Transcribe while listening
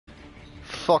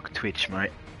Fuck Twitch,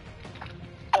 mate.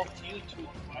 Fuck you too,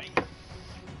 Mike.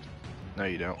 No,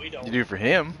 you don't. We don't. You do it for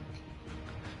him.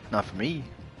 Not for me.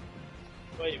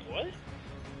 Wait, what?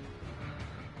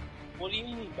 What do you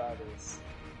mean by this?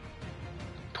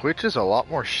 Twitch is a lot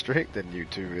more strict than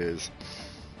YouTube is.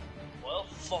 Well,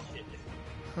 fuck it.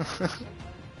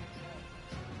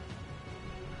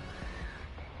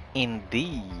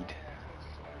 Indeed.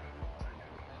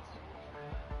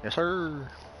 Yes, sir.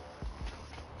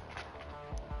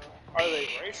 Are they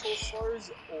racial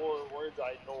slurs or words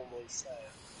I normally say?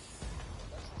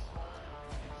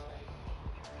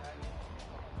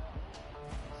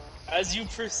 As you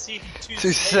proceed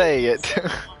to say it.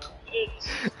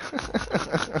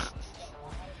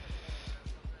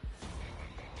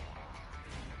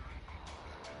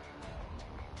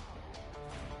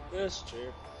 That's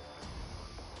true.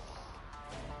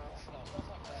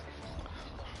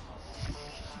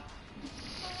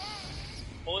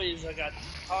 Boys, I got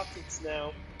deep pockets now.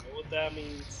 Know what that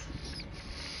means?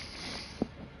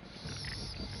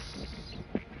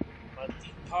 My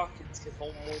deep pockets can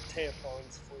hold more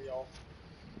tampons for y'all.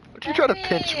 Would you try to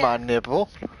pinch my nipple?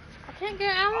 I can't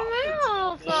get out of my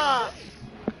mouth. I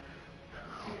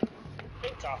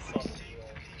think I fucked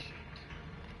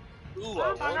you. Ooh, I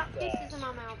got want pieces that. in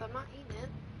my mouth. I'm not eating it.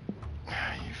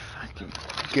 You fucking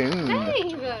goon.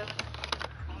 Dave!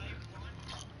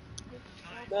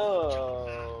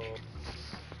 No.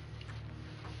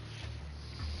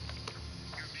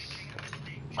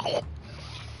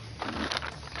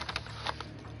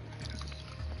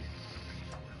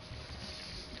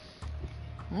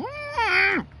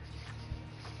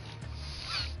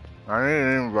 I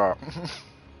didn't even about.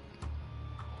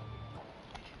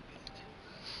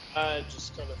 I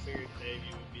just kind of figured Dave,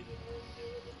 you would be the one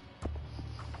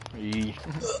doing it.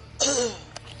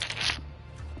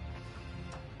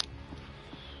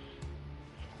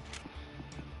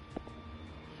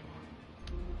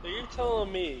 So you're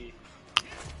telling me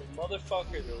the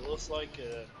motherfucker that looks like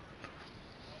a...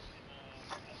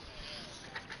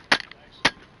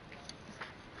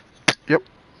 Yep.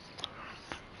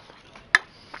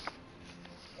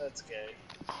 That's gay.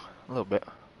 A little bit.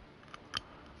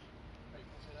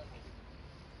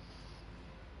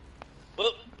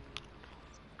 Well,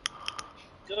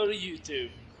 go to YouTube.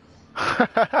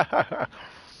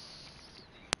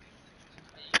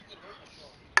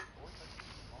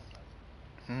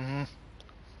 Mm-hmm.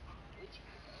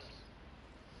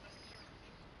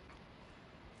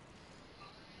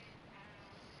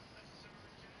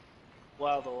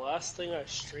 Wow, the last thing I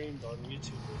streamed on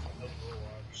YouTube was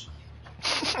Overwatch.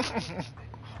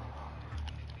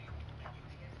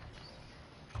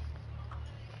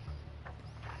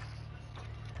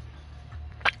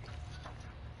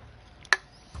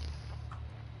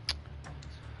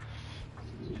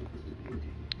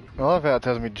 I love how it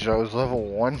tells me Joe's level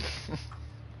 1.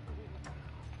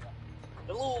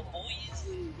 Hello, boys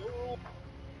and girls.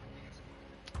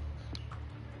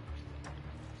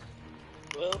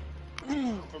 Well,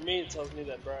 for me, it tells me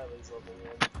that Bradley's level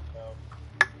 1. So.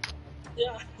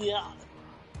 Yeah.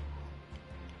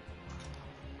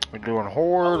 We doing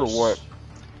horde or what?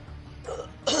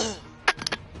 I'm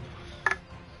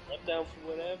down for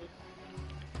whatever.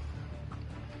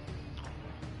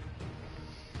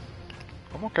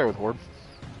 I'm okay with horde.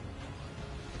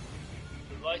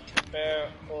 We like to bear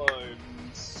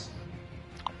arms.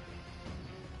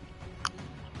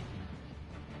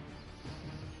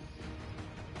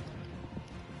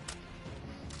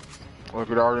 Look,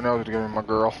 it already knows to give me my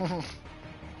girl.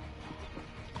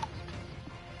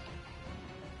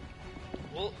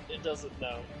 Well, it doesn't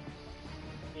know.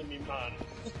 Give me mine.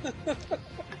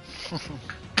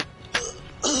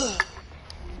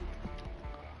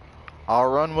 I'll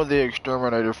run with the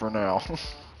exterminator for now.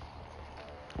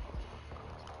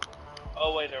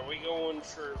 Oh wait, are we going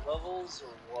for levels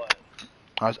or what?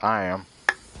 I am.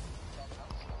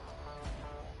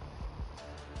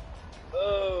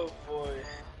 Oh boy.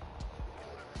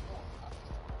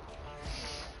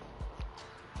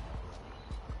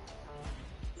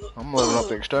 I'm leveling up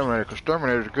the exterminator because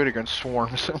exterminator's good against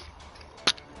swarms.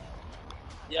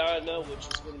 Yeah, I know, which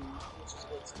is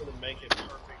what's gonna make it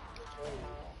perfect for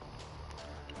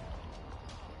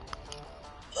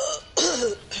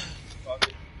Fuck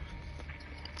it.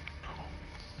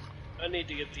 I need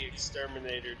to get the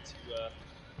exterminator to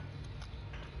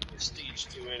prestige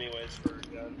 2 anyways for a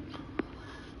gun.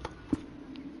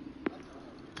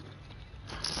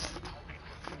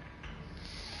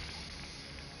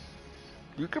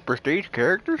 You can prestige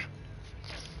characters?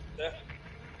 Yeah.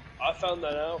 I found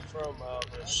that out from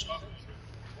the shop.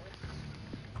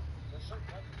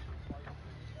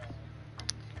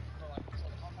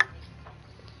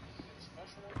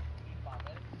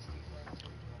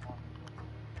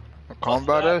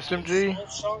 Combat That SMG?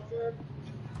 assault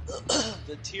shotgun,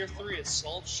 the tier 3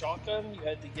 assault shotgun, you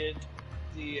had to get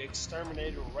the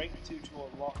exterminator rank 2 to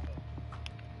unlock it.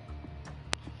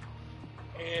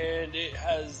 And it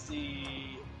has the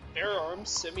air arms,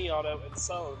 semi-auto, and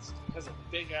silenced. It has a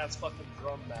big ass fucking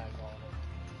drum mag on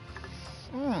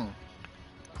it. Hmm.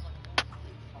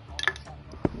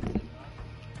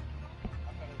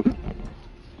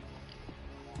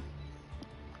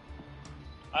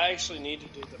 I actually need to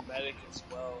do the medic as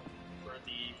well for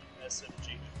the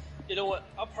SMG. You know what?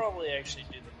 I'll probably actually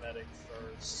do the medic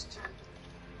first.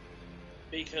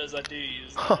 Because I do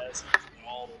use the SMG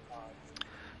all the time.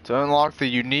 To unlock the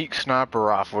unique sniper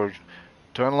rifle,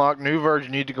 to unlock new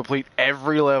version, you need to complete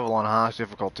every level on highest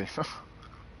difficulty.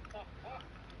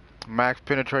 Max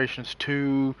penetrations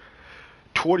 2,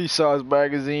 20 size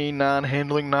magazine, 9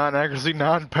 handling, 9 accuracy,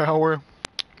 9 power.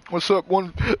 What's up,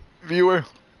 one viewer?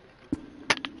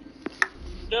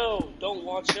 No, don't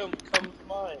watch him. Come to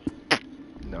mine.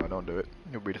 No, don't do it.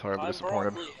 You'll be horribly I'm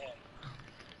disappointed. broccoli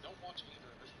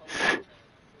head.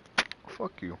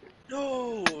 Fuck you.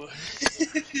 No.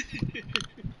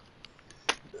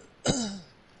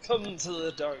 Come to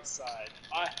the dark side.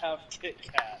 I have Kit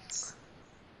Kats.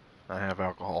 I have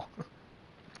alcohol.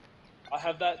 I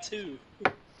have that too.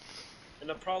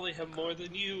 And I probably have more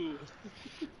than you.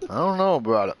 I don't know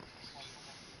about it.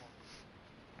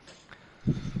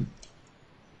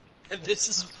 And this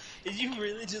is... Did you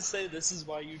really just say this is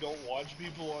why you don't watch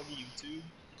people on YouTube?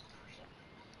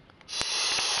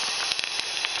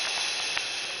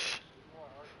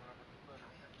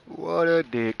 What a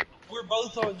dick. We're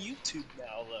both on YouTube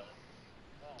now, though.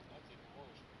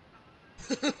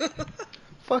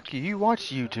 Fuck you, you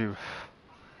watch YouTube.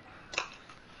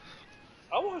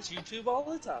 I watch YouTube all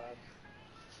the time.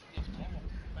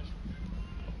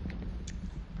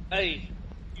 Hey,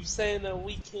 you saying that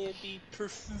we can't be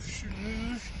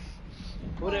professional?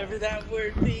 Whatever that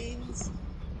word means.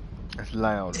 It's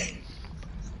loud.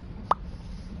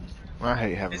 I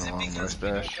hate having Is a it long because we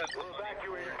don't mustache. have... We're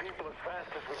evacuating people as fast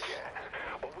as we can,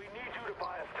 but we need you to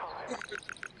buy us time.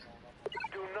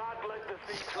 Do not let the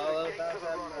thief through All the gates about of the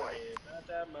that runway. money, not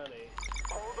that money.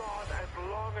 Hold on as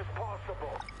long as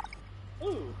possible.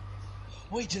 Ooh.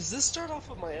 Wait, does this start off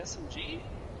with my SMG?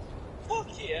 Fuck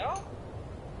yeah!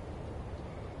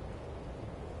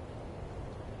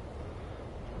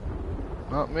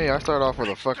 Not me, I start off with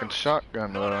a fucking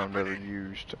shotgun that I've never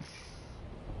used.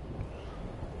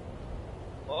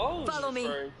 Well, I was Follow me.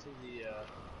 referring to the,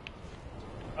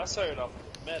 I started off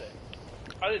with the medic.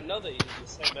 I didn't know they used the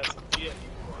same SMG I used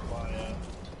for my,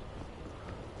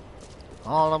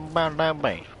 All about that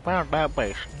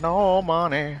base, no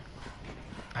money.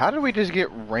 How did we just get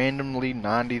randomly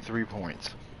 93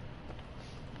 points?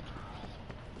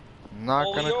 Not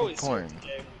well, gonna we always complain. start the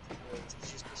game with the points.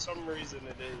 It's just for some reason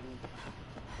it didn't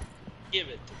give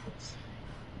it to us.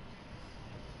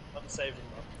 I'm saving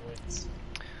my points.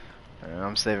 Yeah,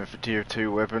 I'm saving for tier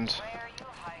 2 weapons.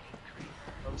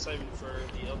 I'm saving for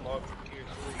the unlock for tier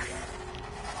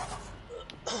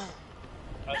 3.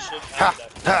 I should Ha!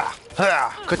 have that. Ha!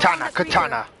 Ha! Katana!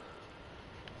 Katana!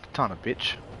 Katana,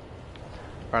 bitch.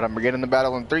 Alright, I'm beginning the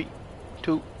battle in 3,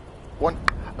 2, 1.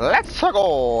 Let's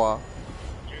go!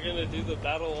 You're gonna do the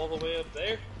battle all the way up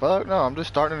there? Fuck no, I'm just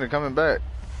starting and coming back.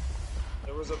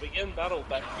 There was a begin battle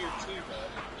back here too, man.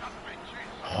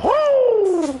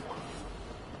 Woo!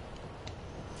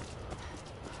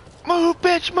 Move,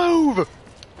 bitch, move!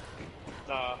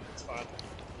 Nah, it's fine.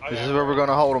 This is where we're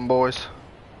gonna hold them, boys.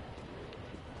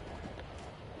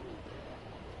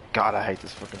 God, I hate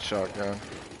this fucking shotgun.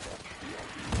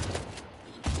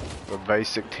 The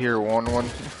basic tier 1 one.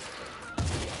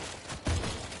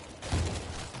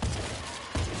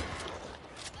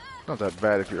 Not that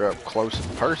bad if you're up close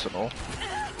and personal.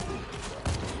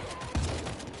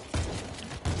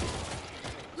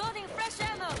 Loading fresh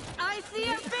ammo. I see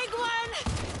a big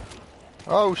one.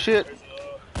 Oh shit! There's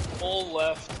a full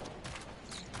left.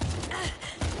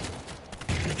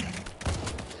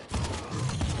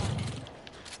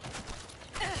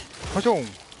 What's on?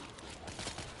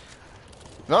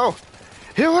 No!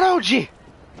 Hiroji!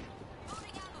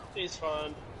 He's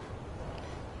fine.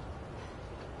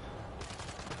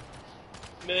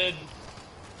 Mid.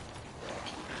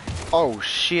 Oh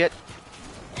shit!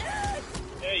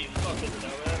 Yeah, you fucking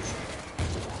dumbass.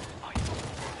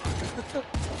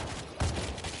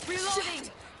 Reloading.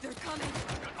 They're coming.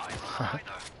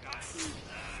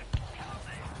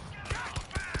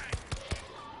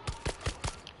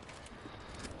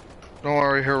 Don't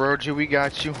worry, Hiroji, we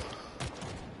got you.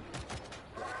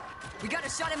 We gotta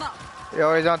shut him up. You're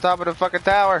always on top of the fucking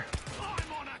tower.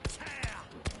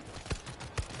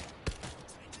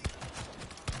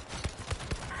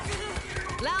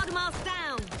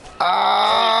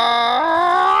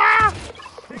 Ah!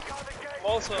 I'm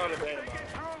also out of ammo on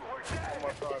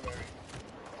my primary.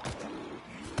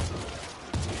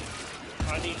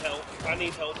 I need help. I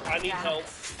need help. I need help.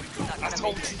 I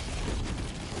told you.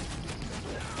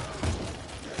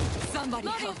 Somebody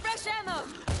loading fresh ammo.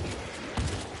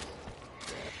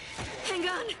 Hang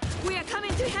on, we are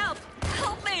coming to help.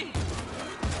 Help me.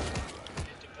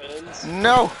 Depends.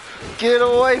 No! Get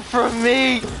away from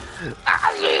me!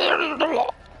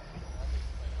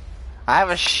 I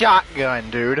have a shotgun,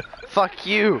 dude. Fuck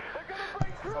you.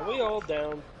 Are we all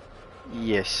down?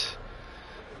 Yes.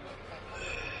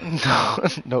 No,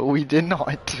 no, we did not.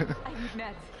 I need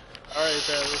meds. Alright,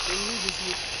 Bradley, can you just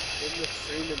end the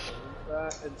stream and delete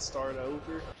that and start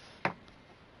over?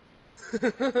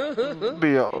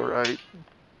 Be alright.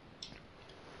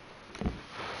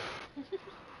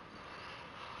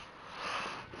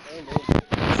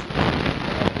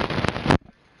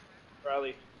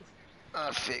 Riley.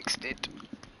 I fixed it.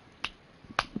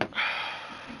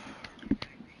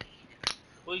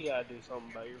 We gotta do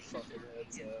something about your fucking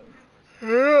headset. I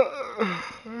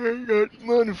ain't got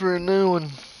money for a new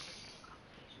one.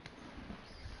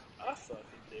 I fucking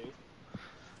do.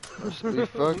 Must be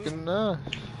fucking nice.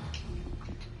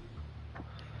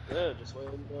 Yeah, just wait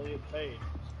until I get paid.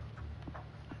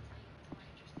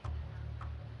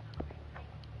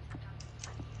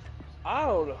 I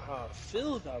don't know how I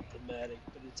feel about the medic,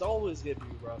 but it's always gonna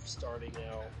be rough starting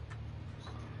out.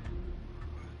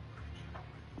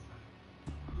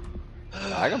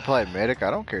 I can play medic.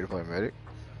 I don't care to play medic.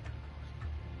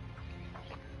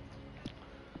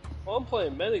 Well, I'm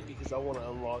playing medic because I want to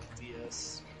unlock the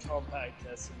compact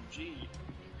SMG.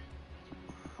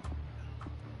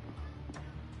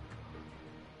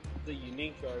 The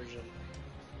unique version.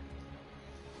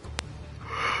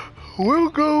 We'll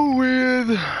go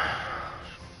with...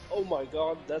 Oh my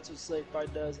god, that's what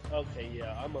Snakebite does? Okay,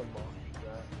 yeah, I'm unlocking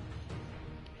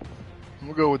that.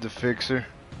 We'll go with the fixer.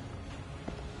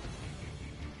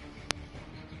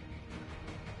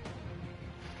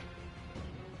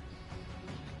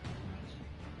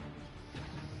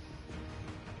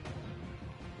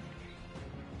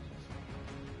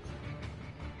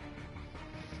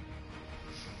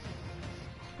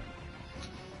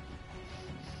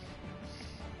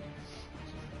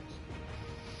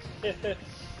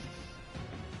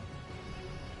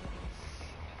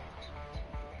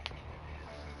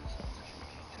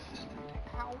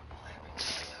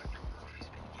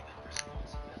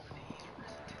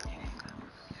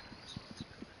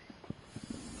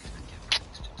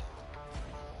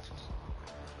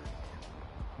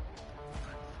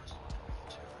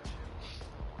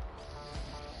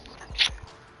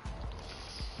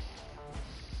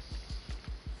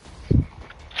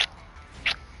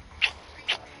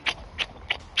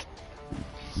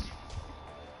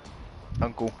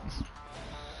 Uncle.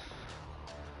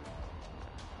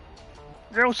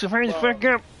 Joseph, hurry the fuck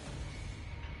up.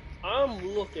 I'm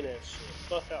looking at shit.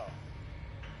 Fuck out.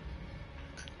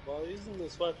 While using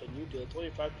this weapon, you deal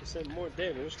 25% more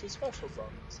damage to special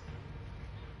zombies.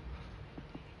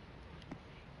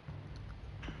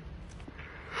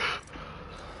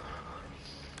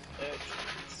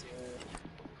 Actually, so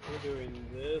we're doing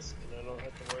this, and I don't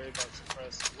have to worry about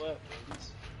suppressed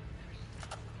weapons.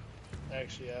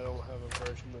 Actually, I don't have a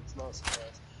version that's not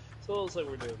suppressed. So it looks like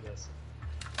we're doing this.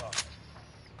 Oh.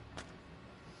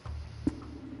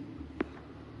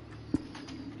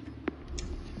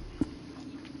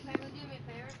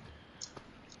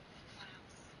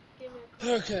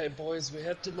 Okay, boys, we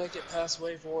have to make it past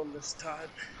wave 1 this time.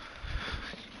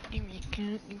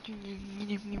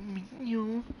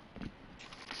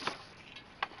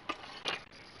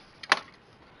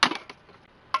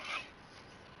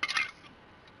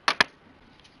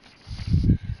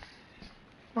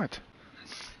 What?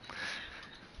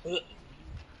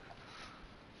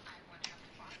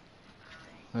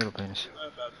 Little penis. I'm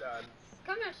about done.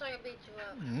 Come here so I can beat you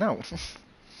up. No. Let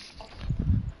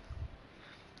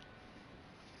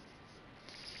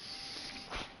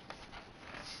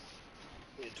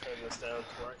me turn this down to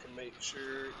where I can make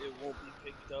sure it won't be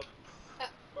picked up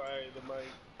by the mic.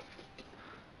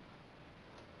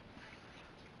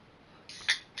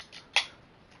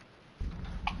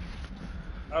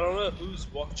 I don't know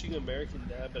who's watching American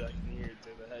Dad, but I can hear it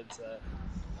through the headset.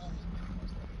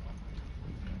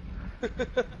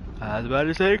 I was about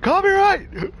to say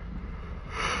copyright! Copyright.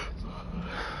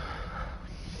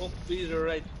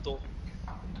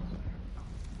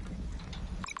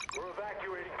 We're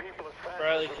evacuating people as fast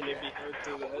Riley, as we can it be heard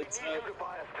through the We need headset? you to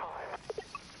buy us time.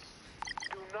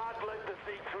 Do not let the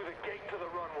seat through the gate to the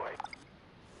runway.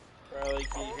 Riley,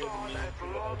 can you hear the Hold on music as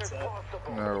through the long as headset?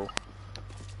 possible. No.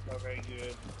 Okay,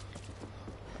 good.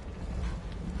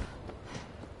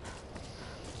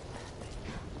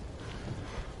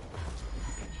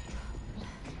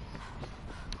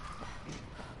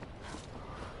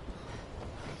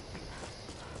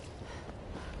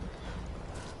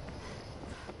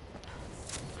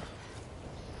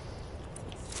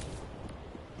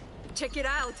 Check it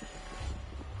out.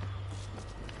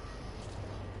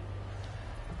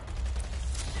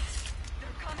 They're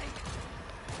coming.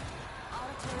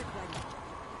 Auto turret ready.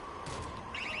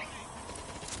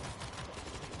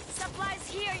 Supplies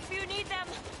here if you need them.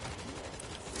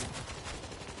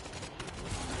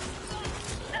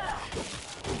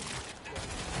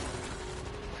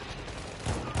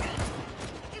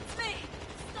 It's me.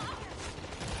 Stop.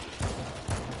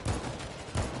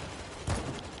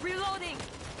 Reloading.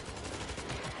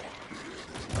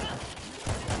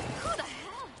 Who the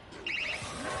hell?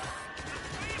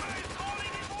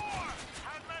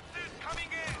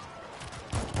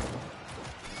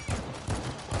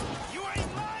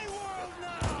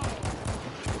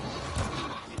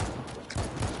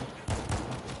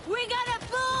 We gotta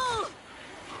move!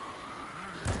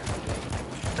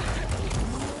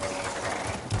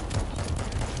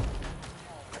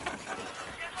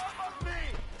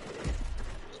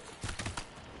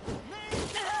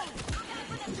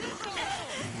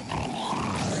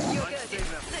 You're good.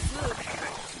 Let's move.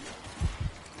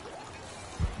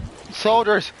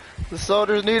 Soldiers! The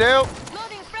soldiers need help!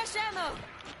 Loading fresh ammo.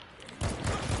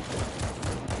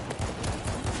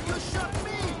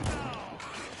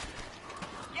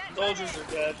 Soldiers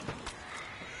are dead.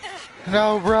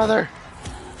 No, brother!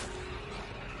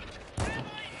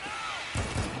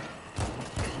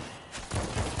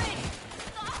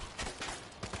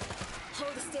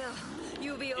 Hold still.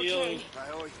 You'll be Healing.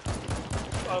 okay.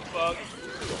 Oh fuck.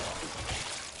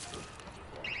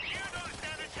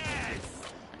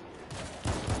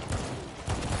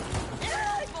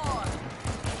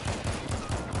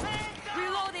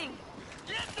 Reloading.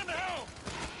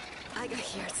 I got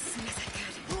here as soon as I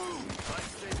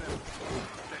could.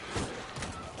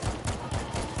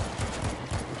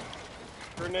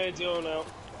 Grenades going out.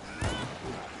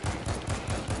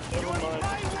 Never mind.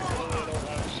 I don't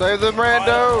have- Save them, I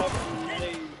rando! don't have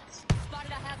grenades.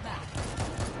 Spotted a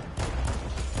halfback.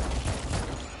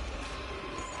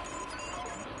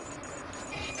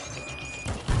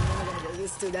 I'm gonna get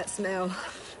used to that smell.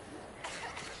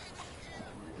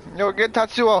 Yo, get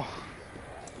Tatsuo!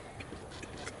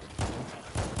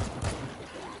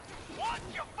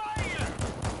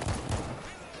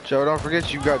 Joe, don't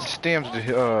forget you got stems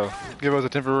to give us a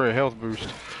temporary health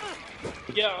boost.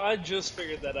 Yeah, I just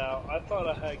figured that out. I thought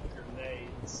I had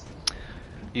grenades.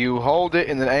 You hold it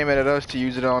and then aim it at us to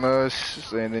use it on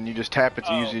us, and then you just tap it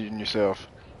to use it on yourself.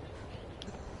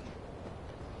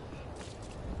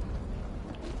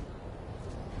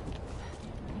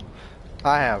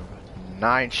 I have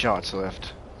 9 shots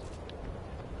left.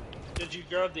 Did you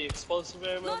grab the explosive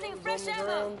ammo that Loading was fresh on the ammo.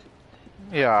 ground?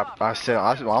 Yeah,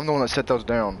 I'm the one that set those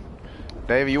down.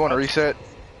 Davey, you want to reset?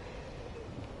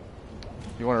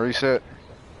 You want to reset?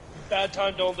 Bad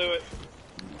time, don't do it.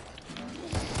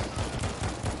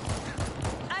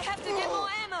 I have to get more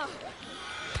ammo.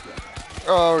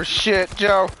 Oh shit,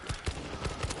 Joe.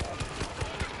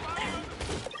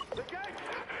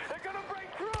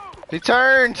 He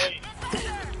turned. Wait,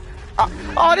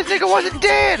 Oh, this nigga wasn't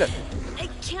dead. I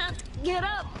can't get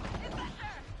up.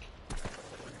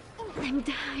 I'm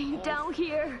dying down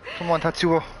here. Come on,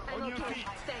 Tatsuo. I'm okay.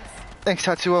 Thanks. Thanks,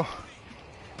 Tatsuo.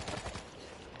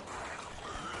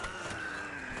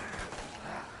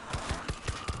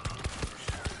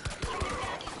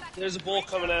 there's a bull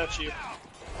coming at you.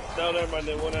 No, never mind.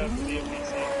 They went after the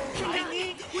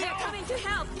NPC. We are coming to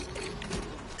help.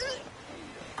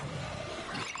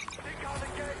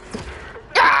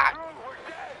 God!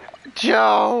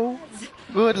 Joe,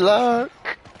 good luck.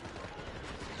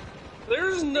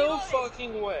 There's no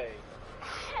fucking way.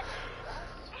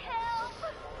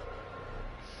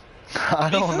 I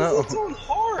don't know. Because it's on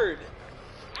hard.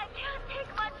 I can't take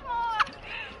much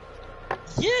more.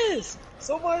 Yes!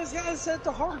 Somebody's got to set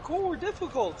the hardcore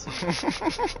difficulty.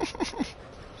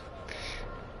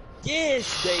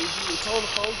 Yes, Davey, it's on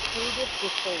hardcore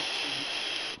difficulty.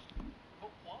 But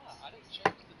why? I didn't change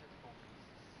the difficulty.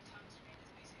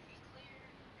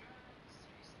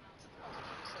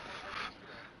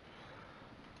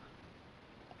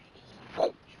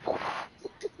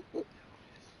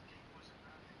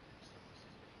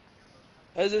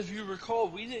 As if you recall,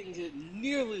 we didn't get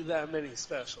nearly that many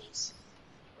specials.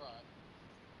 Right.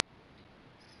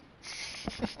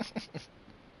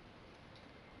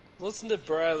 Listen to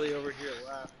Bradley over here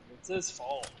laughing. It's his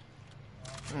fault.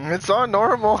 It's on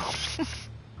normal.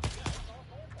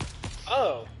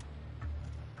 Oh.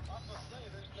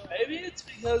 Maybe it's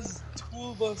because two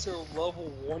of us are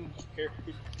level 1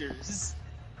 characters.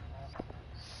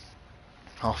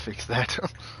 I'll fix that.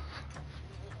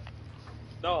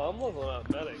 No, I'm leveling up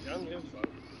medic. I don't give a fuck.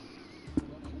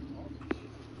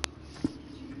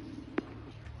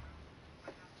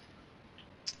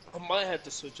 I might have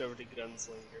to switch over to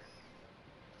Gunslinger.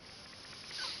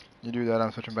 You do that,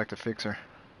 I'm switching back to Fixer.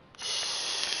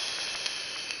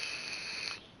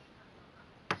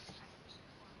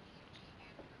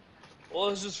 Well,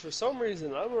 it's just for some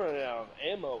reason I'm running out of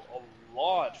ammo a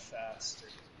lot faster.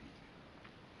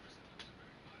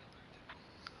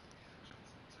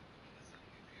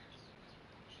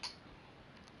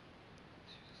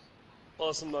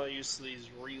 Plus, I'm not used to these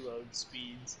reload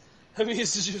speeds. I'm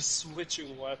used to just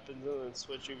switching weapons and then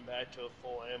switching back to a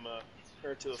full ammo,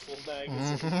 or to a full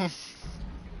magazine.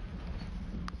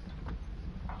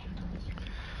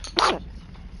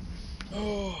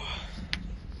 Oh.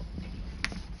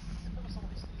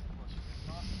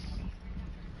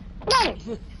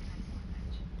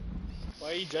 Why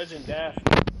are you judging Daft?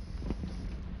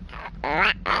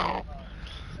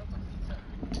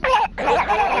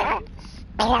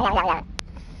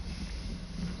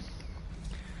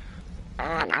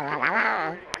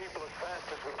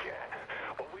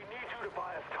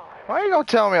 Why you gonna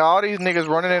tell me all these niggas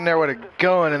running in there with a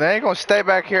gun and they ain't gonna stay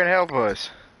back here and help us?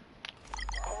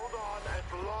 Hold on as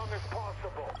long as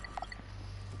possible.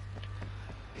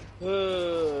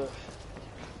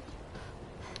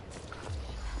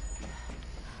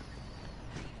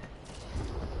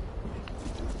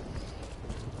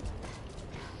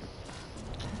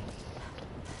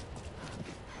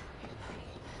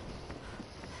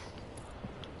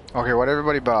 Okay, what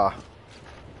everybody buy?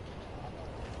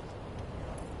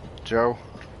 Joe?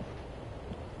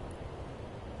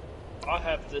 I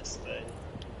have this thing.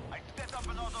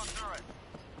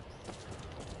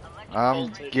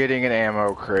 I'm getting an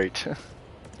ammo crate.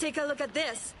 Take a look at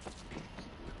this.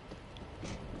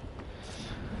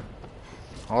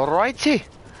 Alrighty.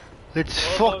 Let's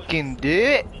fucking do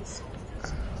it.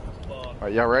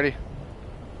 Alright, y'all ready?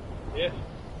 Yeah.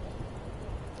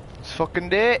 Let's fucking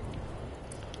do it.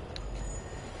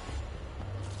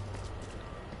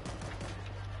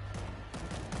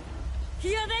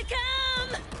 Here they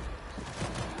come!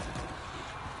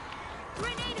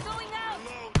 Grenade going out!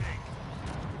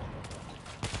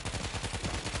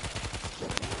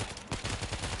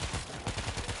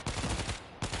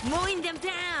 Mowing them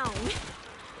down!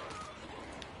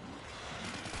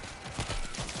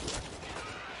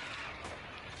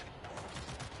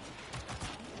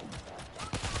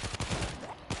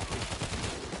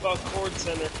 About Cord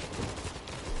Center.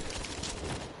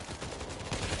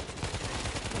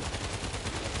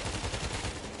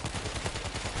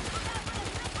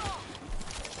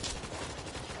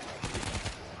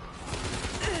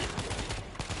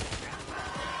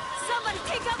 Somebody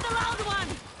take out the loud one!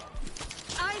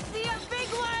 I see a big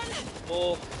one!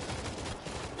 Well,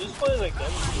 who's playing like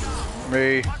them?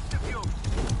 Me.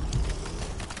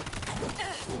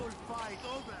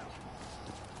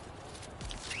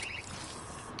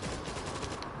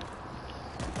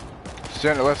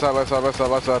 Center, left side, left side, left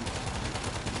side, left side.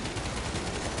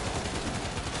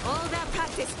 All that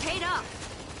practice paid off!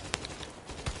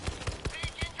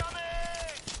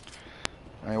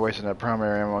 I ain't wasting that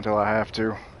primary ammo until I have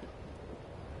to.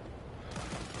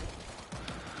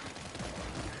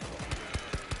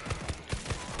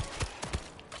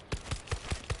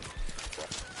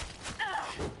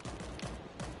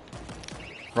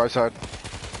 Right side.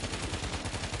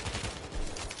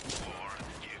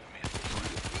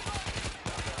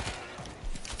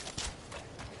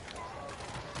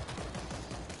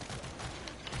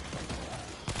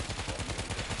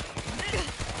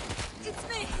 It's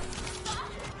me!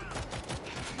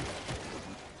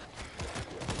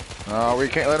 Oh, we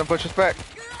can't let him push us back.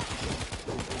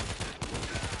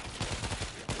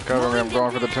 Cover me, I'm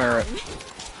going for the turret.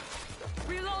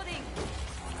 Reloading!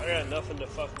 I got nothing to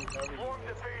fucking cover you with.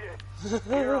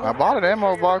 I bought an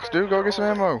ammo box, dude. Go get some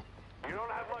ammo.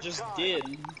 Just did.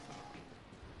 I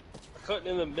couldn't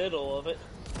in the middle of it.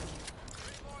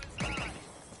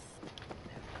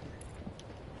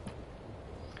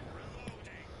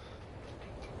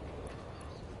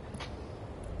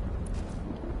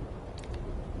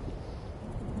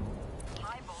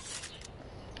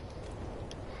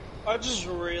 I just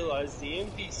realized the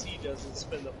NPC doesn't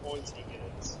spend the points he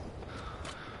gets.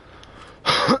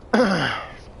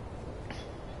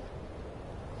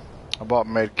 I bought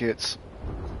med kits.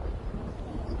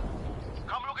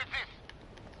 Come look at this.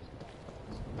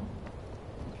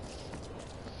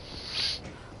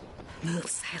 Move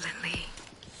silently.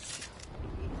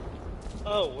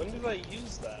 Oh, when did I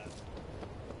use that?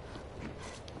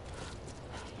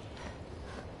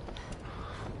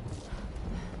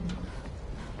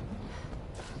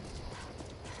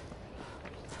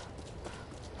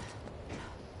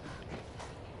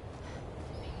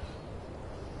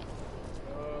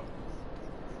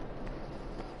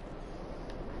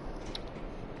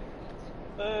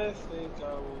 I think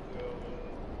I will go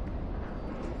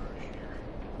over here.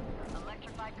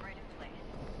 Electrified grid in place.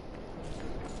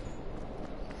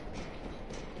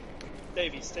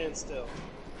 Davey, stand still.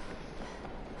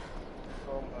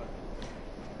 Oh my.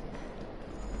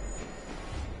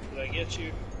 Did I get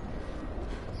you?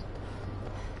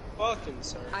 Fucking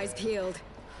sir. Eyes peeled.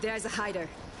 There's a hider.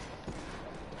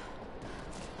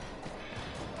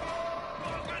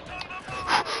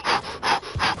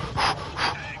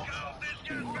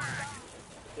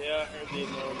 Yeah, I heard the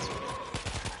announcement.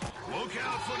 Look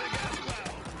out for the gas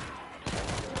valve.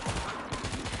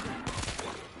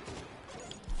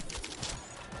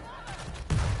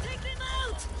 Take them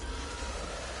out!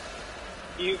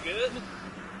 You good?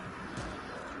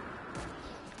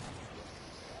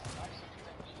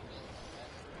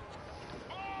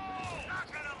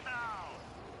 Knocking them down.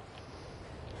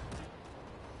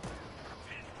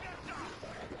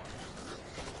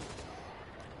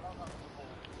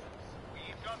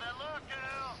 We've got that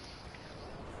lookout.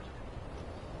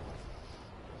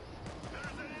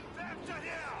 There's an infector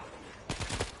here.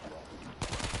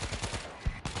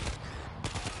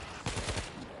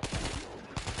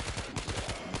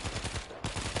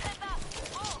 Head up!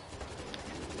 Oh!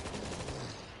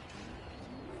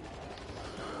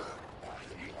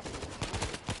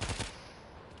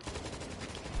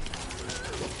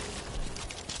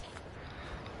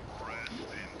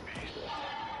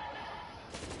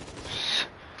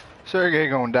 Sergey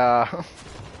gonna die.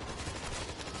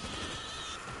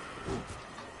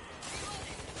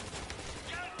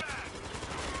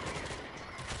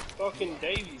 Fucking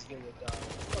Davey's gonna die.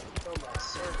 Fucking tell my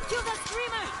server. Kill the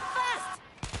streamer! Fast!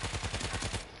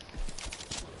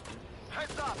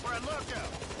 Heads up for a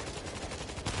lookout.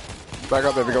 Back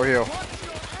up there to go heal.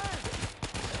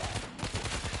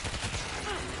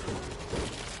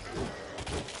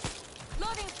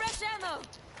 Loading fresh ammo!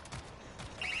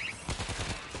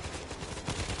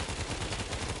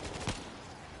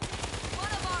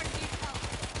 One of ours needs help.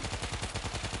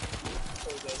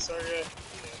 What was that, Sergey?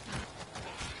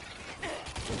 Yeah.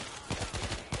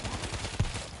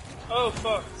 Oh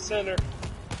fuck, center.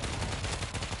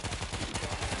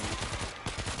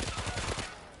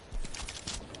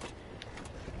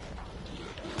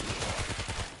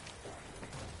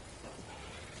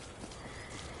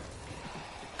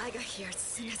 I got here as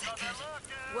soon as I could.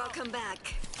 Welcome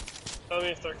back. Tell me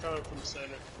if they're coming from center.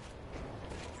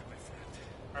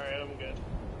 Alright, I'm good.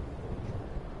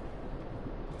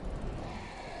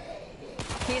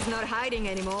 He's not hiding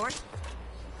anymore.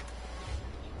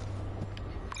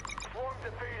 Swarm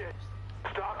defeated.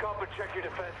 Stock up and check your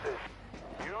defenses.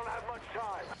 You don't have much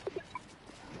time.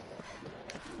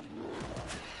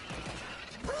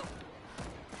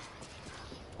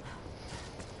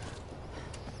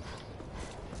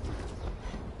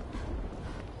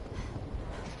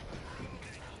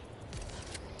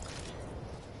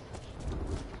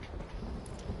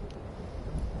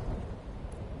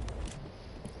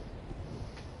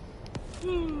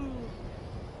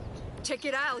 Check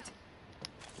it out.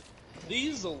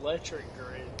 These electric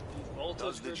grid, these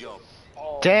voltage grids are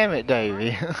all Damn it,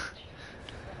 Davey.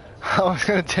 I was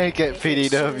gonna take it, If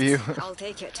it PDW. shoots, I'll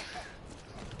take it.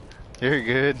 You're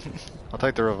good. I'll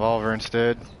take the revolver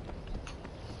instead.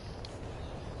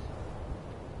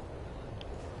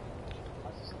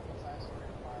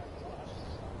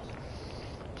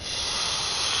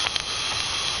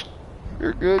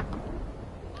 You're good.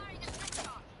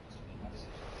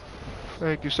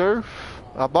 Thank you, sir.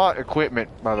 I bought equipment,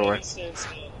 by the way. stand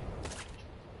still.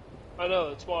 I know,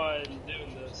 that's why I'm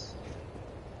doing this.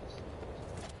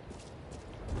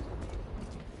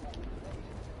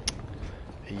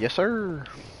 Yes, sir.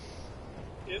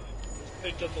 Yep.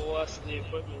 Picked up the last of the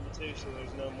equipment too, so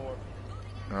there's no more.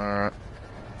 Alright.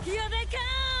 Here they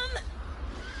come!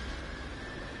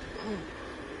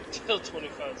 Kill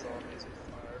 25 zombies with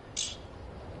fire.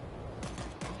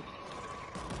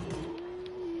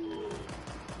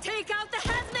 Take out the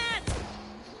hazmat!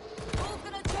 Who's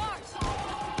gonna charge?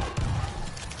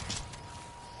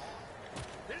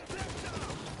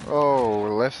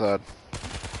 Oh, left side.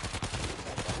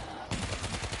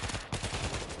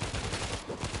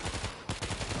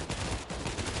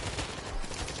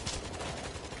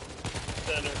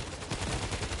 Center.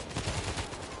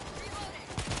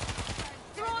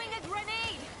 Throwing a grenade!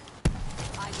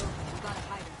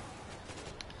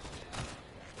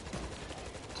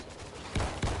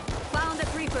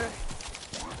 creeper.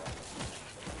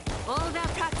 All that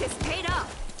practice paid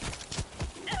off.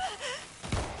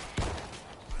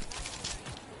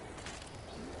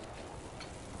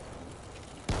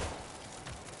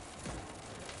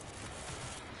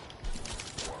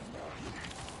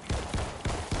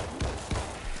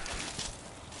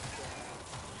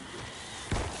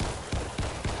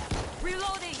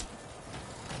 Reloading.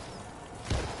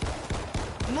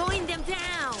 Mowing them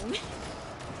down.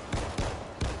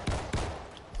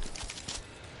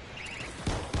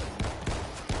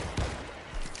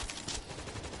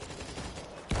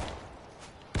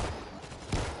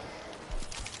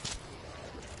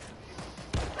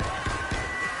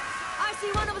 I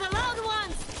see one of the loud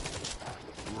ones.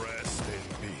 Rest in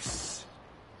peace.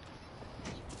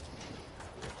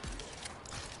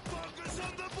 Focus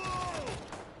on the ball!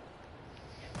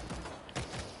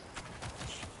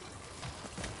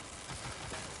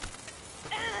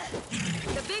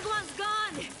 The big one's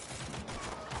gone.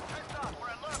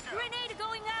 Grenade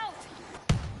going out.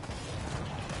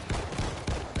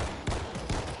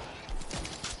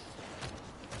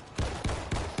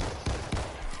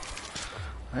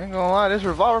 I ain't gonna lie, this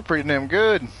revolver pretty damn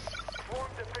good.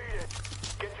 Swarm defeated.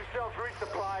 Get yourselves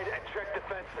resupplied and check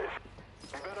defenses.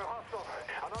 You better hustle.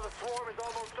 Another swarm is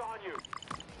almost on you.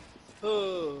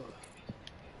 Oh.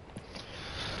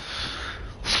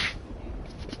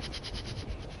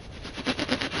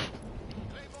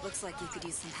 Looks like you could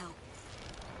use some help.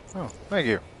 Oh, thank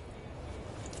you.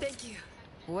 Thank you.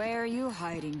 Where are you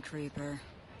hiding, creeper?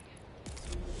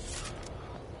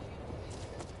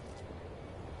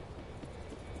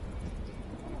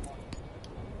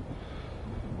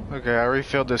 Okay, I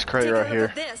refilled this crate Take a right look here.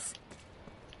 at this.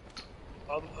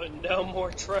 I'm putting down more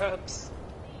traps.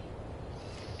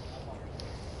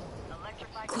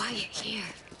 Electrified Quiet here.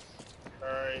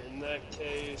 Alright, in that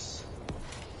case.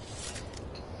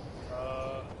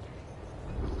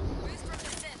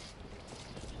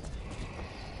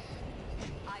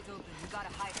 Eyes open. You gotta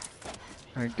hide her.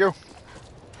 Thank you.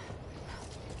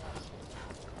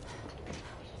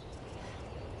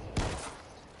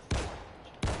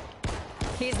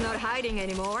 He's not hiding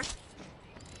anymore.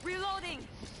 Reloading.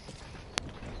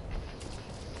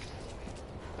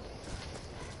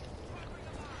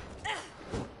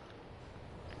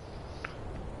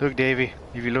 Look, Davey.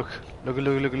 If you look.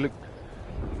 Look.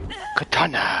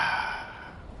 Katana.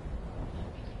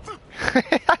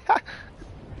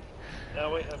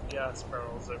 Now we have gas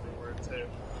barrels everywhere too.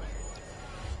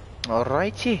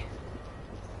 Alrighty.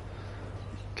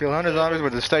 Kill 100 zombies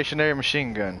with a stationary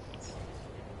machine gun.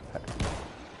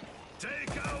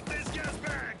 Take out this gas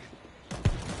bag!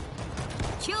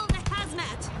 Kill the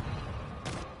hazmat.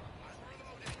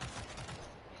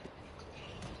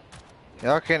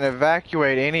 Y'all can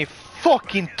evacuate any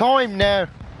fucking time now.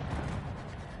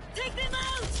 Take them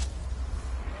out.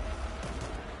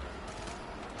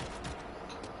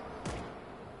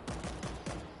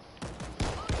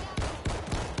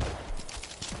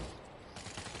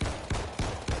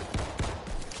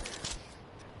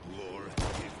 Lord,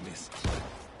 give me strength.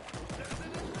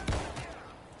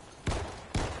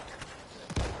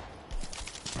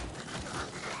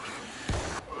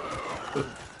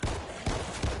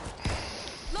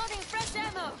 Loading fresh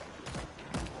ammo.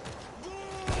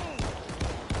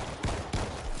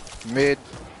 Mid.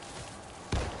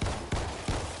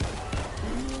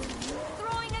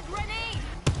 Throwing a grenade.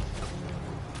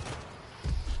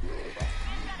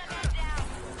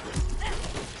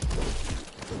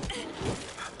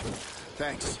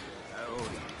 Thanks.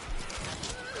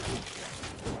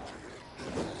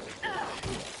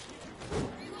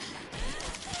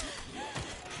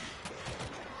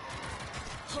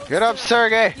 Hold Get up, still.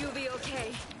 Sergey. You'll be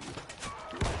okay.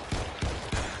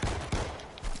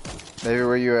 Davey,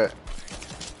 where you at?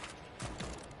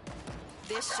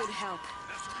 This should help.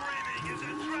 The screaming is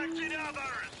attracting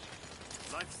others!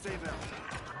 Let's save them.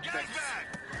 Get back!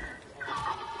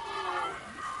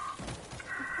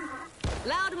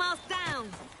 Loudmouth down.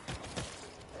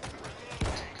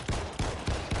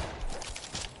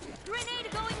 Grenade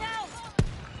going out.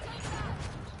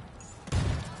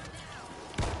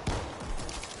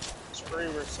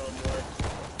 Screamer somewhere.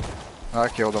 I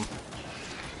killed him.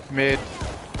 Mid.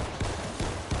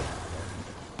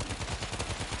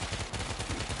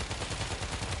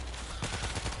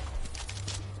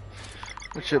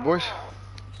 Good shit, boys.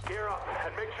 Gear up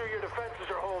and make sure your defenses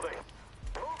are holding.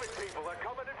 Move it, people. They're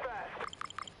coming in fast.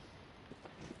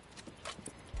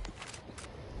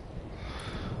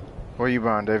 Where you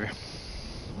buying, Davey?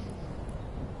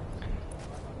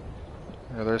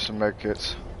 Yeah, there's some med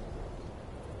kits.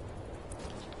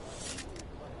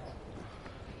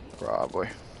 Probably.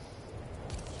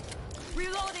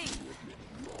 Reloading.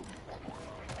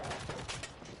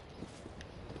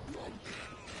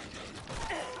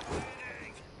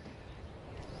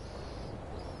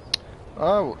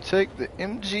 I will take the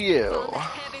Found a MGL.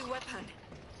 heavy weapon.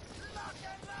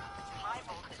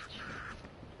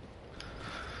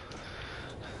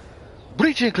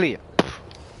 Breach and clear.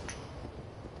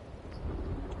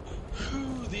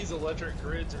 Whew, these electric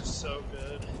grids are so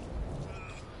good.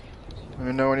 Let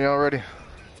me know when y'all ready.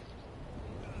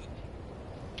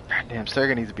 Goddamn,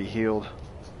 Sergey needs to be healed.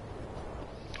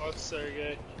 Oh,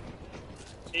 Sergey.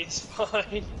 He's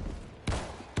fine.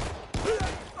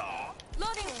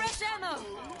 Loading fresh ammo.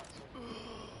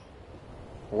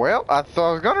 Well, I thought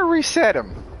I was gonna reset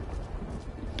him.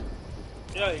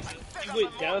 Yeah, you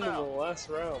went down in the last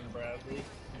round, Bradley.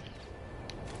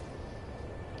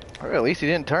 Well, at least he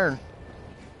didn't turn.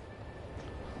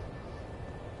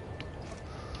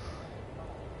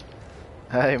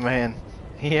 Hey man,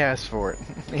 he asked for it.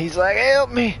 He's like,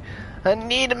 help me! I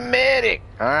need a medic!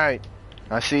 Alright,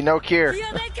 I see no cure. Here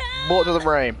they come. Bullet to the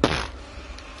brain.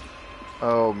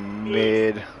 Oh,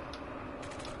 mid.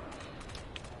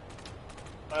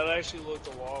 That actually looked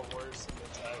a lot worse than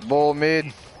the attack. Bull mid.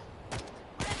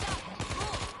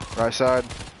 Right side.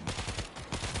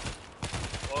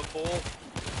 One bull,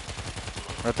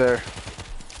 Right there.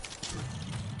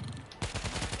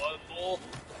 one bull.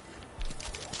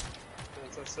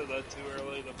 Since I said that too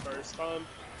early the first time.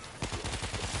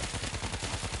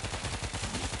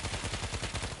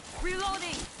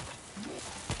 Reloading.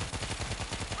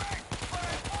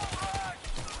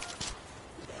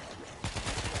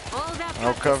 All that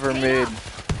I'll practice cover paid mid. off.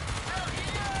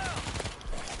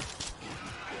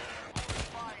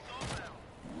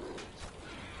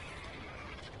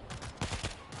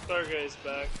 Sergey's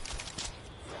back.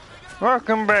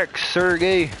 Welcome back,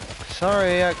 Sergey.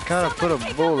 Sorry, I kind of put a Somebody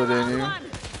pick up bullet the in wrong you. one.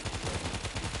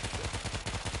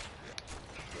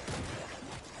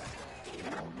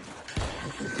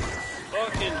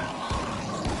 Fucking.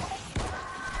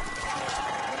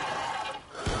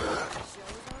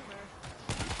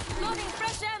 Loading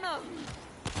fresh ammo.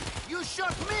 You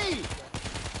shot me!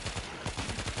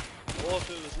 Well, if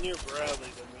it was near Bradley,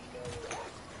 then we know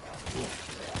it.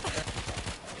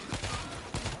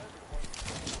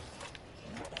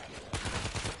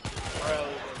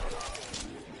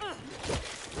 Bradley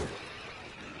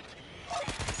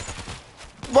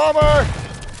Bomber!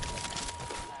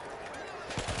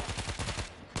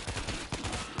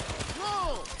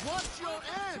 Whoa! Watch your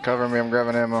end! Cover me, I'm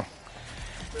grabbing ammo.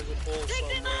 there's a bull Take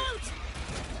them somewhere. out.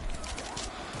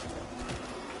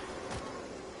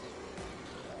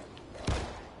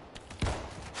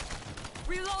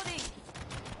 Reloading.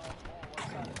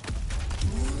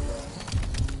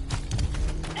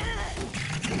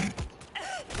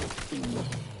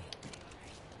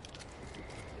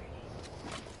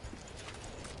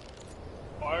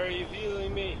 Why are you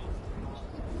healing me?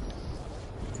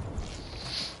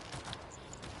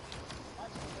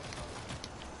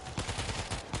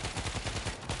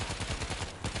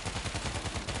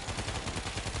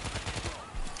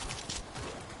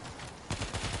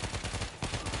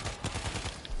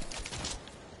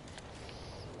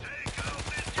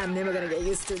 I'm never gonna get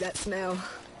used to that smell.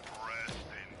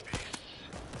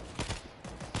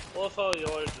 Well, if all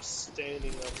y'all are just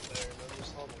standing up there and I'm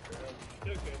just on the ground.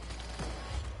 Okay.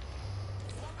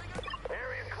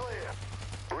 Area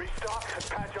clear. Restock and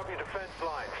patch up your defense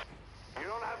lines. You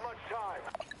don't have much time.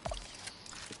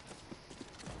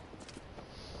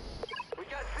 We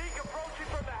got Zeke approaching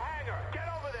from the hangar. Get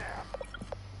over there.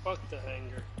 Fuck the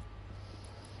hangar.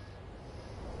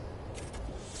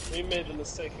 We made the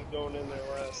mistake of going in there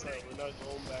last night. We're not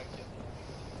going back in.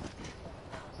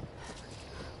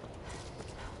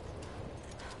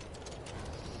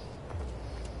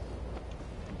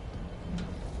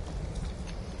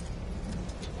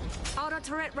 Auto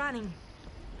turret running.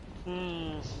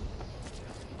 I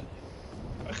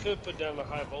could put down a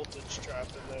high voltage trap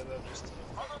in there though, just to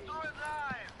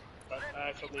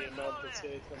attack on the amount that's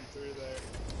gonna come through there.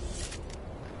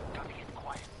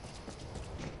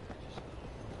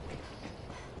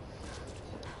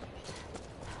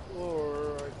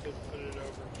 Or I could put it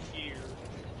over here.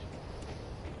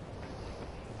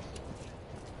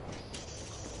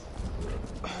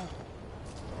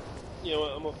 You know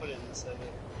what, I'm gonna put it in the center,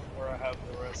 where I have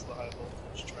the rest of the high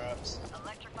voltage traps.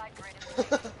 Electrified grid in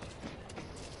place.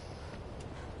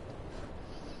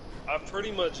 I've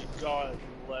pretty much got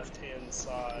left hand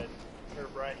side, or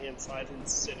right hand side and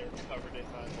center covered in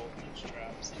high voltage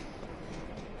traps.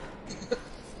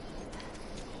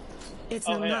 It's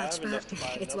Oh, not hey, I much, have enough but to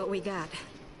buy it's another what we one. got.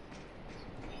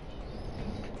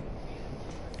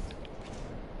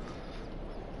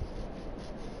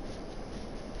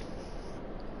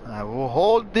 I will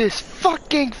hold this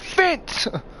fucking fence!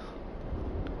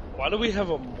 Why do we have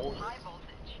a mortar?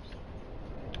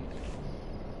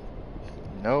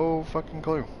 No fucking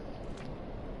clue.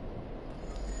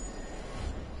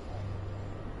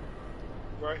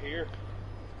 Right here.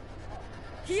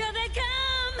 Here they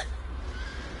come!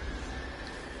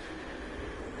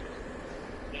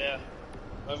 Yeah.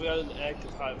 I've got an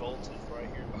active high voltage right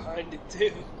here behind it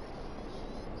too.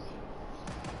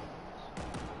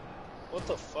 What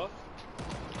the fuck?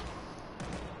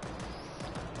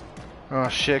 Oh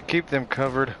shit, keep them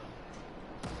covered.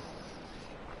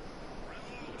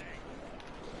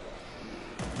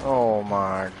 Oh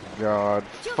my god,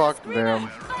 Kill fuck the screamer, them.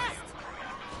 fast!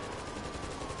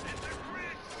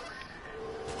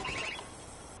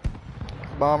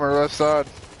 Bomber left side.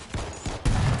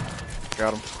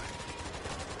 Got him.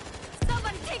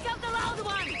 Somebody take out the loud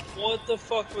one! What the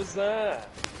fuck was that?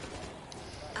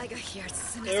 I got here as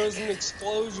soon as There I was an could.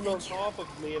 explosion on top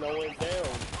of me and I went down.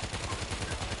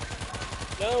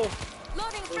 No,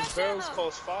 Loading those fresh barrels ammo!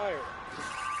 cause fire.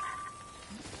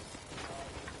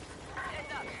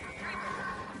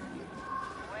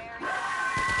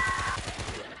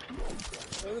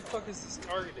 Where the fuck is this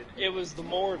targeted? It was the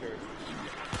mortar.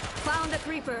 Found a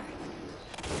creeper.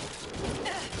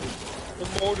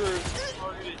 The mortar is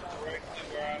targeted directly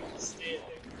where I was standing.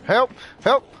 Help!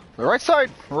 Help! The right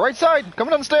side! Right side!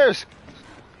 Coming down the stairs!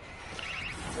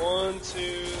 1, 2,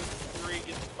 3, get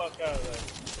the fuck out of there.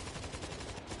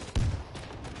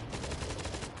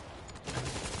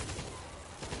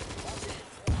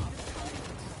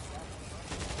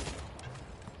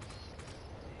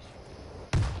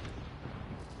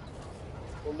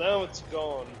 Well, now it's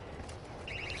gone.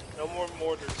 No more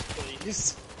mortars,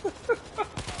 please.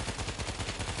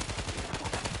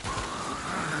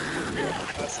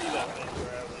 I see that thing,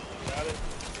 Bradley. You got it?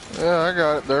 Yeah, I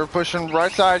got it. They're pushing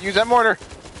right side. Use that mortar!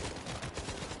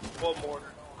 What mortar?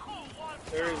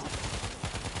 There is.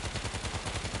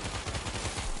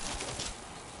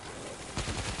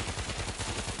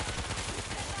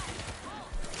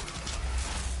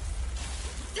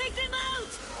 Take them out!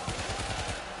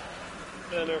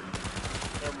 Center.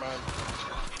 Never mind.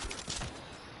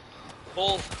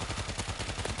 Bull.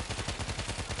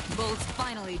 Bolt's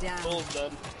finally down. Bull's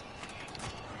done.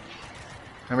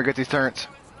 Let me get these turrets.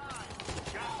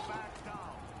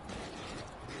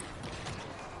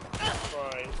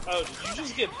 Fine. Oh, did you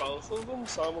just get both of them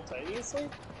simultaneously?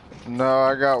 No,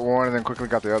 I got one and then quickly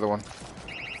got the other one.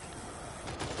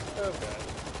 Okay.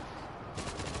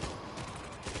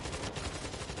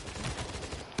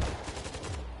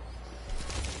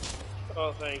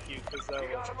 Oh, thank you, because that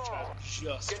was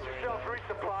just Get ran yourself out.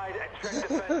 resupplied and check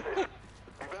defenses.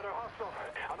 You better hustle.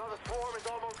 Another swarm is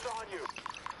almost on you.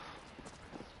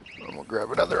 I'm gonna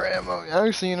grab another ammo.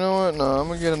 Actually, you know what? No, I'm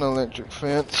gonna get an electric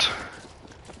fence.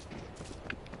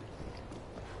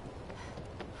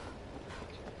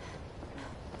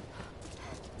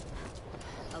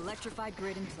 Electrified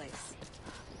grid in place.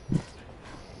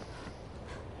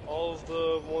 All of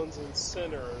the ones in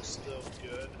center are still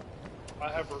good. I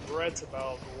have regrets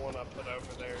about the one I put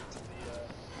over there to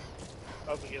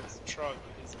the up against the truck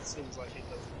because it seems like it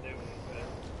doesn't do anything.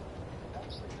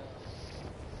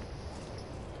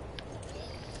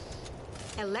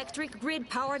 Electric grid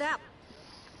powered up.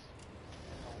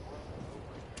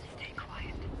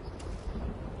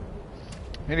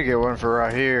 Need to get one for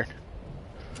right here.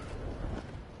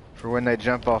 For when they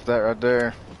jump off that right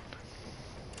there.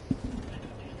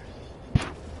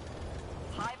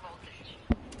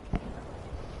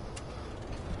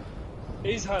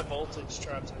 These high voltage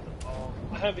traps are the bomb.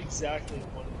 I have exactly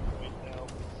one right now.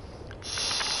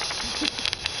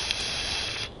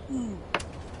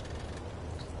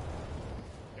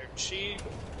 They're cheap.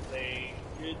 They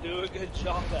do a good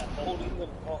job at holding them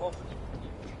off,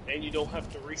 and you don't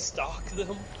have to restock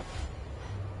them.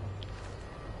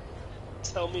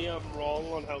 Tell me I'm wrong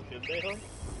on how good they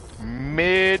are.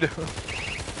 Mid.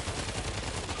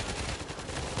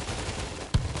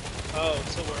 Oh,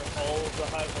 so where all of the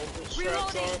high voltage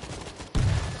straps Reloading. are?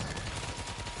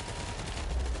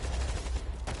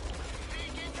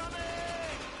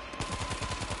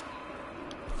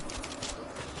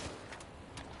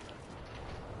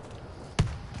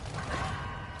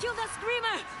 Kill the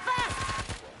screamer!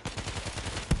 Fast!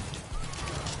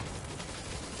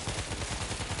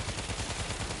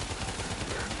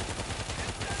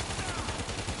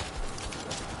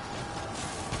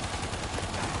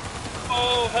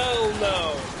 Oh, hell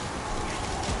no!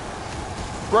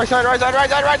 Right side, right side, right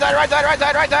side, right side, right side, right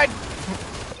side, right side.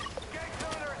 Gangs are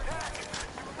under attack.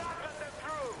 Do not let them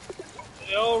through.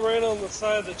 They all ran on the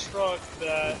side of the truck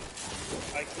that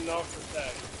I cannot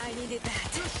protect. I needed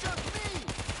that. You shot me!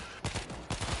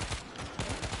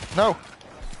 No!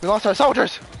 We lost our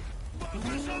soldiers!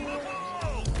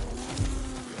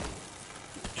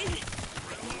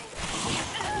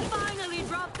 Finally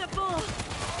dropped the bull.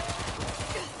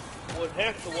 Would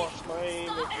have to watch my aim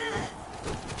if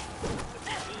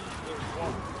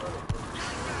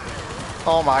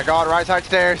Oh my god, right side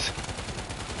stairs!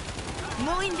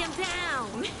 Mowing them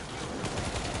down.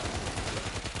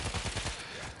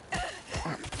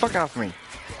 Fuck off me.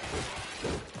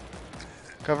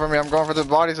 Cover me, I'm going for the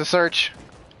bodies to search.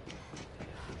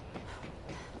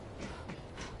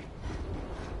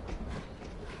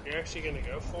 You're actually gonna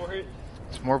go for it?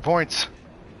 It's more points.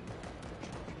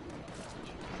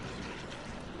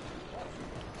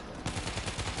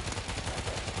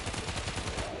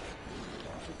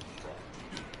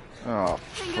 Oh,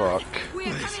 fuck. We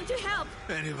are coming to help.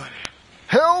 Anybody?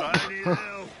 Help! I need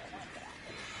help.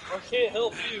 I can't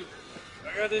help you.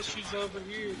 I got issues over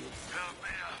here. Help me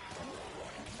out.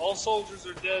 All soldiers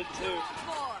are dead too.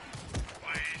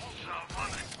 Please,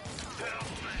 someone. Help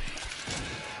me.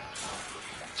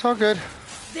 It's all good.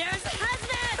 There's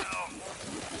Hazmat.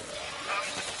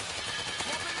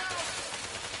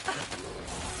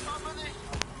 Somebody.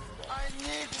 I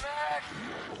need Mac.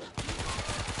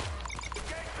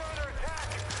 Gangs under attack.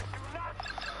 Do not.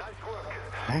 Nice work.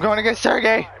 I'm going to get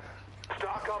Sergey!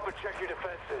 Stock up and check your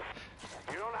defenses.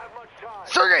 You don't have much time.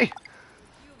 Sergey!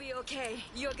 You'll be okay.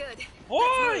 You're good.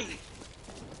 Why?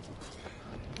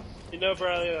 You know,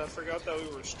 Bradley, I forgot that we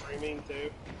were streaming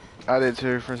too. I did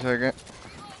too for a second.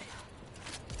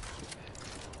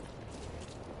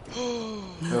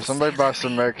 Yo, somebody buy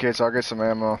some med kits, I'll get some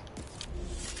ammo.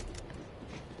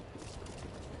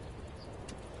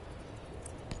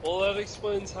 Well, that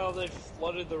explains how they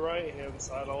flooded the right-hand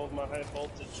side. All of my high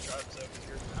voltage drives over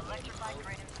here. Electrified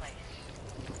grid in place.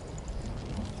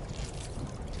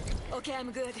 Okay,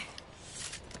 I'm good.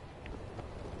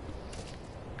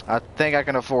 I think I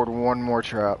can afford one more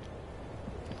trap.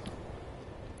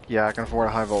 Yeah, I can afford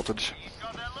a high voltage.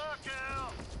 Got that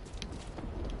lookout.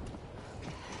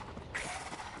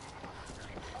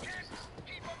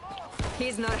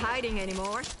 He's not hiding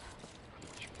anymore.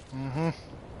 Mm-hmm.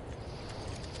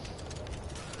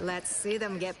 Let's see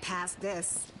them get past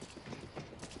this.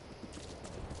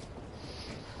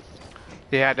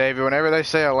 Yeah, Davey, whenever they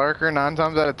say a lurker, 9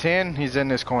 times out of 10, he's in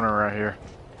this corner right here.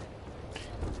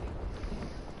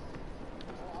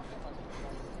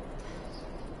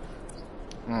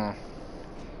 Hmm.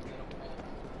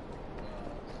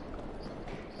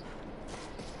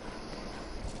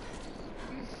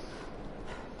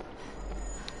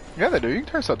 Yeah, they do. You can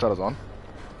turn subtitles on.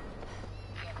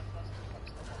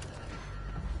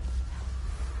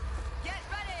 Get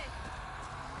ready!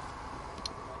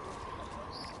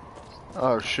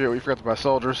 Oh shit, we forgot to buy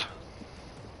soldiers.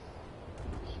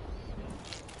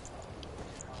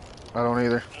 I don't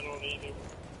either. I don't either.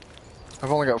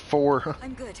 I've only got 4.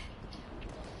 I'm good.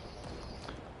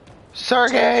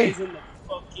 Sergey! He's in the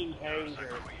fucking hangar.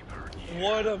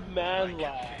 What a mad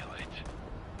lad.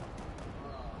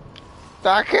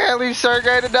 I can't leave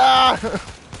Sergey to die! I'm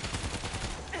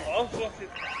fucking...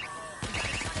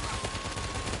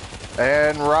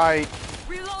 And right.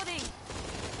 Reloading!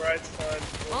 Bride's fine.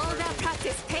 All that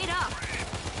practice paid off.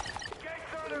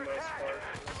 For the most part.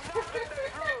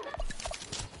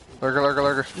 Lurker, lurker,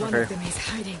 lurker. One Okay. of them is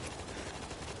hiding.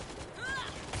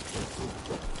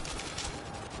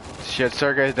 Shit,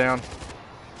 Sergey's down.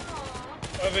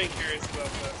 I've been curious about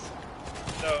this.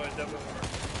 No, it doesn't work.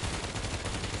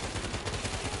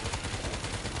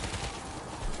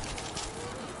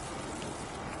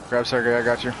 Grab Sergey, I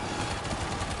got you.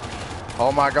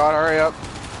 Oh my god, hurry up.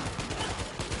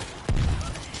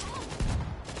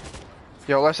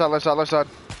 Yo, left side, left side, left side.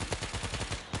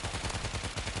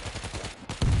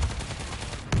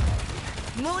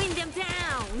 Mowing them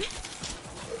down.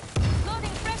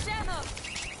 Loading fresh ammo.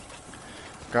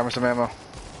 Grab me some ammo.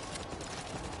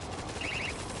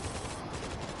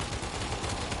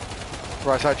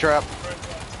 Right side trap. Right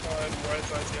side's fine. Right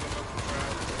side's gonna move the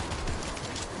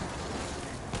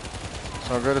It's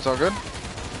all good, it's all good. trap.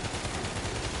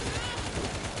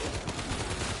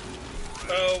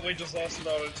 Oh, we just lost an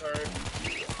auto turret.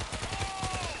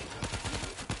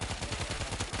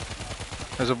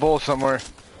 There's a bull somewhere.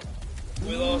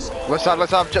 We lost all Left side,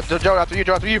 left side. Joe, after you,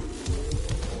 Joe, after you. The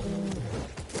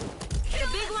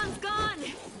big one's gone.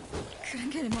 Couldn't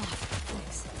get him off.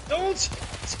 Thanks. Don't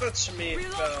touch me,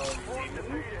 fell.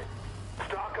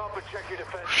 Stock up and check your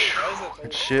defenses. Why is it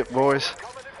Good shit, boys.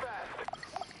 Coming in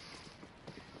fast.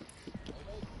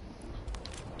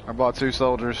 I bought 2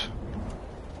 soldiers.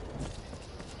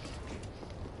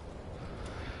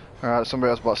 Alright, somebody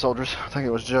else bought soldiers. I think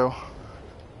it was Joe.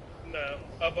 No,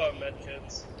 I bought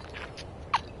medkits.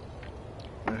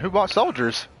 And who bought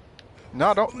soldiers?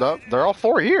 No, don't. They're all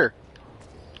 4 here.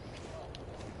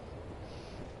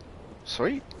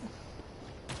 Sweet.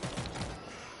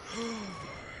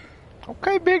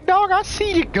 Okay, big dog, I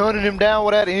see you gunning him down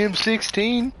with that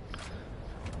M16.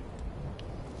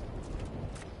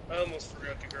 I almost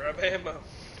forgot to grab ammo.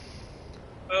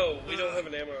 Oh, we don't have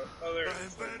an ammo. Oh, there it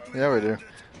is. Yeah, we do.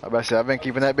 I about to say, I've been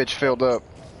keeping that bitch filled up.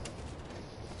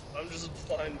 I'm just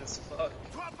blind as fuck.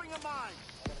 Dropping a mine.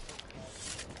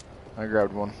 I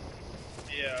grabbed one.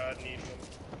 Yeah, I need one.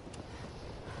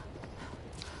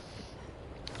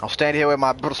 I'll stand here with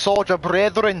my soldier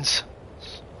brethrens.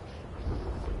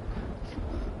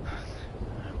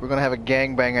 We're gonna have a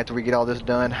gangbang after we get all this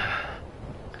done.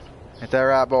 Ain't that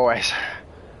right, boys?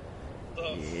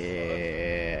 Oh,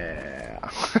 Yeah.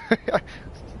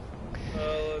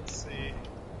 let's see.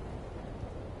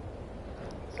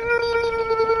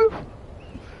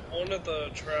 One of the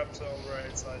traps on the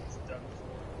right side is done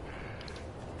for.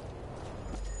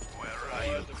 Where I are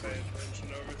you? had to pay attention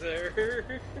over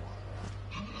there.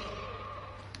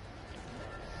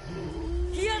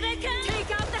 Here they come!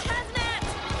 Take out the hazmat!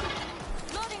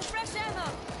 Loading fresh ammo!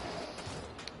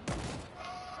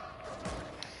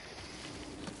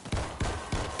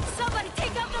 Somebody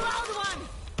take out the loud one!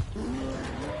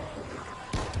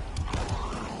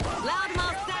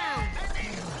 Loudmouth down!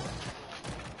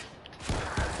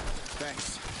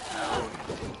 Thanks.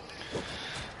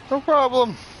 No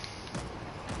problem.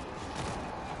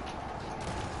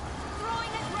 Throwing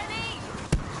a grenade!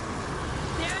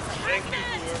 There's a Thank you,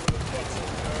 hazmat! whoever the fuck's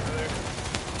looking over there.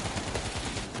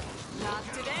 Not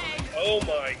today! Oh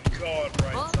my god,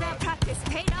 right All that side. practice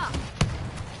paid off!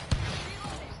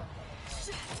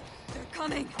 Shit! They're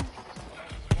coming!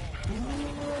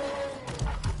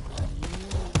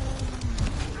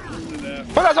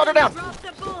 Put that soldier down. Drop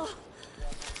the bull!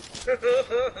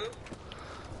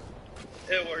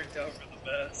 It worked out for the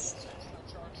best.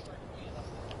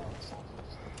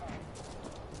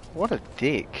 What a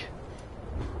dick.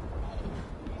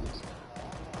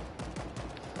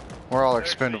 We're all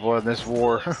expendable in this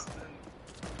war.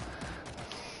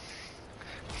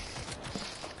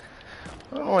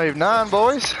 Wave 9,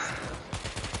 boys.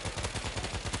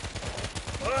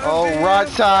 Oh, right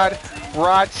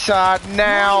side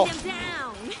now. Mowing them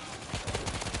down!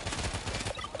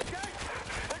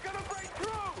 They're gonna break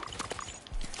through!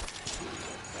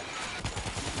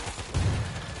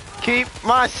 Keep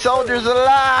my soldiers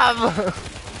alive. Oh,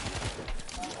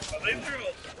 they threw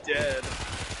up dead.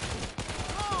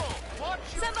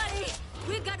 Somebody!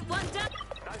 We got one down!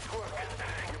 Nice work.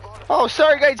 You bought Oh,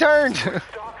 sorry, they turned. stock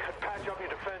and patch up your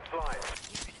defense lines.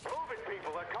 Move it,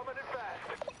 people. They're coming in fast.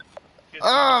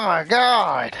 Oh my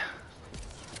god.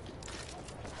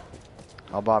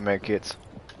 I'll buy med kits.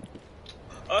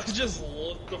 I just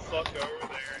looked the fuck over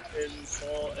there and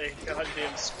saw a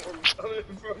goddamn storm coming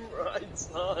from right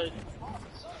side.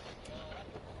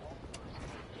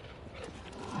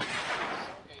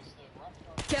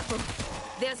 Careful!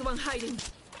 There's one hiding.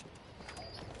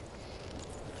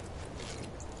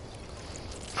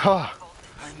 Oh,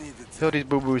 I needed kill these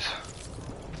boo-boos.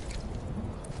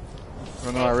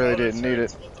 Even though I really didn't need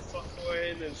it. What the fuck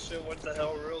away and then shit went to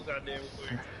hell real goddamn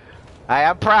quick. Hey,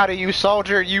 I'm proud of you,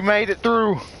 soldier. You made it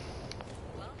through.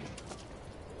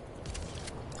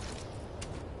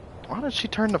 Why did she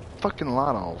turn the fucking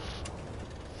light off?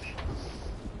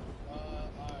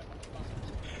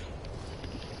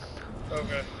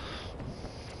 Okay.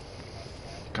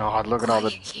 God, look at all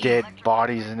the dead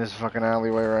bodies in this fucking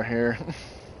alleyway right here.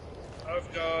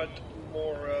 I've got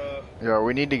more, Yeah,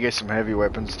 we need to get some heavy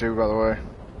weapons too, by the way.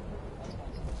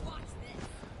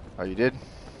 Oh, you did?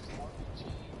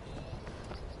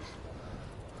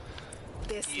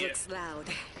 This Yeah. looks loud.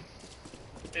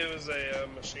 it was a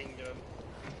machine gun.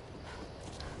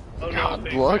 Oh, no, God,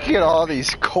 big look red. at all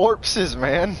these corpses,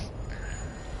 man.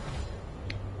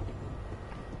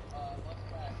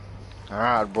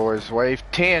 Alright, boys, wave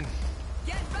 10.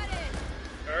 Get ready!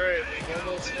 Alright, we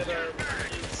almost hit our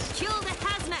first Kill the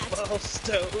hazmat!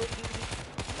 milestone.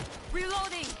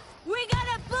 Reloading! We got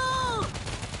a bull!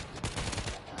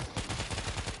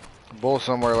 Bull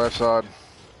somewhere left side.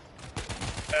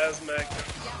 Hazmat.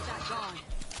 That gone.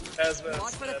 Hazmat.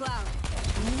 Watch for the dead. cloud.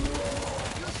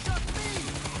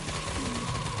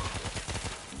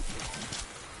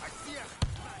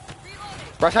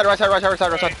 Right side, right side, right side, right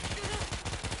side, right side.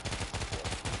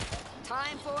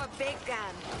 Time for a big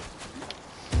gun.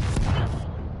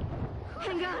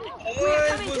 Hang on. We're Why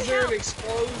coming was to there an help.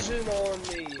 explosion on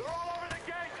me?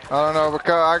 I don't know,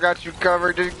 because I got you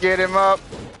covered. Just get him up.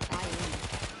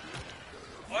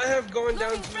 have gone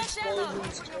down to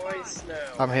explosions twice now.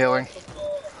 I'm healing.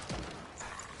 Lord,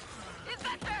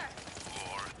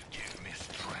 give me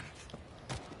strength.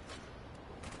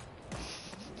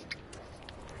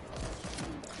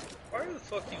 Why the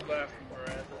fuck you laughing,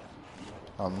 Miranda?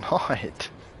 I'm not.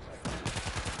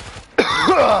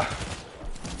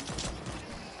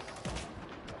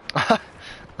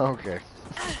 Okay.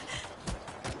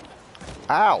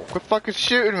 Ow! Quit fucking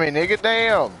shooting me, nigga!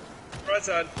 Damn! Right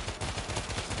side.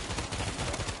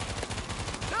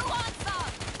 Who wants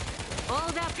some?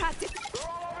 All that practice. They're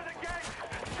all over the gate.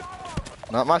 Stop them.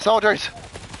 Not my soldiers!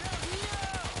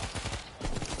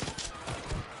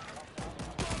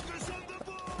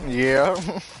 Yeah.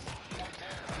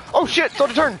 Oh shit!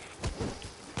 Soldier turn!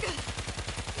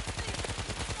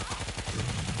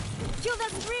 Kill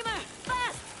that screamer!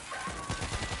 Fast!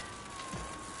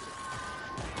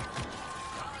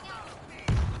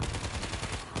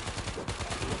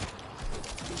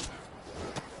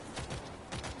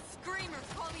 Screamer,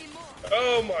 call me more.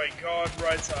 Oh my god,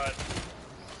 right side.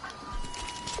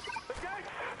 The gates.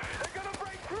 They're gonna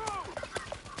break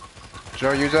through.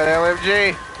 Joe, use that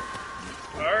LMG!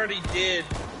 I already did.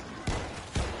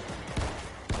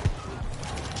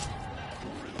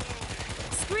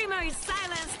 Screamer is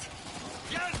silenced.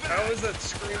 How is that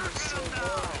screamer so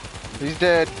low? He's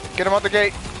dead. Get him out the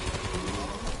gate!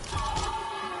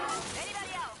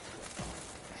 Anybody else?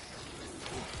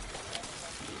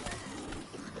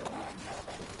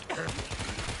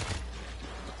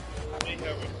 We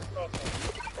have a problem.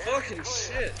 Fucking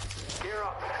shit. Gear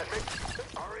up.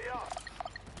 Hurry up.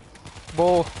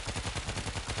 Bull.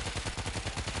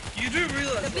 You do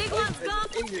realize The big that one's gone.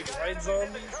 ending, right,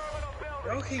 zombies?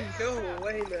 Y'all can go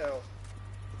away now.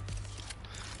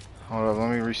 Hold on, let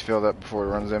me refill that before it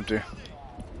runs empty.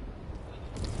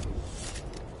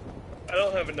 I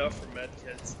don't have enough for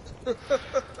medkits.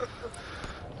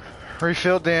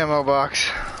 Refilled the ammo box.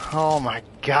 Oh my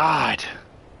god.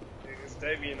 Because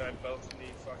Davey and I both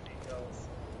need fucking health.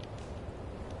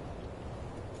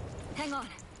 Hang on.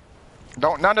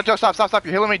 Don't, no, Joe, stop,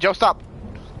 you're healing me, Joe, stop.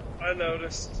 I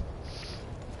noticed.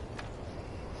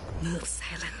 Move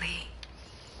silently.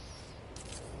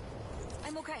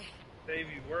 I'm okay.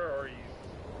 Davey, where are you?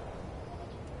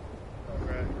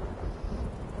 Okay.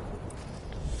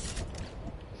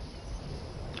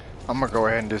 I'm gonna go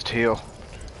ahead and just heal.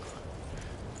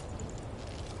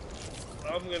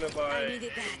 I'm gonna buy I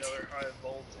needed that. another high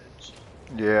voltage.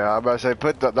 Yeah, I'm about to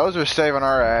say, those are saving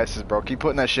our asses, bro. Keep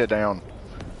putting that shit down.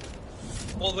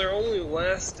 Well, they're only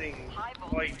lasting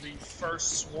like the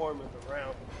first swarm of the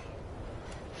round.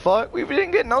 Fuck, we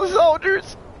didn't get no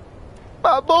soldiers.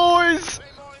 My boys.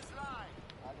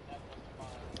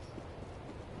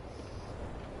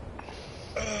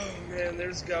 Oh man,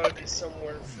 there's gotta be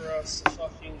somewhere for us to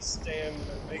fucking stand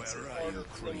that makes it harder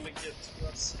for them to get to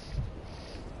us.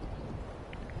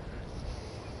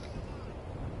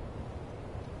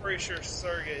 Pretty sure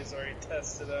Sergey's already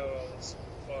tested out all this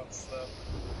fuck stuff.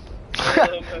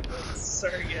 All of them have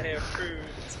Sergey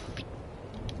approved.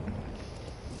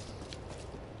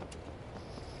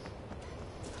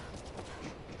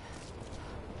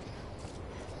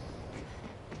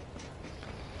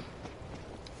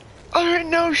 There ain't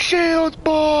no shields,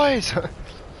 boys. Who?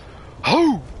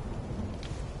 There's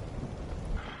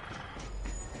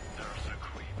a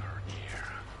creeper here.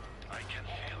 I can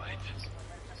feel it.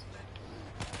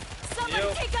 Someone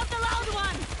Yep. pick up the loud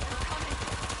one!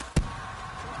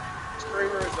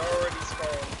 Screamer is already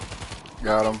spawned.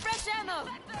 Got him. Fresh ammo!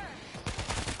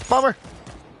 Bomber.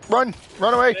 Run.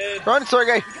 Run away. Dead. Run,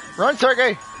 Sergey. Run,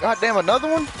 Sergey. God damn, another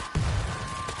one?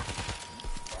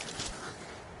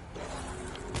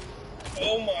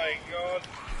 Oh my god.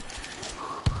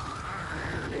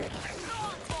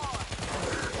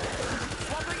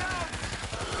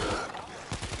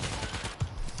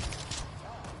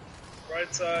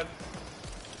 Right side.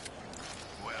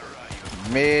 Where are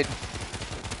you? Mid.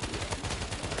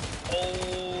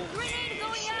 Holy Grenade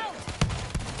going out!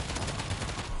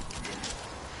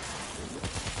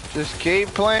 Just keep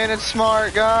playing it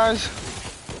smart, guys.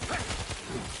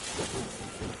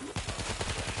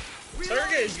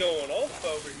 Sergey's going off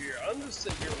over here. I'm just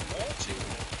sitting here watching.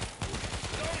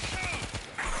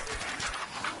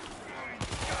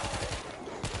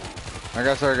 I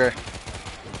got Sergey.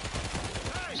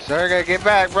 Sergey, get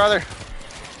back, brother.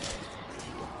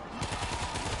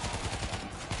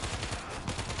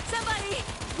 Somebody!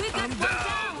 We've got one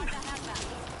down!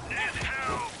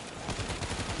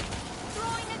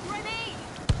 Throwing a grenade!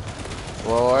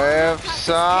 Left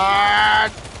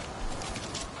side.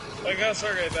 I got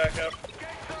Sergey back up.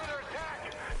 Gates are under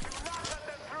attack. Do not let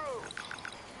them through.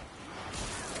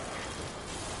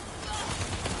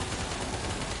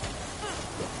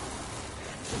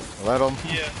 Let him.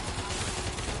 Yeah.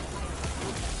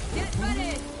 Get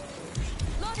ready.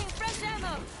 Loading fresh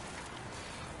ammo.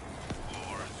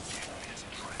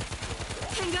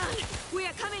 Hang on. We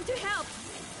are coming to help.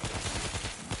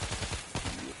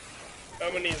 How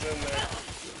many's in there?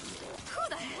 Who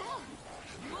the hell?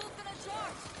 Move to the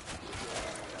charge.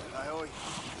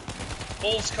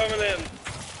 Bull's coming in. Reloading.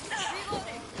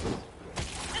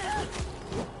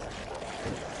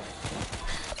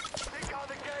 Take out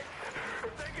the gates.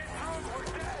 If they get through, we're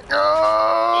dead.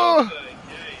 Oh! Okay,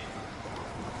 yay.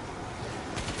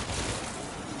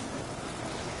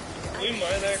 We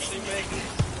might actually make it.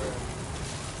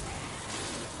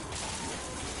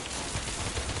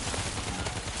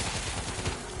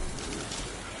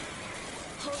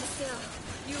 Hold still.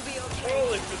 You'll be okay.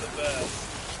 Probably for the best.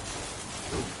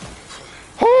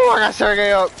 Oh, I got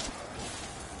Sergey up.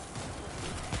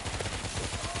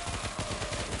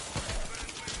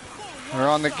 We're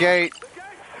on the gate.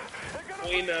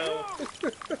 We know.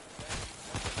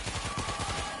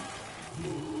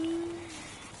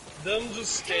 Them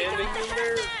just standing in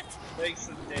there makes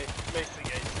the gate take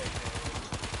damage.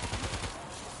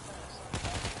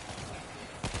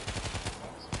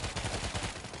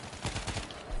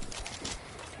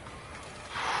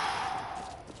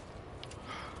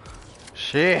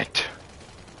 Shit.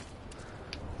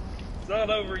 It's not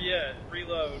over yet.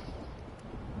 Reload.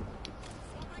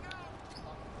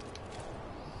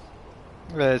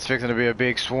 It's fixing to be a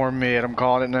big swarm mid. I'm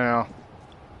calling it now.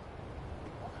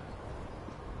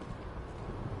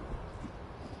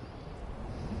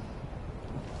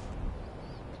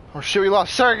 Oh shit, we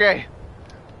lost Sergey!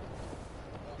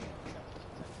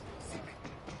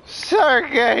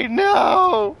 Sergey,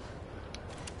 no!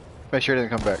 Make sure he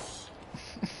doesn't come back.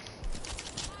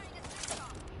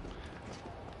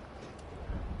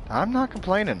 I'm not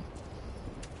complaining.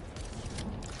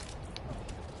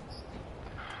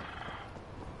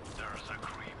 There's a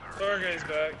creeper. Sergey's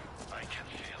back. I can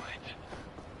feel it.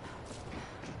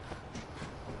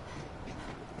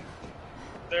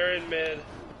 They're in mid.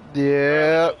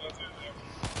 Yeah.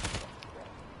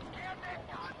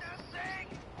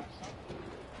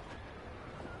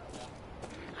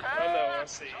 Oh no, I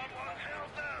see.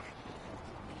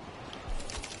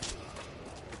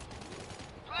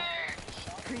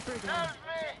 Creeper down.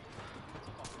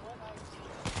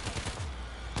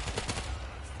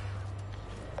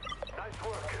 Nice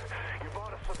work. You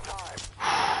bought us some time.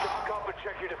 Stock up and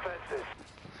check your defenses.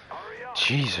 Hurry up.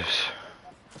 Jesus.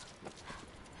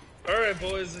 Alright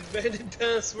boys, we made it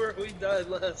past where we died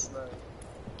last night.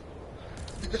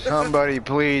 Somebody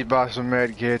please buy some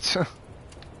med kits.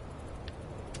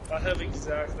 I have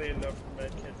exactly enough for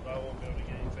medkits, but I won't be able to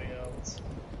get anything else.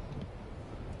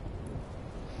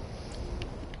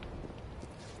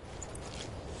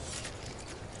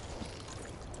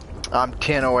 I'm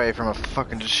 10 away from a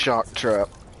fucking shock trap.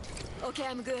 Okay,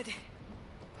 I'm good.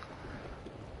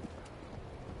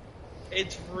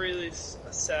 It's really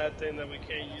a sad thing that we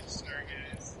can't use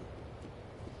Stargaze.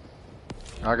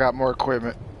 I got more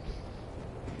equipment.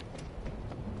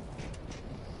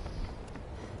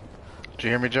 Did you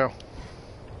hear me, Joe?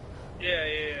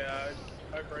 Yeah.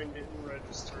 My brain didn't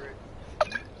register it.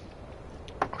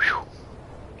 Whew.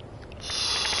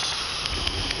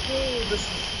 Oh, this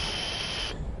is...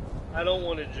 I don't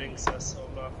want to jinx us, so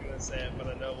I'm not gonna say it, but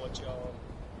I know what y'all...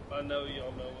 I know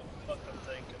y'all know what the fuck I'm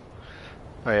thinking.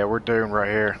 Oh yeah, we're doomed right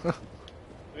here.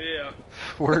 Yeah.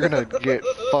 We're gonna get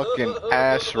fucking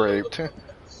ass raped.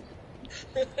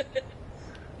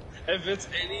 If it's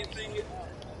anything...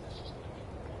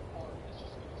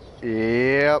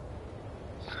 Yep.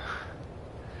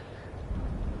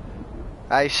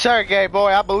 Hey, Sergey,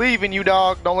 boy, I believe in you,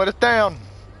 dog. Don't let us down.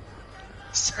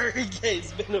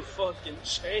 Sergey's been a fucking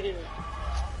champ.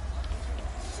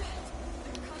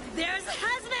 There's a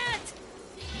hazmat!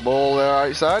 Bull there,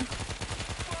 right side.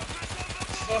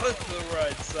 Fuck the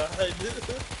right side.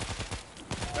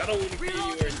 I don't want to get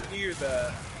anywhere near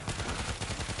that.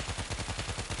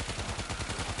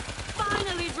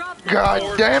 Finally dropped the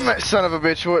God damn it, son of a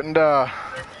bitch wouldn't die.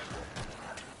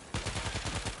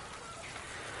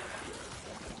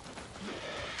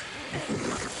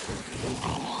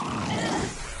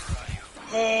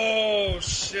 Oh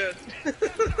shit.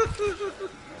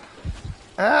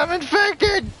 I'm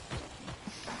infected!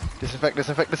 Disinfect,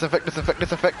 disinfect, disinfect, disinfect,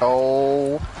 disinfect.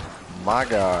 Oh my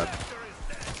god.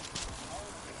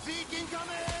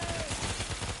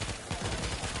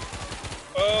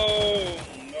 Oh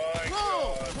my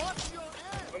god.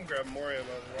 I'm grabbing more ammo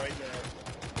right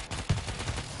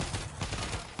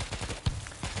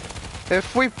now.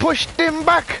 If we push them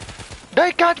back,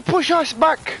 they can't push us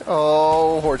back.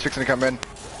 Oh, Horde's fixing to come in.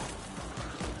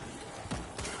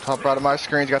 Top right of my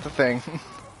screen's got the thing.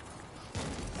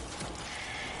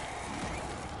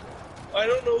 I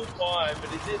don't know why, but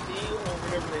it did me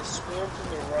whenever they swarm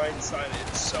from the right side.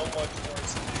 It's so much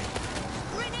worse.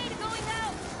 Grenade going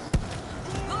out.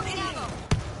 Loading ammo.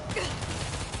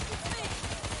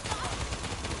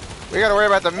 We gotta worry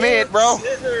about the mid, bro.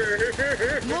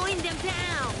 Mowing them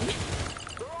down.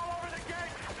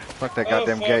 Fuck that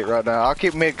goddamn gate right now. I'll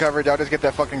keep mid coverage. I'll just get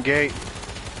that fucking gate.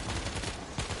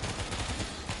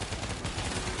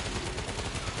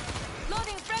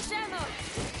 Loading fresh ammo.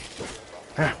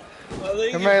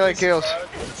 The melee kills.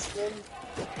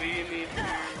 We need to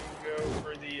go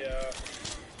for the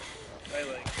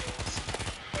melee kills.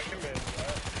 I can manage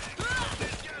that.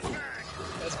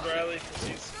 That's Bradley because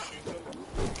he's shooting them.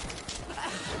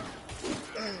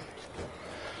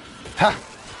 Ha!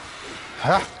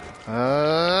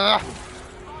 Ha!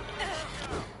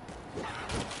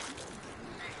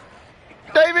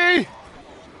 Davey!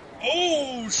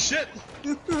 Oh shit!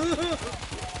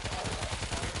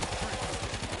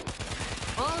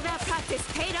 All that practice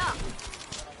paid off.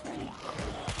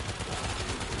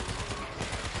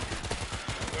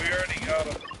 We already got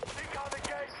him.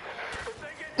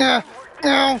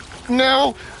 No!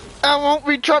 No! I won't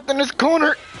be trapped in this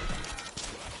corner!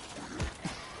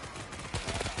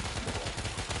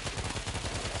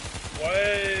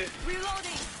 Why?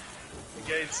 Reloading. The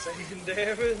gate's taking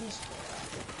damage.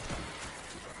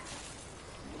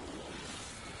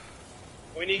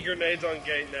 We need grenades on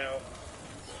gate now.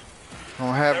 I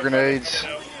don't have grenades.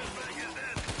 No.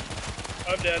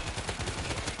 I'm dead.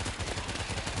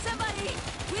 Somebody,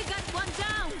 we got one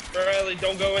down. Bradley,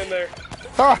 don't go in there.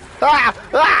 Ah! Ah!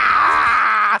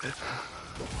 Ah!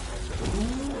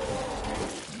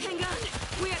 Hang on,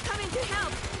 we are coming to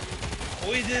help.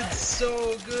 We did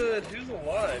so good. Who's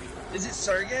alive? Is it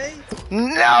Sergey?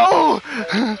 No!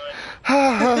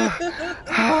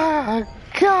 Ah,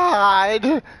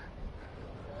 God!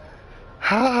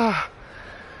 Ah.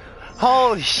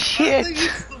 Holy I shit! think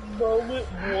it's the moment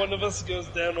one of us goes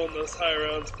down on those high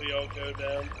rounds, we all go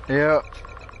down. Yep.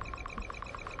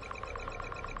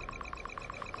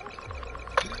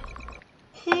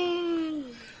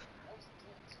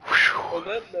 On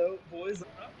that note, boys,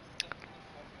 I'm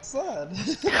sad.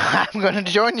 I'm gonna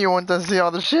join you once I see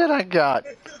all the shit I got.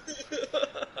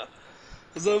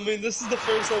 So, I mean, this is the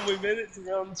first time we made it to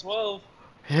round 12.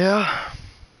 Yeah.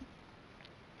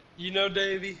 You know,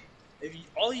 Davey, if you,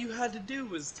 all you had to do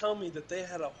was tell me that they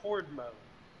had a horde mode,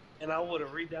 and I would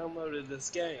have re-downloaded this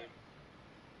game.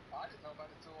 I didn't know about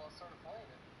it until I started playing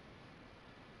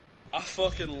it. I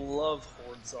fucking love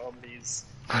horde zombies.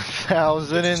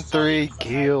 1,003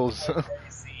 kills.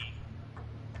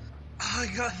 I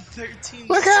got 13.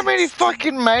 Look how many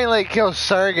fucking melee kills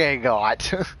Sergey got.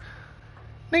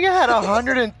 Nigga had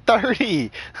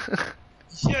 130.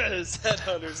 Yes,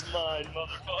 Headhunter's mine,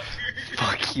 motherfucker.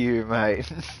 Fuck you,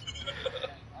 mate. I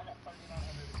got 3,900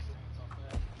 experience off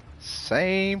that.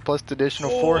 Same, plus the additional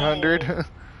 400.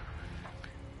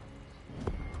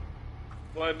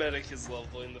 My medic is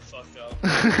leveling the fuck up.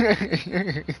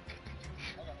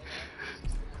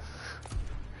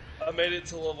 I made it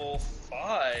to level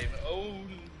 5. Oh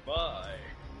my.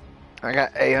 I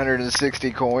got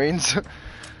 860 coins.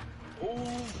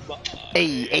 Oh my.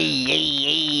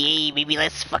 Hey, baby,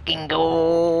 let's fucking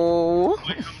go.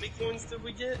 Wait, how many coins did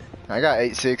we get? I got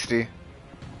 860.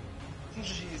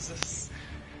 Jesus.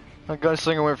 My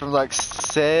gunslinger went from like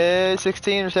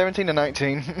 16 or 17 to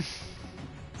 19.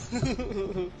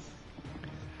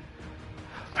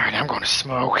 Alright, I'm gonna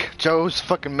smoke. Joe's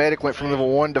fucking medic went from level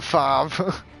 1 to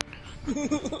 5.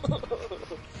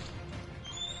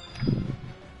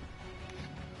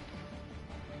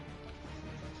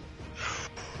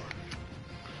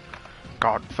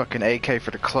 God, fucking AK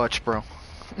for the clutch, bro.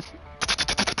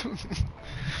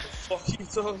 Fuck you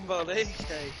talking about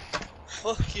AK?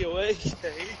 Fuck you, AK.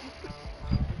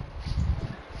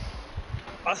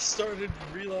 I started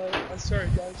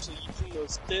actually using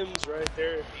those stems right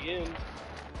there at the end.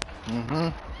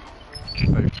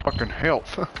 They fucking help.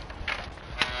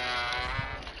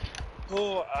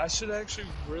 Oh, I should actually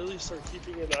really start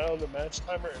keeping an eye on the match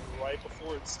timer and right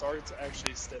before it starts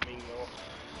actually stemming off.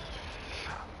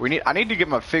 I need to get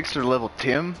my fixer level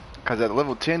 10, because at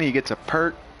level 10 he gets a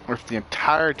perk where if the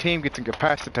entire team gets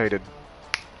incapacitated,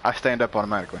 I stand up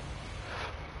automatically.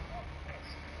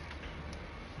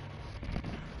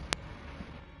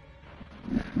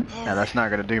 Now that's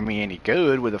not gonna do me any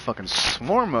good with a fucking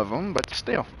swarm of them, but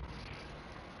still.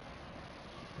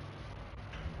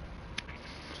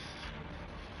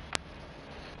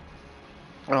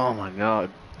 Oh my god.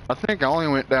 I think I only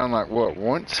went down like what,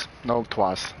 once? No,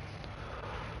 twice.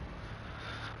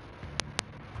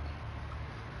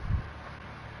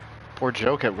 Poor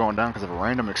Joe kept going down because of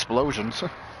random explosions.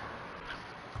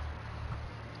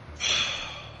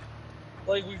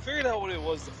 Like, we figured out what it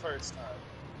was the first time.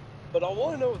 But I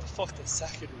want to know what the fuck the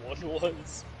second one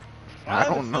was. I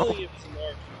have a don't know. feeling it was an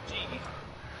RPG.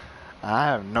 I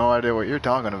have no idea what you're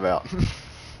talking about.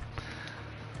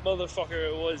 Motherfucker,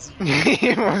 it was you.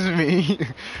 It was me.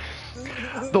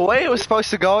 The way it was supposed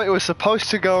to go, it was supposed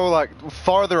to go like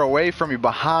farther away from you,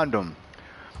 behind him.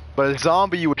 But a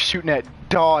zombie you were shooting at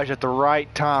dodged at the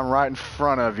right time, right in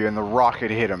front of you, and the rocket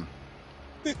hit him.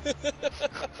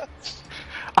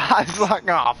 I was like,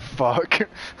 oh fuck.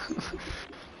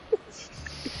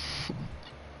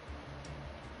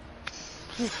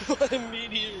 My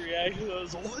immediate reaction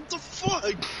was, what the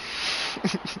fuck?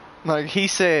 Like he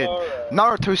said, Alright.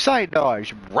 Naruto side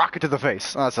dodge, rocket to the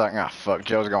face. I was like, ah fuck,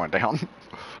 Joe's going down.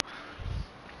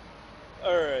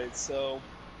 Alright, so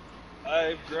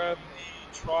I've grabbed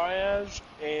the triage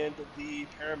and the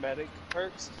paramedic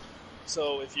perks.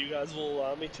 So if you guys will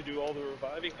allow me to do all the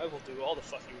reviving, I will do all the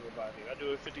fucking reviving. I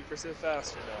do it 50%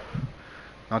 faster now.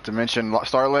 Not to mention,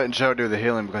 start letting Joe do the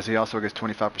healing because he also gets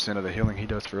 25% of the healing he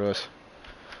does for us.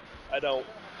 I didn't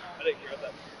grab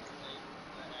that.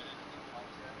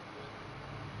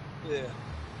 Yeah.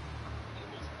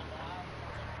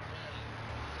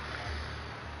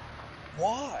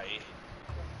 Why?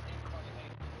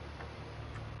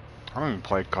 I don't even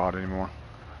play COD anymore.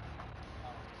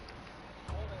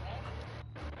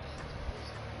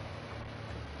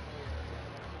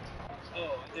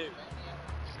 Oh, dude.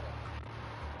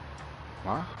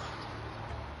 What?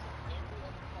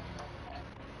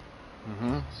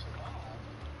 Mm-hmm.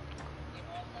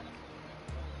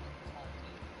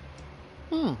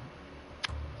 Hmm.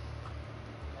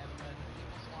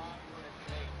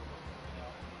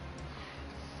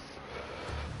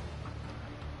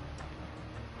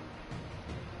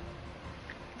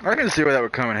 I can see where that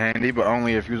would come in handy, but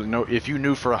only if you know if you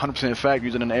knew for 100% fact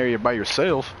using an area by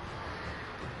yourself.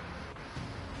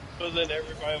 But then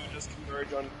everybody would just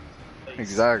converge on place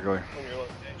Exactly. on your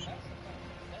location.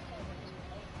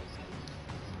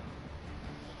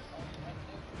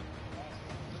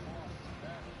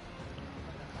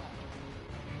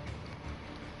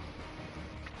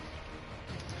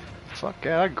 Fuck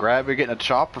yeah, I'd grab it, get in a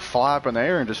chopper, fly up in the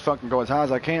air, and just fucking go as high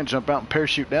as I can, jump out and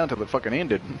parachute down till it fucking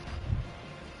ended.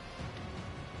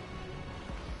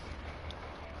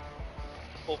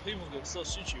 Well, people can still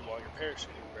shoot you while you're parachuting,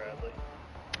 Bradley.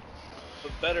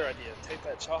 But better idea, take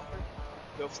that chopper,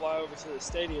 go fly over to the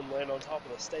stadium, land on top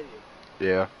of the stadium,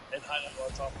 Yeah. and hide up on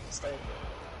top of the stadium.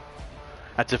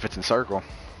 That's if it's in circle.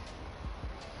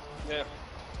 Yeah.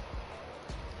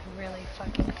 I'm really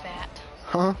fucking fat.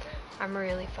 Huh? I'm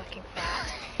really fucking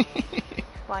fat.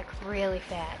 Like, really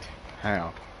fat.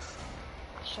 How?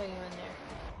 I'll show you in there.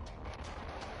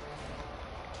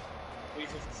 We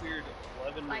have cleared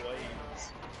 11 Like-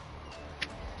 waves.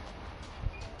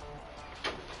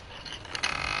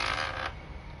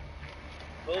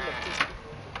 Oh, look, this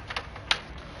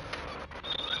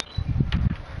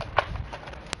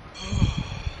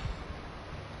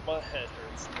my head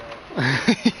hurts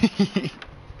now.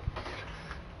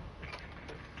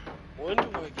 When do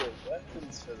I get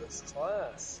weapons for this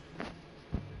class?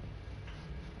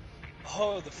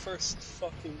 Oh, the first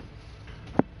fucking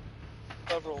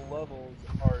several levels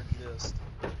are just...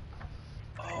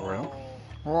 Oh, Well.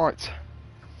 Right.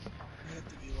 you have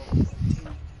to be level 15 to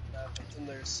get that, but then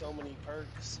there's so many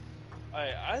perks.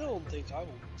 I don't think I will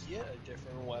get a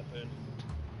different weapon.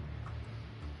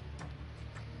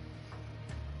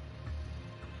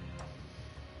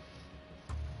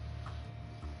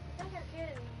 I think I'm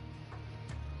kidding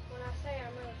when I say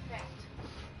I'm really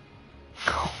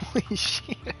fat. Holy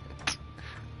shit.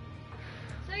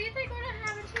 So you think we're not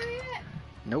having two yet?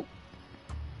 Nope.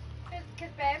 Cause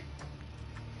babe,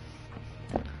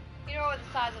 you know what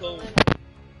the size of the So- limit.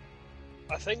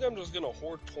 I think I'm just gonna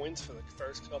hoard points for the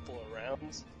first couple of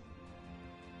rounds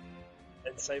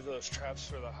and save those traps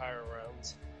for the higher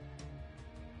rounds.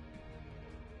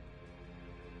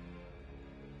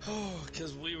 Oh,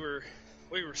 because we were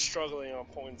struggling on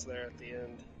points there at the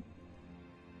end.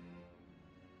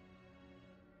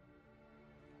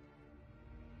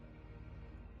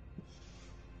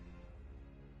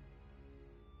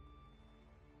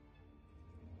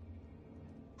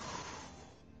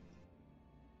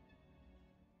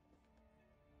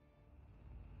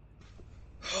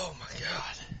 Oh my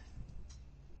god.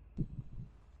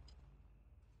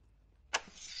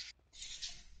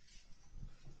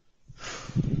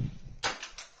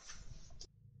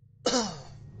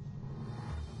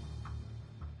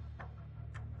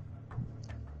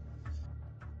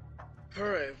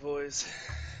 Alright, boys.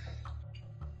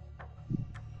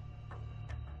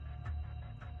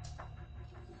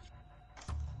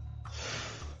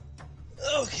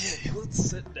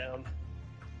 Sit down.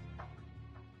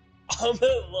 I'm at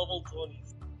level 20.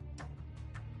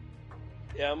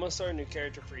 Yeah, I'm gonna start a new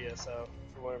character for ESO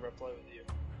for whenever I play with you.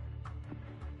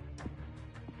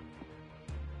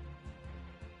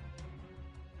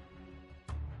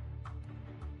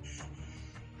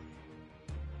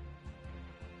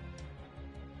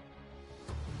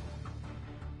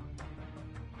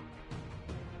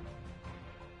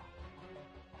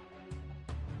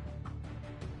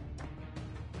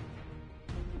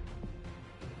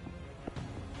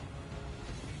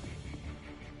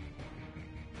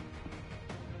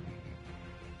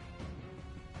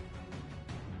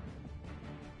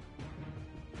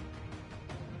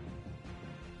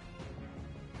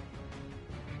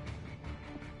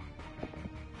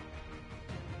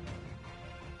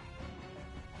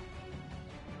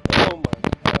 Oh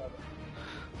my god.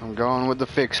 I'm going with the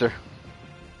fixer.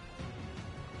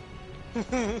 Hey,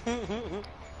 put me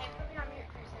on mute,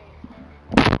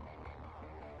 Crusade.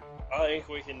 I think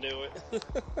we can do it.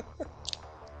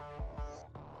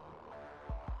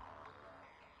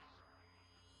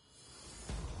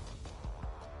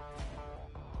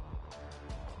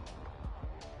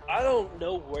 I don't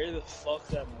know where the fuck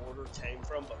that mortar came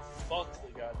from, but fuck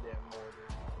the goddamn mortar.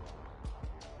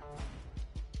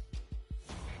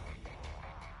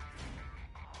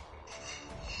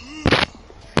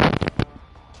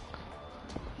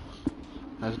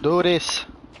 Let's do this.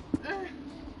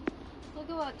 Look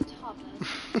at what the top is.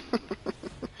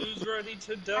 Who's ready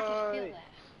to I can feel die?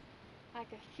 that. I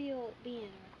can feel it being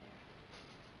right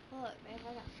there. Look, babe,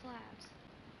 I got flaps.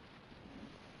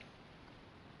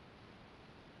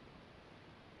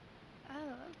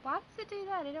 Oh, why does it do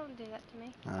that? It don't do that to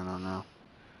me. I don't know.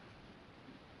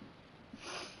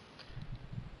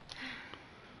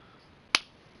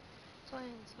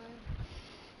 Swing.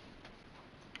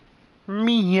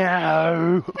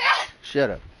 Meow.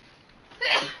 Shut up.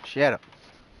 Shut up.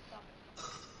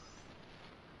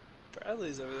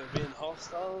 Bradley's over there being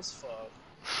hostile as fuck.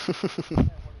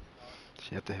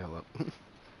 Shut the hell up.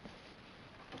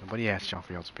 Nobody asked y'all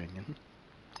for y'all's opinion.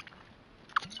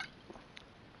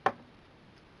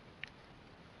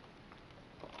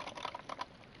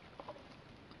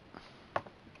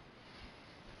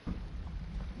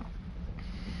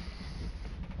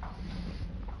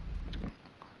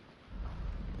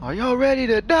 Are y'all ready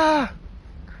to die?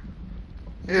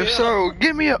 If Yeah. so,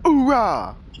 give me a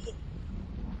hoorah!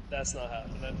 That's not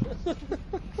happening.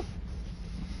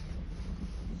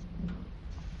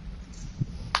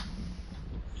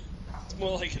 It's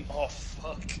more like an oh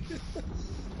fuck.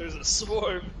 There's a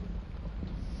swarm.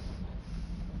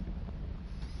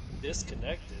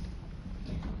 Disconnected.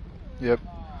 Yep.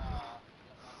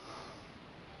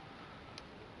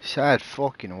 Sad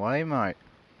fucking way, mate.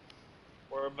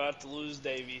 We're about to lose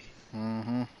Davey.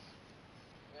 Mm-hmm.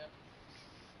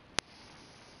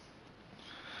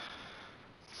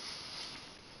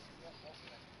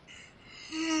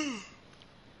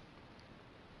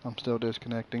 I'm still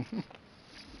disconnecting.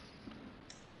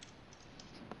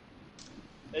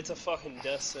 It's a fucking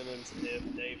death sentence if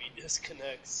Davey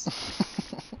disconnects.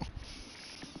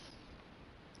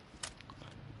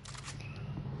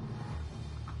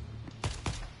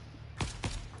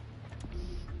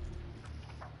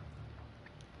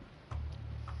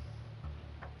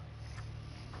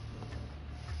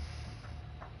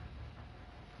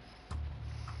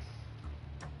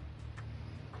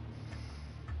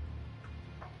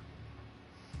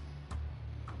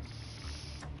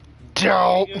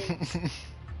 Dope. There you go.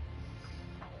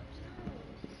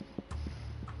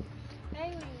 Hey,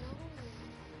 what are you doing?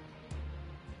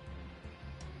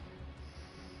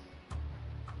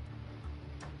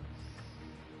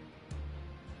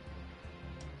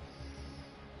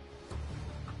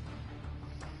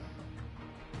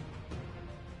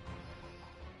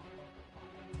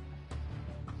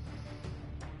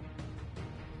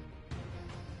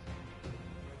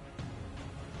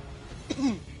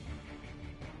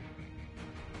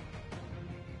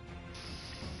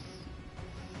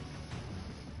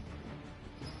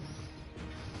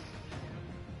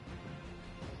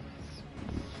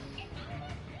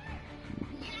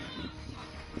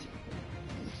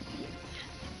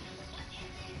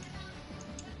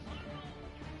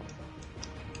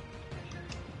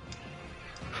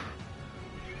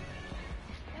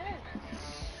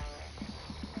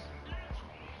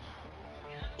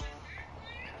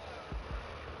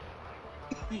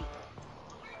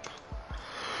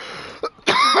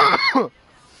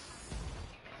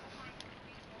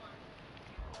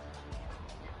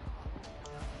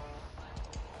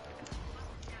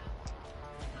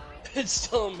 It's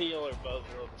telling me y'all are both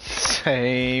real.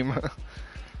 Same.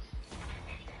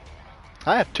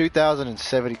 I have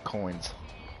 2,070 coins.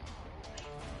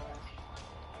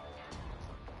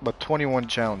 But 21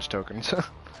 challenge tokens.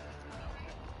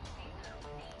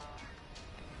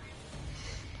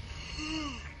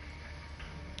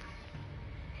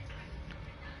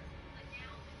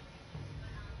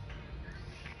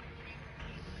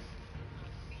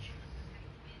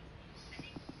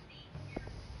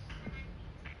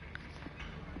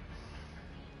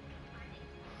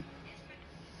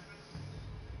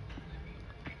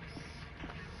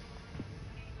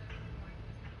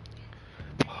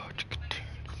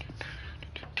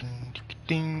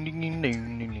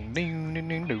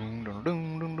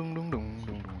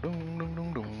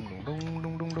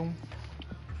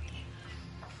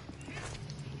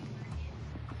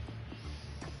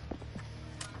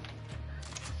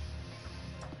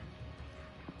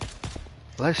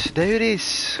 Let's do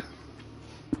this.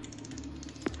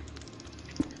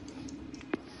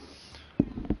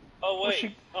 Oh What's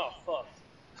wait. she- Oh fuck.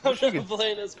 what's I'm she not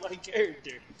playing as my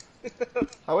character.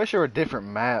 I wish there were different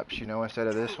maps, you know, instead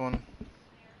of this one.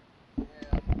 Yeah.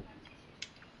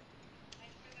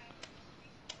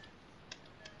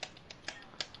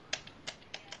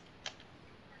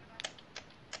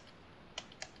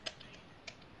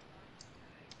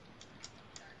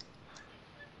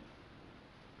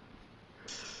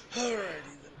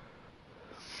 Alrighty then.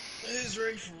 Who's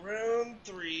ready for round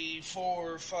 3,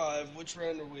 4, 5? Which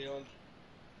round are we on?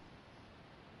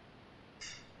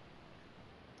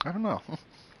 I don't know.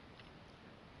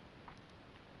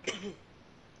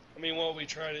 I mean, well, we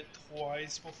tried it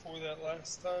twice before that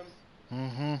last time,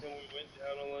 Mm-hmm. and we went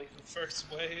down on like the first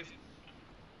wave.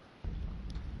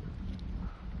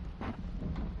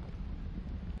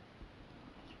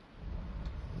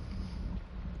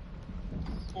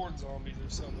 Horde zombies are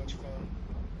so much fun.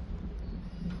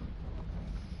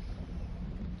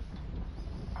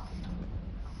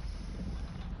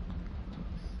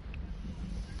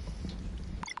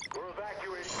 We're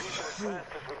evacuating people as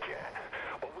fast as we can,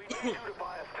 but we need you to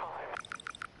buy us time.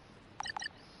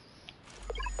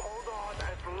 Hold on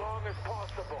as long as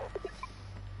possible.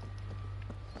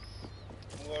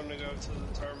 I'm going to go to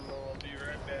the terminal. I'll be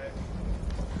right back.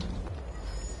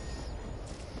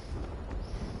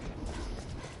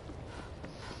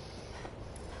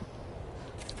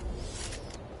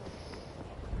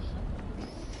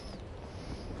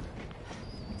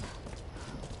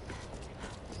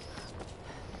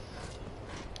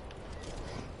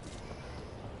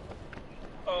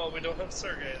 Oh, we don't have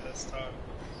Sergey this time.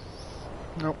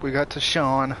 Nope, we got to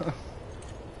Sean.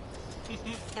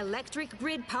 Electric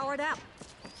grid powered up.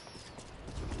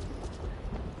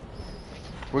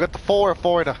 We got the 4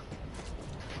 for it.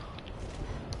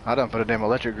 I done put a damn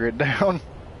electric grid down.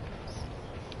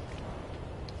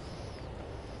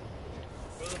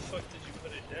 Where the fuck did you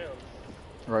put it down?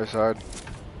 Right side.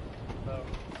 Oh.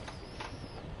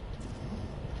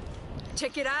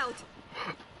 Check it out.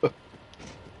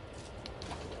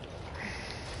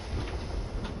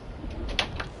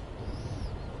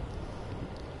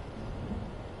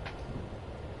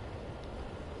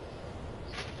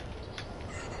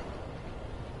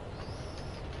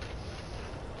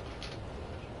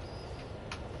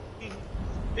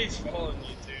 He's following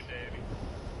you too, Davey.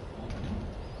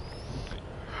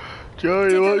 Joey,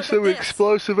 Take you a want look some at this.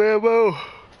 explosive ammo?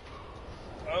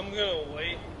 I'm gonna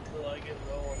wait until I get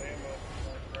low on ammo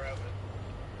before I grab it.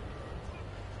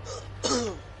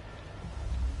 Because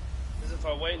if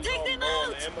I wait until Take I'm them low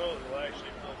on out! ammo, it'll actually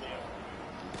blow me up.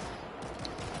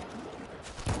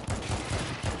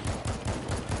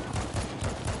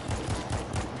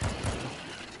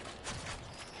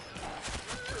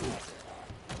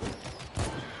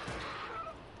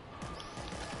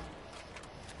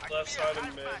 Left side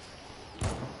of mid.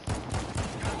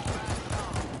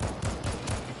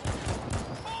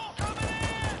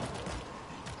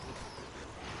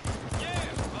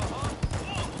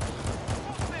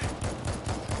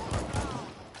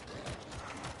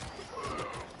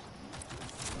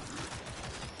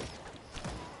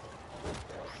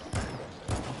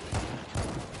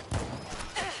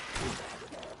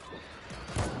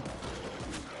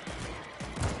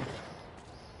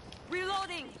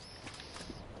 Reloading.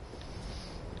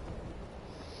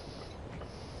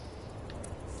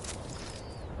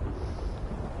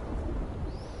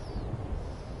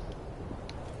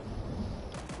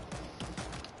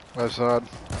 Left side.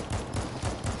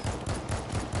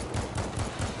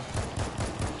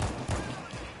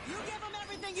 You give them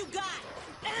everything you got.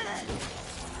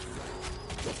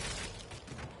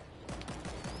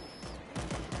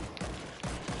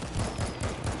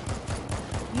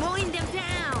 Mowing them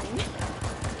down.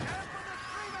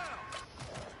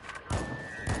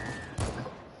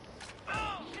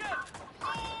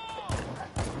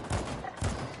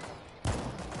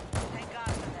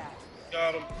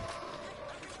 got him.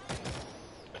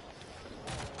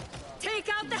 Take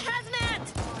out the hazmat!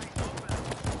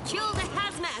 Kill the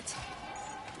hazmat!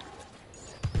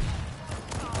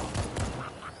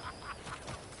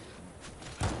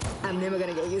 I'm never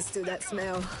gonna get used to that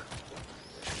smell.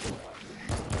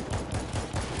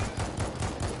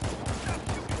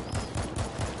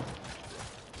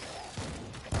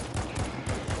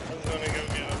 I'm gonna go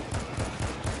get him.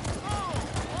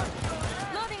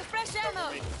 Loading fresh ammo!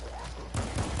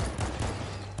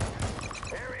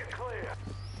 Area clear.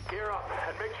 Gear up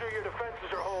and make sure your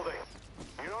defenses are holding.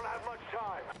 You don't have much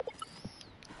time.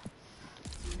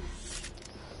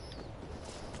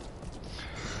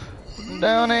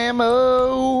 Down ammo.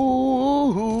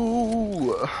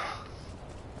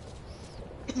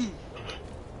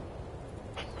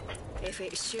 If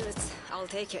it shoots, I'll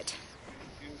take it.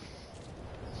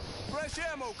 Fresh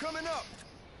ammo coming up.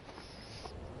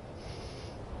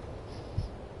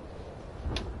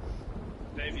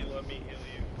 Davey, let me heal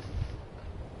you.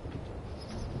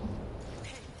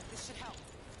 This should help.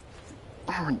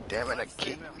 Oh, damn it, I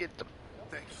can't get the...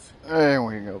 There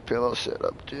we go, pillow set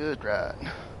up just right.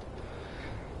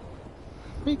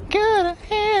 We got a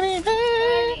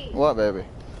anything. What, baby?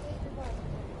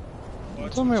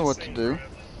 Watch Tell me you're what to saying, do. Bradley.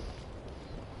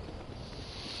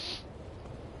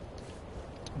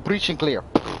 Breach and clear.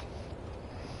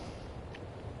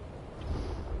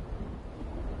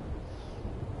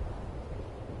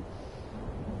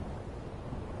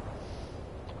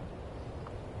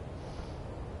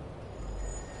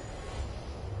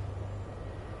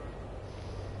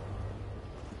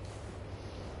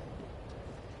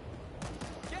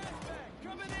 Gas bag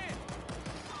coming in.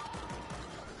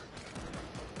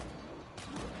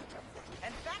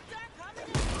 And factor coming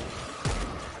in.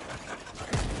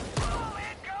 Oh,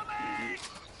 incoming!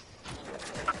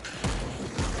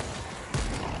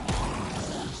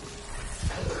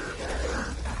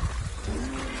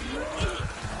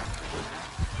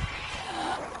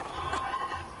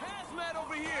 Hazmat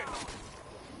over here.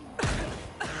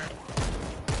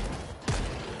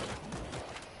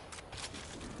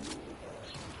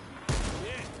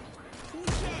 Yeah. Who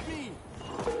shot me?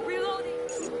 Reloading!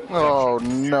 Oh,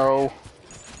 no.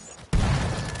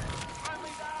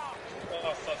 Friendly down.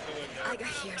 Oh, fuck, it went I down. got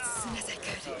here as soon as I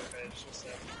could. Okay, it's just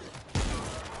that.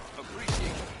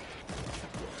 Appreciate it.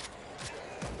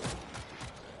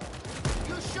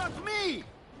 You shot me!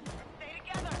 Stay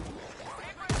together.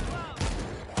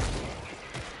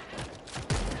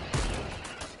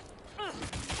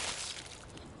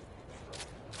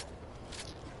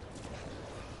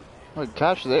 We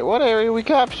captured it. What area are we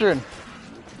capturing?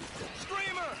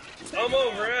 Screamer! I'm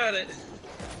over at it.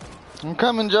 I'm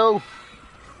coming, Joe.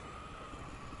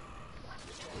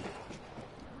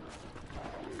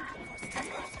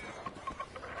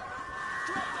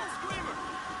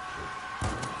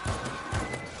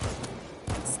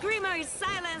 Screamer is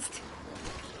silenced!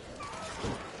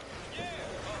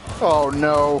 Oh,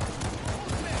 no.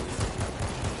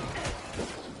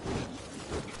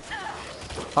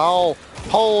 I'll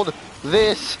hold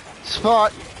this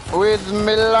spot with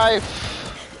my life.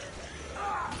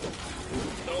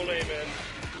 Don't aim in.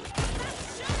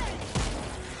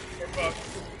 We're fucked.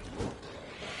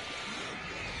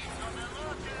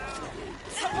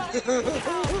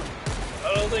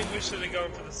 I don't think we should have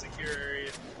gone for the secure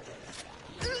area.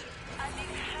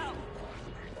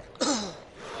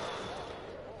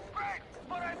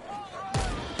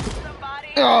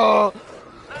 Oh,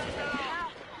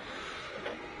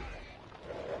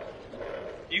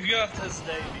 You got this,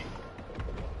 Davey.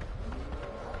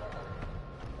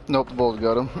 nope, the bullet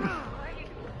got him.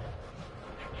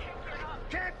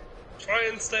 Try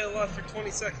and stay alive for 20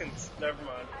 seconds. Never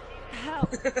mind.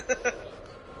 Help!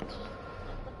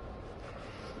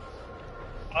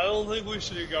 I don't think we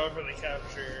should have gone for the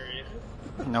capture area.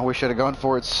 No, we should have gone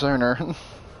for it sooner.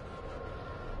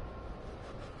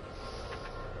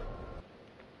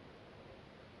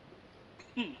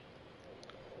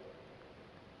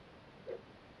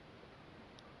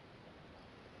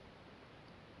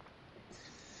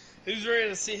 Who's ready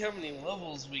to see how many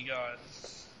levels we got?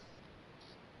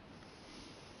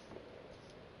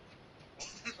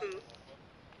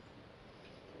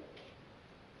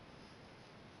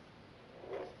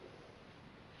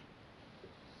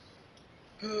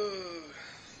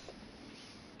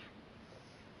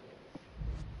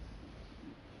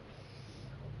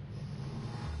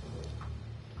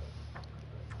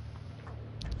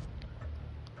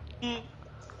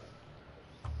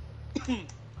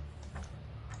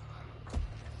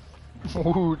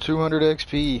 Ooh, 200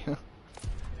 XP.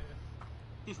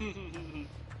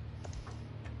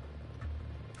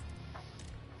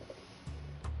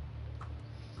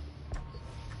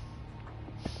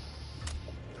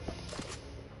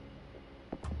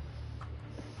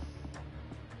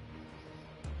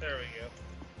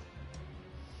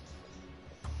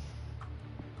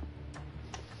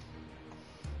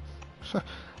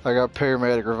 I got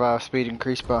paramedic revive speed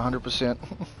increased by 100%.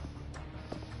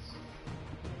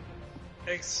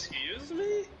 Excuse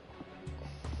me?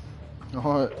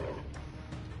 What?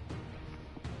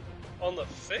 On the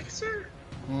fixer?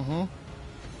 Mm-hmm.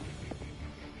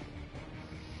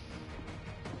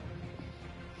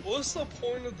 What's the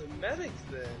point of the medic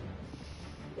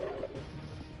then?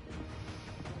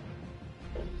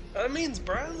 That means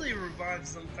Bradley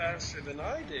revives them faster than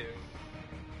I do.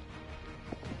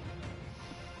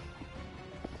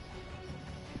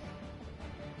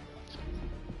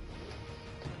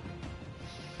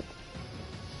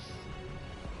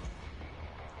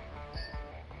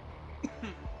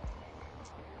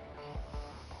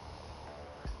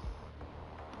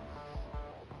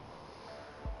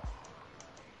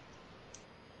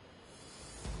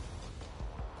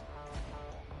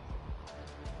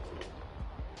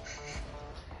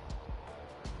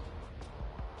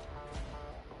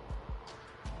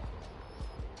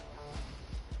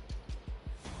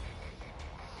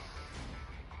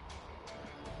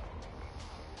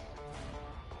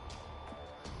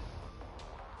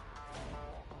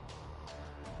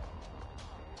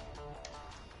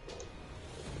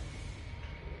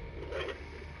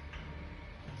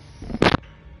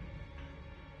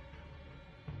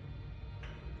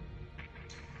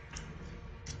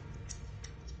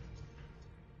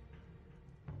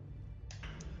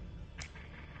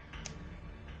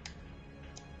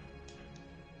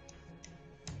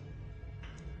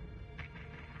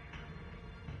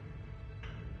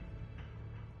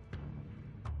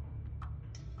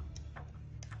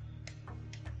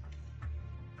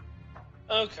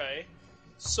 Okay,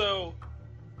 so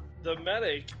the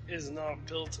medic is not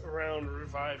built around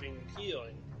reviving and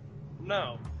healing.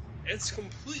 No, it's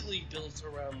completely built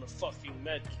around the fucking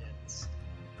medkits.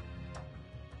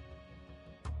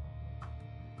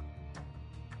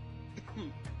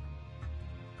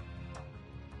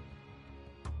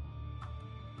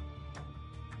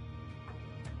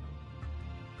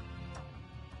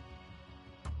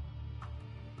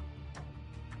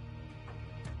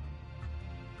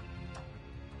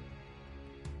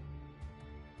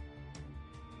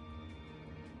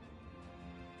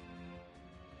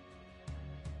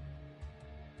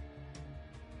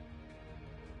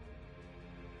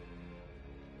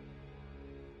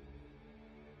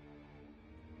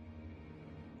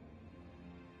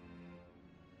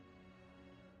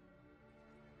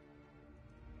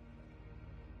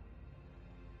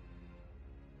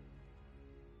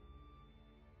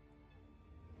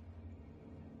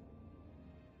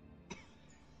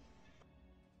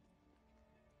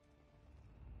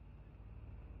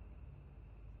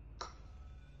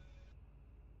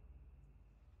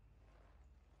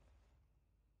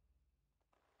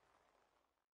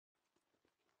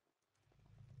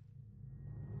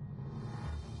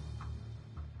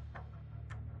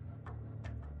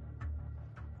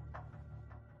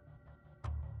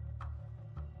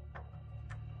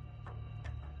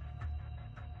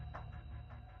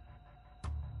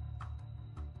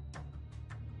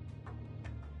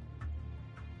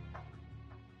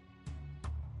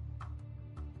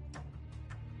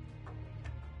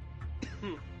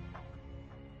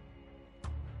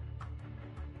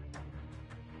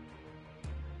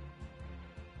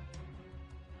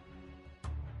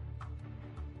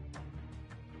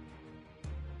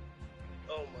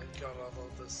 Oh my god, I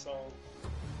love this song.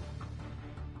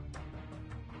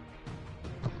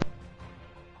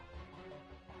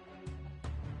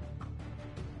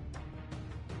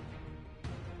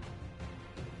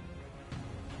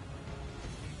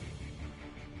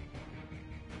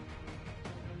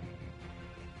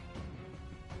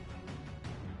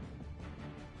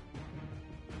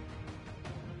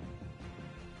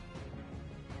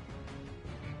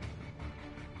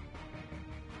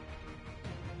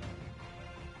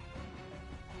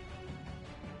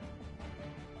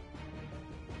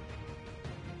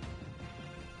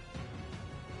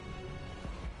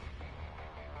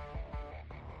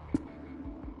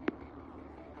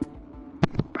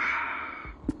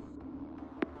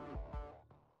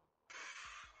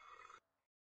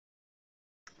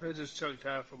 I just chugged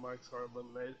half of Mike's Hard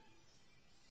Lemonade.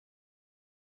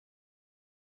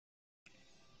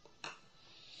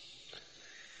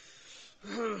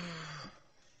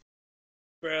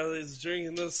 Bradley's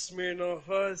drinking those Smirnoff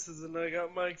Ices and I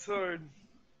got Mike's Hard.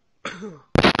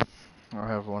 I'll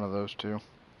have one of those too.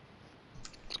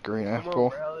 It's green Come apple. on,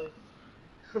 Bradley.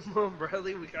 Come on,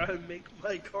 Bradley, we gotta make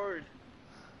Mike Hard.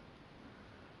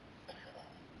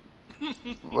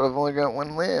 But I've only got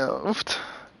one left.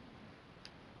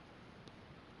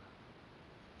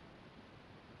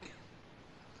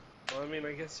 Well, I mean,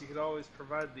 I guess you could always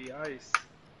provide the ice.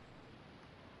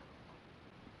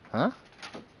 Huh?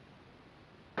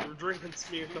 We're drinking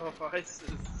Smirnoff Ices.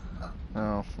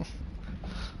 Oh.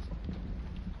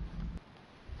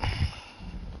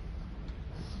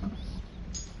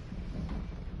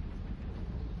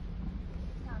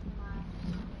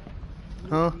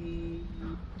 Huh?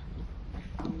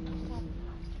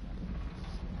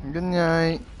 Good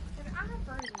night.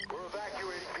 We're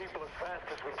evacuating people as fast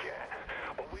as we can,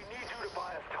 but we need you to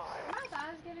buy us time. My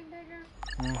thighs getting bigger.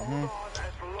 Mm-hmm. Hold on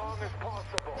as long as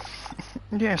possible.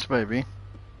 Yes, baby.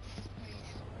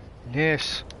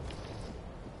 Yes.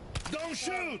 Don't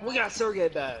shoot! We got Sergey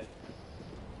back.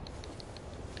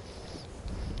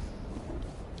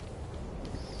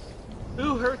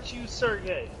 Who hurt you,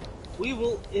 Sergey? We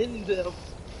will end them.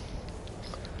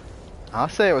 I'll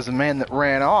say it was the man that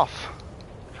ran off.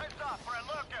 Heads up for a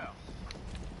lookout.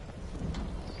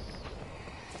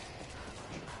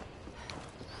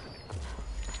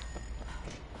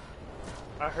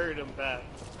 I heard him back.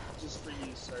 Just for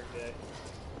you, Sergey.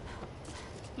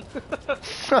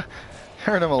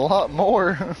 Heard him a lot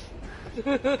more.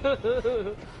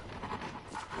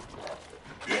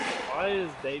 Why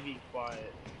is Davey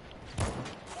quiet?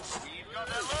 We've got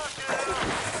a lookout.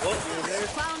 What was there?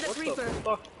 Found a What creeper. the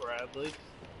fuck, Bradley?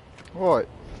 What?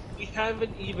 We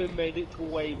haven't even made it to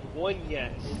wave 1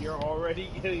 yet, and you're already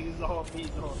getting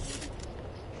zombies on me.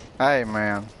 Hey,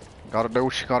 man. Gotta do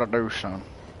what you gotta do, son.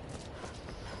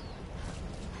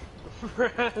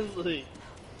 Bradley.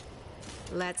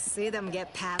 Let's see them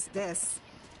get past this.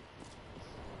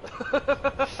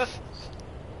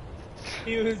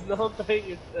 He was not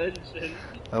paying attention.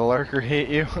 The lurker hit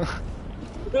you.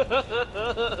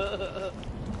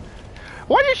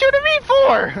 What you shooting me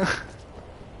for?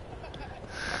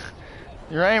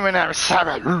 You're aiming at me.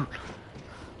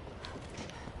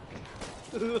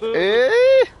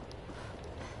 Eh?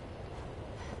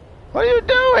 What are you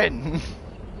doing?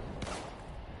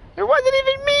 It wasn't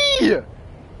even me.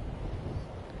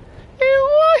 It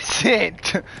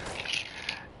wasn't.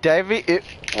 Davey, it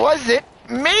wasn't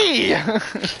me.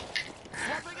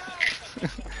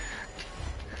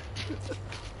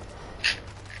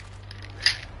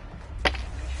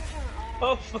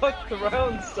 Oh fuck, the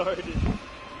round started.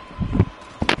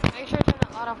 Make sure to turn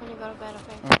that light off when you go to bed,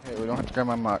 okay? Okay, we don't have to grab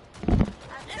my mic.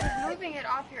 I'm moving it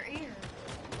off your ear.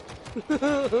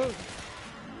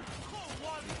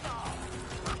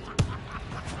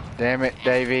 Damn it,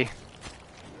 Davey.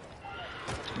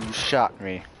 You shot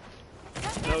me. No,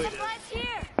 he didn't. Supplies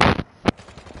here.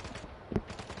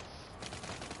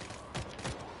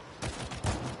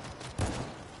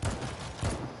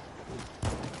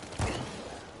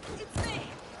 It's me.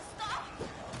 Stop.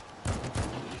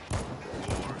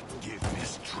 Lord, give me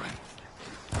strength.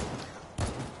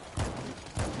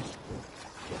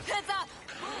 Heads up.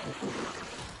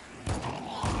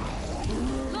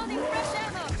 Loading fresh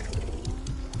ammo.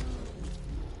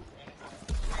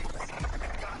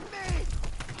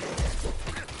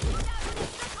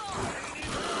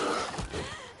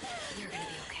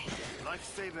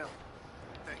 Lifesaver.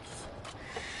 Thanks.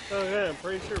 Okay, I'm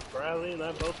pretty sure Bradley and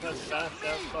I both have fast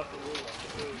ass fucking moves.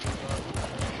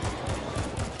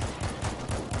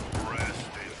 Rest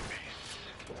in peace.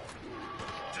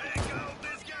 Take out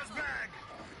this gas bag.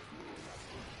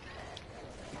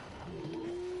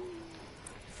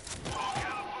 Look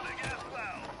out for the gas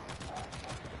valve.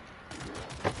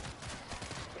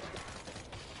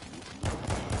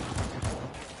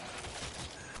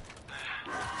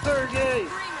 Sergey!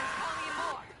 Screamer's calling you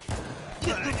more.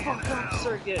 Get the fuck up,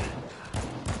 Sergey!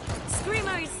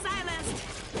 Screamer is silenced.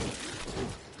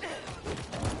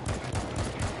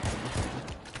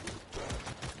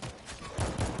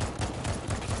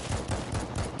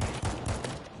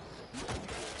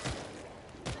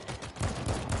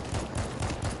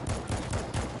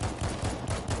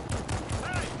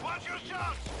 Hey, watch your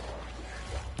shots.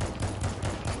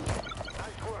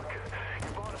 Nice work. You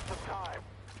bought us some time.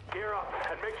 Gear up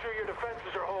and make sure your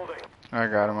defenses are holding. I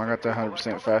got him. I got the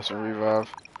 100% faster revive.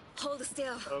 Hold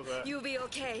still. Okay. You'll be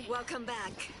okay. Welcome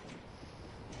back.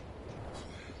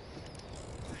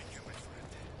 Thank you, my friend.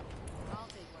 I'll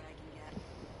take what I can get.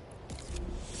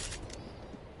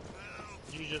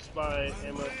 Did you just buy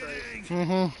ammo crate?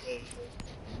 Mm-hmm.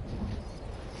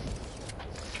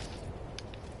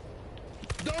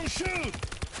 Don't shoot!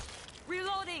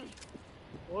 Reloading.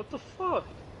 What the fuck?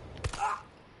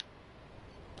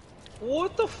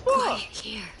 What the fuck? Quiet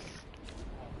here.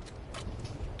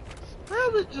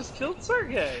 Bradley just killed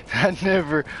Sergey. I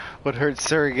never would hurt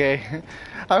Sergey.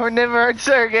 I would never hurt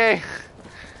Sergey.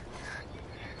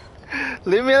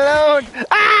 Leave me alone.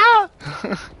 Ah!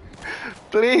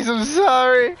 Please, I'm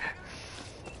sorry.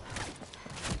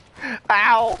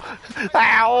 Ow!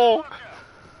 Ow!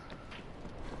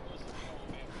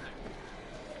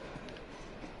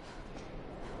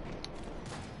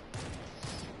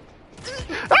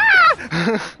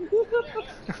 Ah!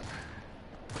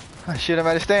 I should have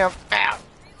made a stamp. Ow.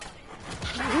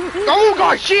 Oh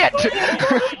god, shit!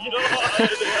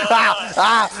 Ah,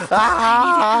 ah,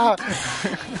 ah.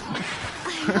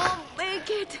 I won't make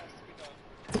it.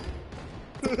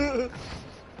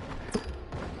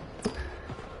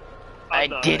 I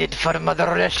did it for Mother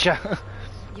Russia.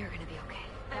 You're gonna be okay.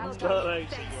 I'm not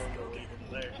actually going to leave him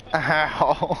there.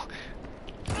 Ow.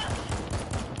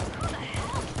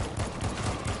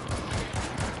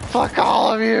 Fuck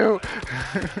all of you!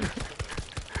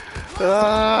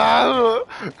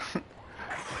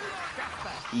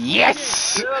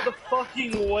 Yes! Yeah, the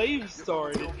fucking wave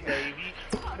started, baby.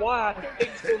 Why? I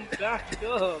picked him back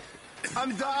up.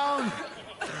 I'm down.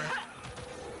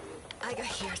 I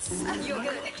got yours. You're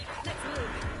good. Let's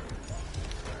move.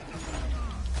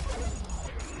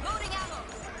 Loading ammo.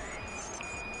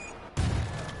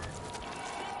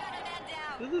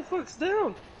 Who the fuck's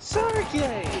down?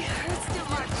 Sergey! Hurts too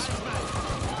much.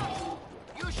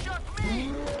 You shot me.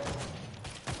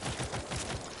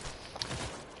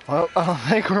 Well, I don't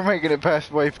think we're making it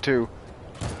past wave 2.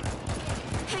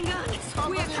 Hang on.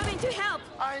 We are coming to help.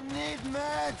 I need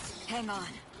meds. Hang on.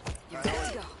 You're good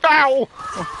to go.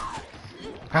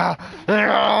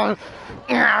 Ow!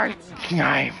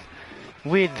 I'm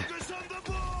with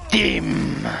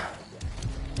Dim.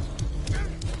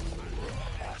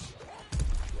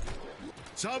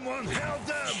 Someone help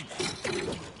them.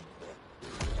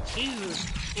 Jesus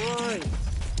Christ.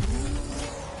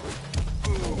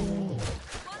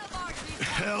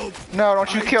 Help. No,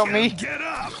 don't you I kill can't me. Get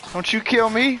up. Don't you kill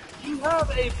me. You have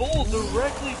a bull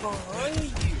directly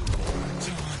behind you.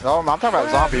 Oh, I'm talking about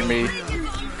zombie me. What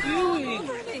are you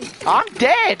doing? I'm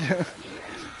dead.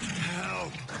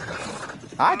 Help.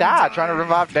 I died trying to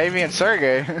revive Davey and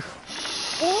Sergey. Why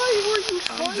were you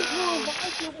trying to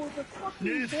revive him with a fucking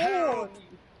Need bull help. on you?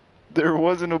 There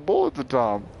wasn't a bull at the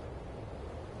time.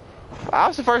 I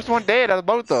was the first one dead out of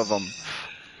both of them.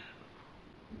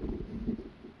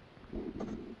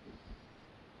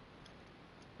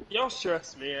 Y'all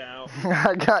stress me out.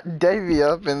 I got Davey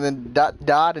up and then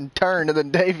died and turned, and then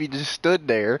Davey just stood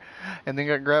there and then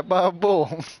got grabbed by a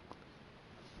bull.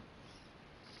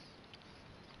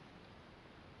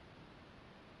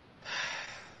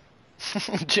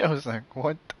 Joe's like,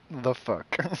 what the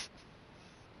fuck?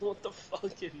 What the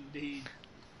fuck indeed?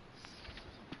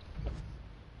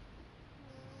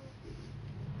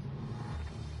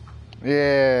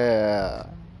 Yeah.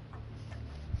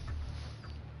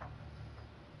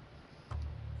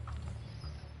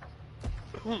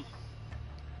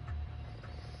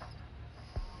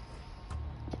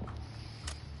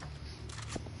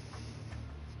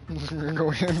 Go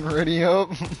ahead and ready up.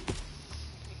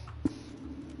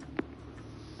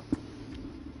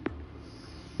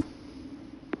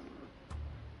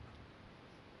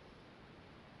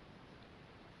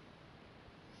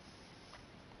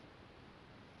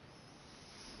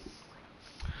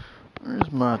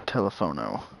 Where's my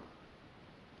telephono?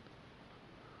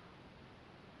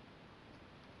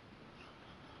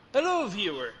 Hello,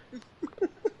 viewer.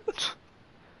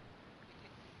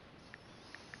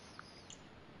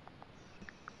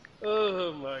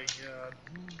 Oh my god.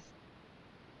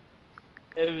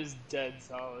 It was dead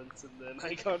silence, and then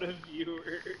I got a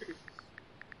viewer.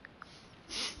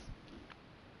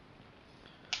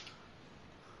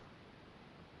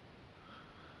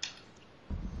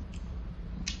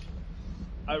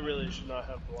 I really should not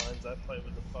have blinds. I play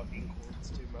with the fucking cords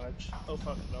too much. Oh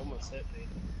fuck, it almost hit me.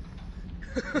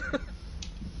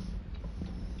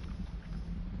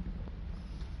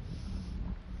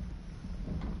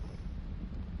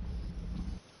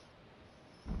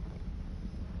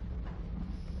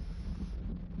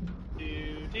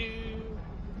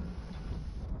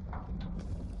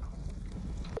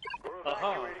 We're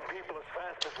evacuating people as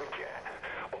fast as we can,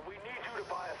 but we need you to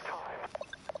buy us time.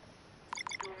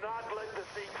 Do not let the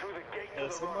thing through the gate to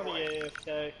the Somebody runway.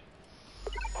 AFK.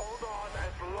 Hold on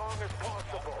as long as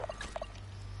possible.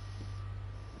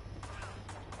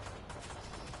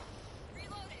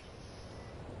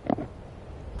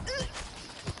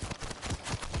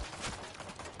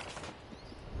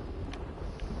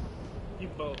 You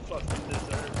both fucking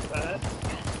deserve that.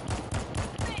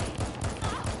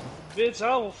 Bitch,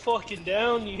 I will fucking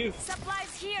down you.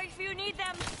 Supplies here if you need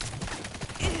them.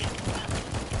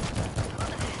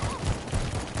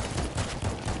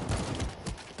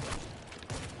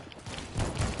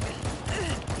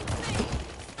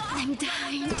 I'm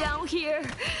dying down here.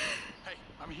 Hey,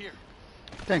 I'm here.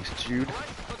 Thanks, Jude. All right,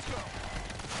 let's go.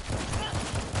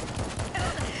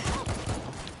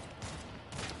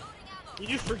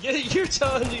 You forget you're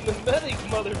challenging the medic,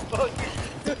 motherfucker.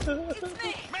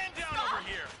 Man down over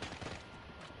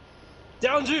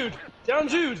Down Jude! Down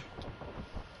Jude!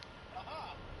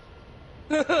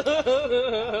 Wait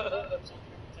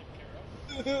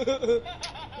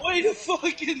a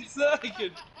fucking second!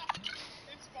 It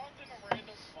spawned in a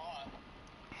random spot.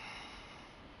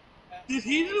 Did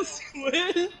he just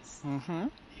quit? Mm-hmm.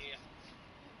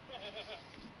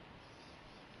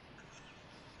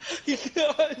 Yeah.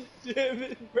 God damn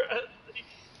it, Bradley.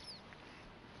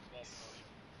 That's funny.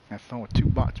 Have fun with 2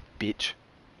 bots, bitch.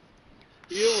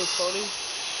 You know what's funny?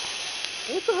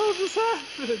 What the hell just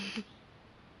happened?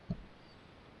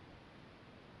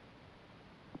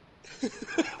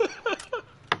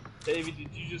 Davey, did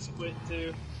you just quit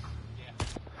too?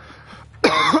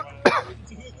 Yeah.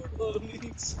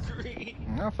 Loading screen.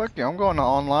 No, fuck you. I'm going to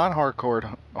online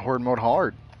hardcore, horde mode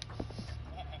hard.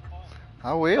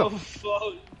 I Oh will.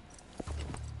 fuck.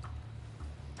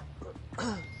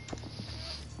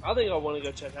 I think I want to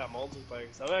go check out multiplayer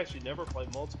because I've actually never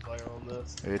played multiplayer on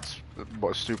this. It's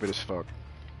stupid as fuck.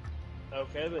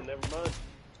 Okay, then never mind.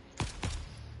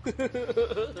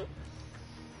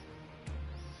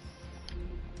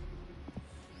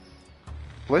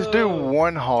 Let's do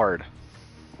 1 hard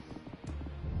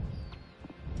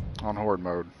on horde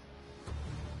mode.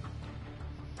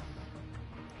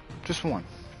 Just 1.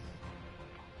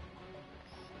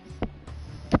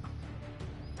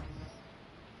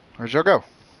 Where'd y'all go?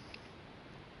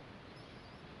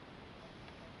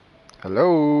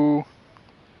 Hello?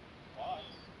 Oh,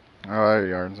 there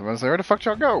you are. I was about to say, where the fuck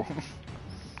y'all go?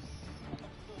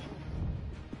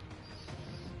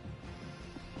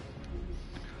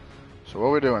 So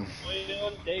what we doing? Waiting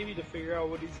on Davey to figure out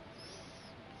what he's.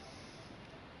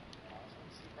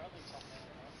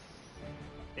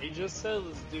 He just said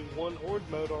let's do 1 horde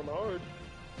mode on hard.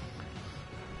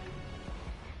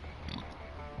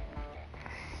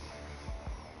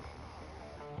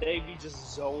 Davey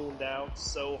just zoned out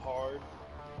so hard.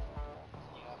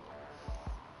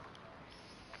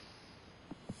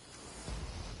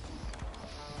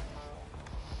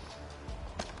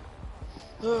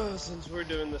 Since we're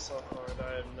doing this on hard,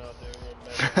 I am not doing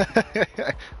a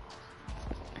meta.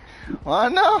 Why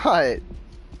not?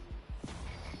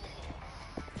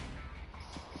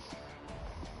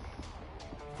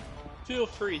 Feel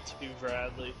free to,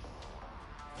 Bradley.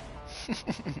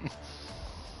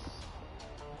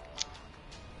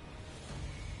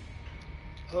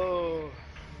 Oh.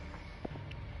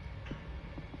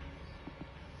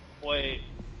 Wait.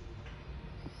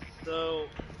 So,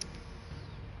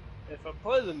 if I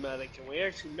play the medic and we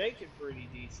actually make it pretty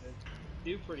decent,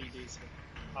 do pretty decent,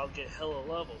 I'll get hella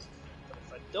levels. But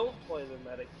if I don't play the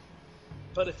medic,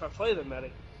 if I play the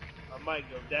medic, I might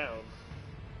go down.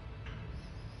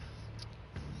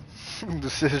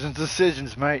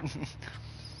 Decisions, mate.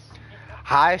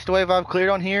 Highest wave I've cleared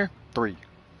on here, 3.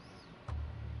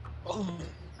 Oh.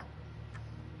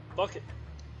 Fuck it.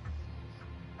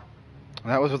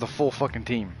 And that was with a full fucking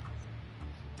team.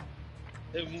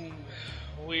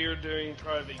 We are doing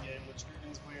private game, which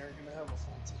means we are going to have a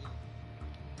full team.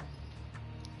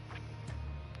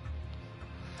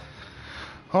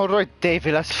 Alright,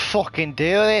 David, let's fucking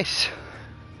do this.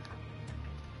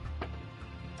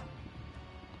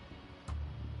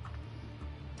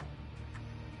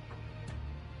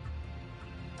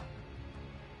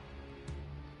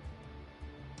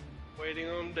 Waiting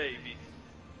on Davey.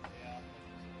 Yeah.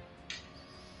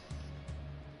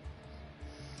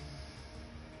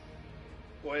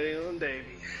 Waiting on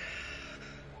Davey.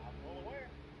 I'm well aware.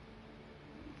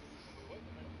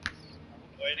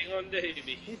 Waiting on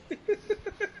Davey.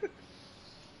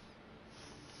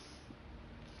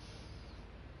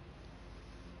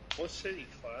 What shitty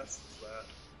class is that?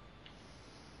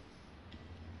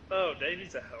 Oh,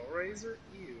 Davey's a Hellraiser?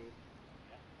 Ew.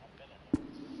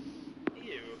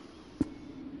 Ew.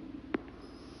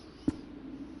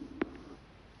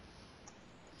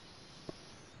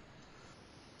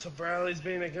 So Bradley's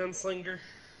being a gunslinger?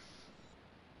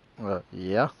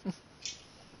 Yeah.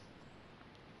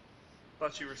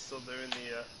 Thought you were still doing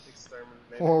the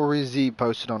exterminator. Or Z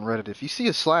posted on Reddit, if you see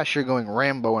a slasher going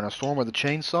Rambo in a storm with a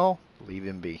chainsaw, leave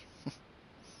him be.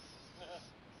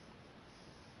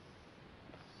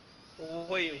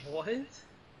 Wait, what?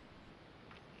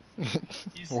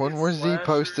 One more Z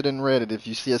posted in Reddit, if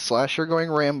you see a slasher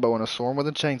going Rambo in a storm with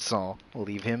a chainsaw,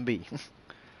 leave him be.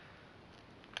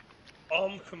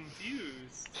 I'm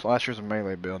confused. Slasher's a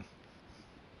melee build.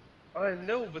 I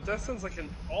know, but that sounds like an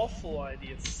awful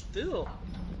idea still.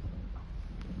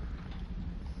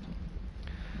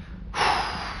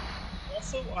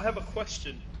 Also, I have a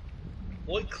question.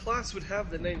 What class would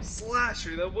have the name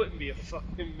Slasher? That wouldn't be a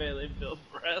fucking melee build,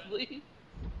 Bradley.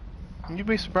 You'd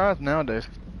be surprised nowadays.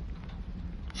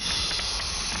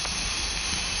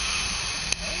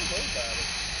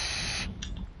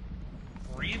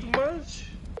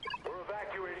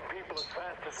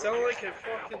 You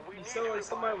sound like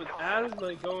somebody with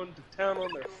asthma going to town on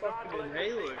their fucking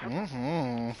inhaler.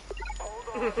 Mm-hmm.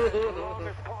 As long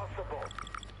as possible.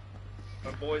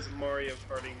 My boy's Mario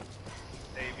Karting,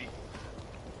 baby.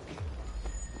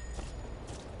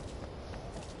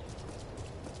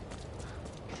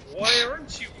 Why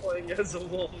aren't you playing as a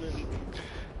woman?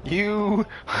 You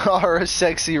are a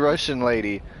sexy Russian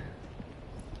lady.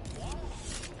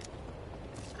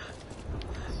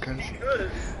 Because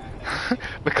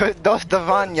Because those the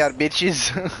Vanya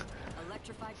bitches.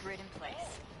 Electrified grid in place.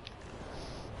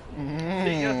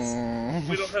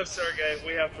 we don't have Sergey,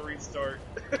 we have to restart.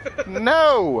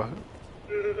 No!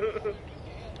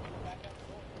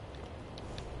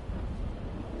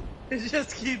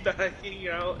 Just keep backing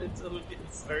out until we get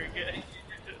Sergey.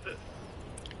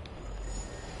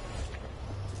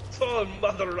 Oh,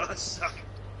 Mother Russia.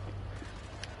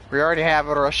 We already have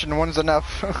a Russian one's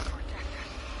enough.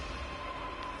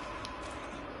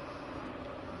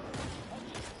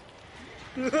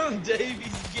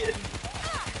 Davey's getting.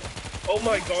 Oh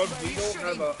my god, we don't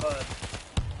have a HUD.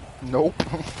 Nope.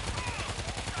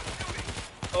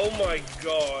 Oh my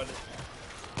god.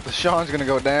 Deshaun's gonna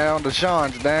go down.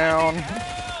 Deshaun's down.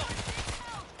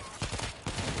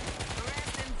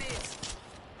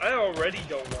 I already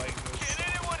don't like this. Can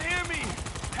anyone hear me?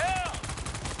 Help!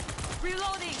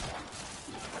 Reloading.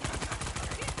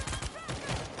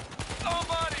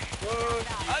 Somebody! Fuck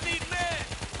I need men!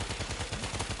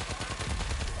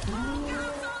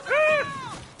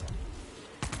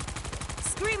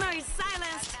 Screamer is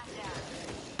silenced.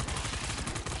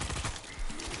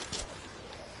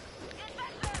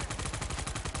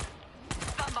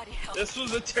 Somebody help. This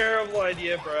was a terrible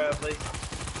idea, Bradley.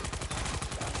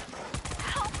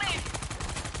 Help me.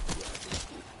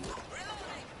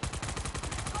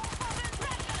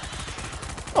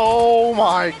 Oh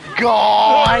my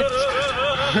god!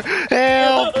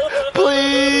 Help!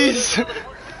 Please!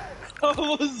 I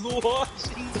was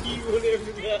watching you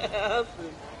whenever that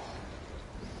happened.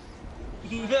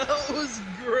 That was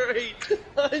great.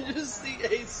 I just see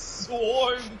a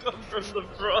swarm come from the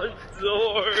front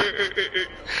door.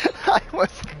 I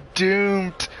was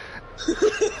doomed.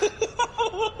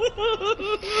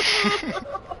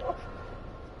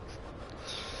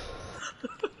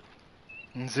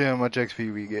 Let's see how much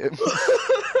XP we get.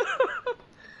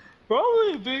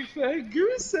 Probably a big fat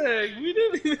goose egg. We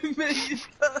didn't even make it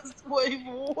past wave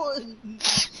 1.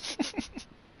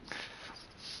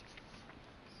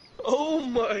 Oh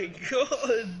my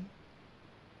god.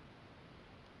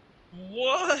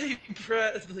 Why,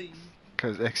 Bradley?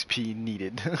 Because XP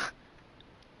needed.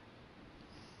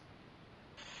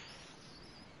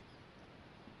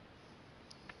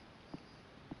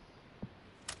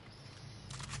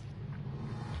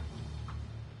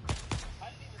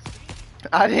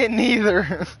 I didn't either.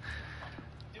 Did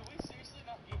we seriously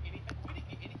not get anything? We didn't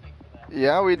get anything for that.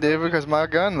 Yeah, we did because my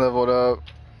gun leveled up.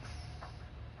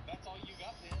 That's all you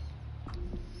got then.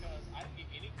 Because I didn't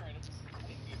get any credits. I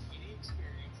didn't get any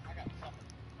experience. I got nothing.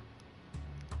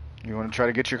 You want to try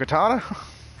to get your katana? Hell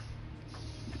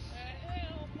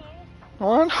no.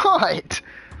 Why not?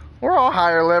 We're all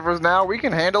higher levels now. We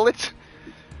can handle it.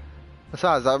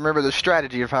 Besides, I remember the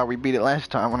strategy of how we beat it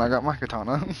last time when I got my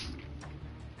katana.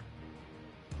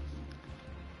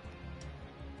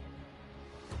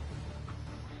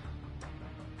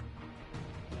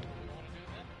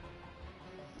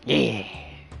 Yeah. I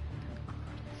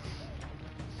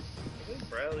think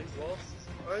Bradley's lost his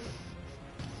mind.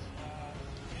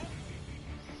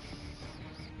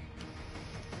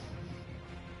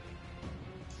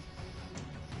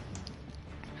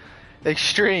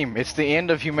 Extreme. It's the end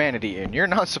of humanity, and you're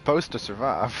not supposed to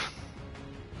survive.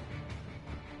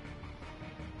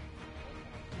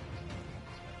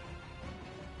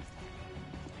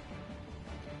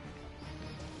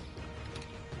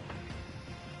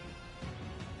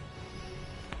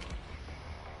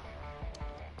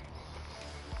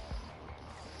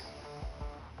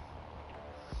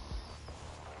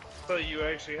 So you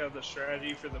actually have the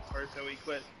strategy for the part that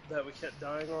we kept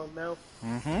dying on now?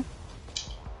 Mm-hmm.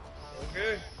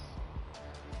 Okay.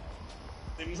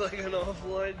 Seems like an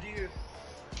awful idea.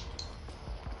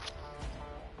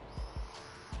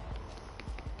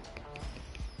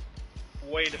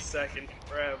 Wait a second,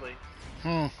 Bradley.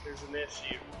 There's an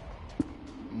issue.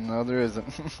 No, there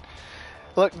isn't.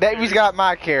 Look, Davy's got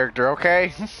my character,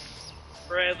 okay?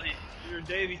 Bradley, your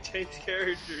Davey changed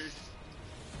characters.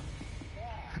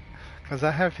 Because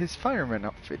I have his fireman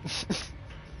outfit.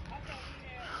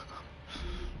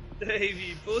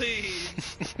 Davey,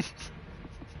 please.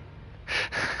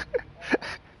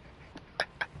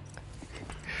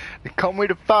 They call me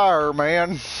the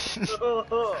fireman.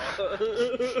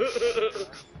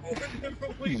 Whenever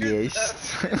we did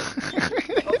Yes.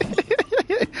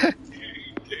 that,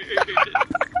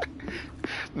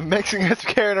 Mexicans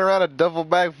carrying around a duffel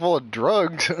bag full of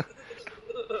drugs. You're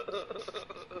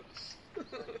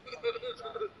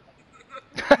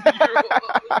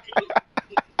welcome.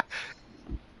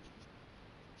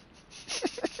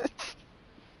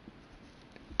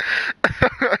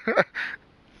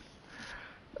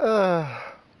 uh,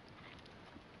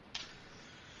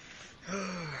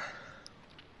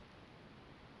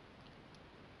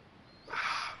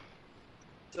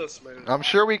 Just made it. I'm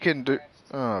sure we can do.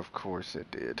 Oh, of course it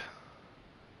did.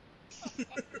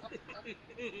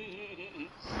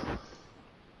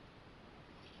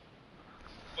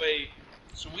 Wait,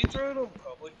 should we throw it on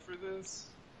public for this?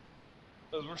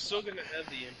 Because we're still gonna have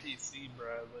the NPC,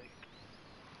 Bradley.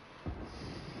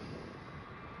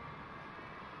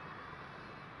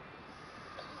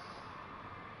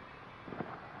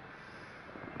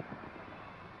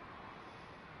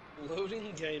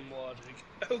 Loading game logic.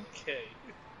 Okay.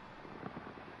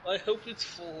 I hope it's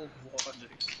full of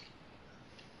logic.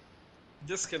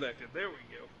 Disconnected. There we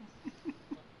go.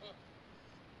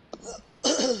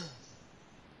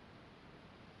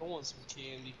 I want some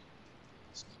candy.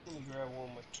 Let me grab one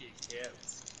of my Kit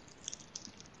Kats.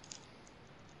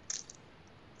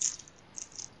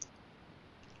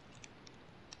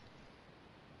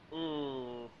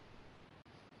 Mmm.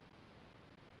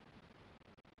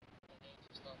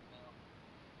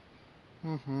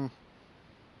 Mm-hmm.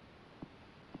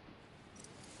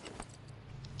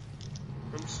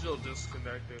 I'm still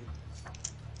disconnecting.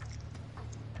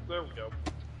 There we go.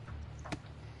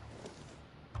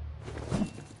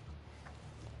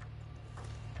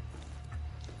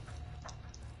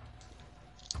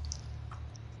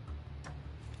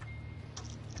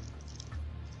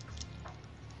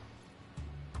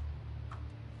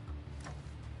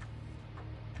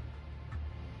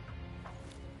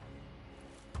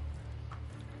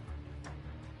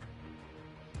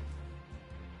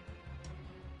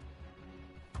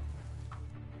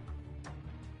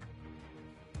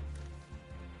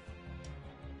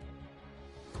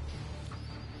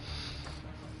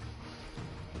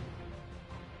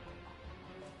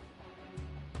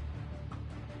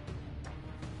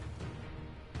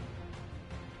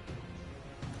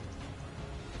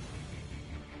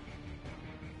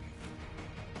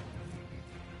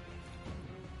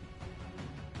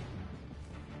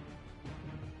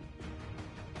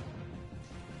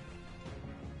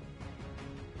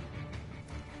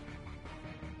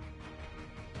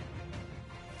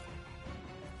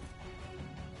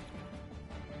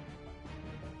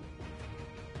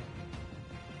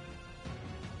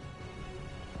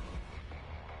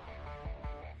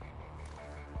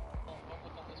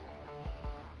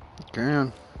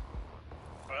 Can.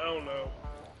 I don't know.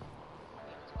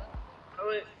 I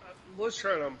mean, let's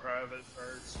try it on private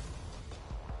first.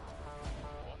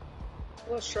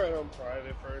 Let's try it on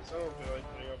private first. I don't feel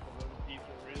like putting up with other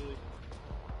people, really.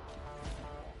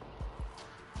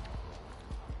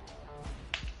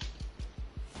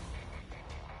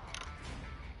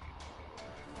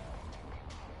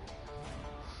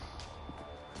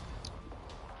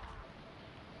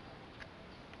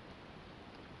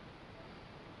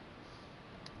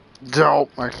 Dope.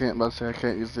 I can't. Let's say I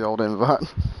can't use the old invite.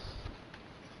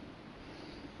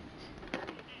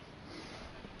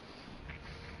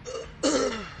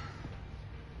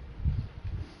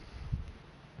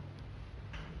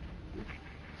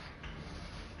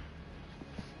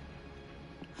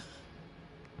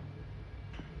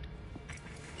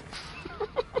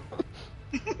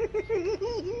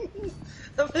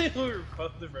 I think we were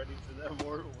both ready for that,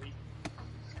 weren't we?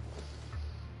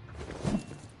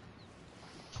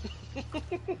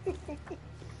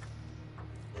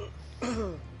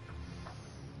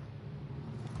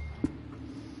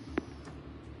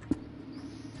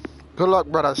 Good luck,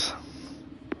 brothers.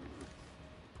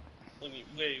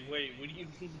 Wait, what do you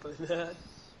mean by that?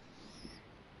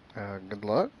 Good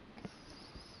luck.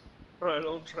 I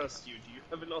don't trust you. Do you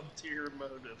have an ulterior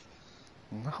motive?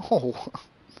 No.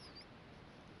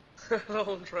 I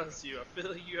don't trust you. I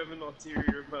feel like you have an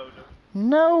ulterior motive.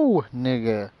 No,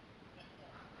 nigga.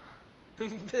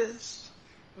 Bitch,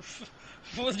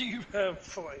 what do you have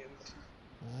planned?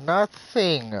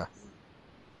 Nothing.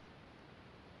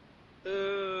 Are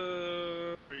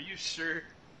you sure?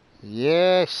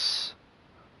 Yes.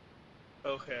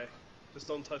 Okay. Just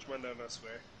don't touch my nose, I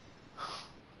swear.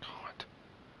 God.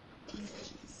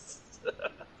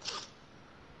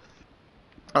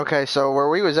 Okay, so where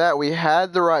we was at, we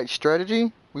had the right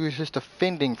strategy. We was just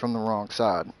offending from the wrong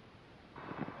side.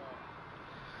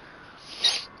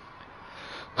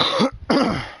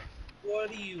 What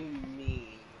do you mean?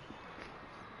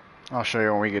 I'll show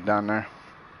you when we get down there.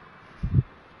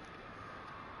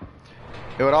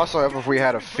 It would also help if we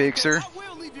had a fixer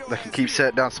that can keep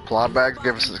setting down supply bags,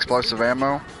 give us explosive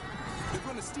ammo.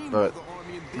 But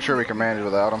I'm sure we can manage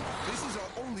without them. This is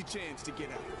our only chance to get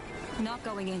out. Not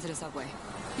going into the subway.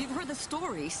 You've heard the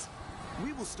stories.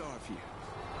 We will starve here.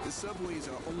 The subway is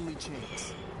our only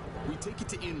chance. We take it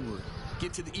to Inwood,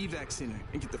 get to the evac center,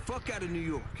 and get the fuck out of New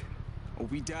York. Or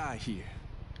we die here.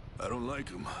 I don't like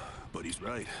him, but he's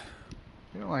right.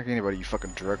 You don't like anybody, you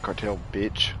fucking drug cartel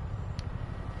bitch.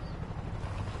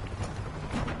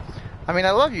 I mean,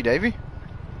 I love you, Davey.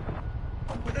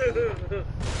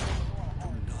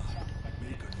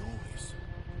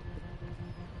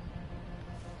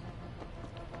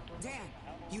 Dan,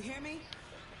 you hear me?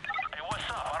 Hey, what's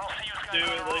up? I don't see you Do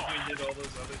guys it on the like road. we did all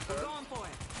those other We're times. going for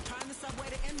it. Trying the subway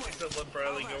to Inwood. Except let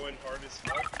Bradley go in hard as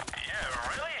fuck. Yeah,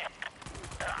 really?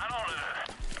 I don't...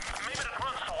 maybe the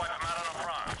grunts will wipe him out on the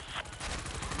front.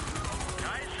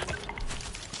 Guys?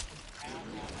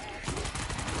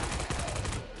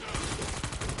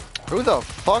 Who the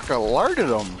fuck alerted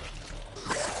them?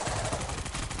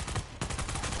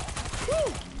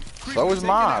 So was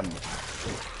mine.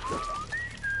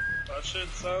 That shit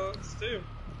silenced too.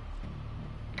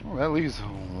 Oh, that leaves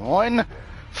one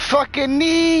fucking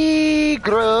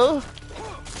Negro.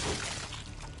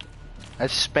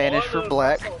 That's Spanish for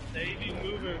black. I saw Davey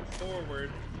moving forward,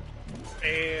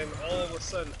 and all of a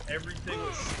sudden everything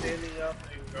was standing up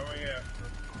and going after.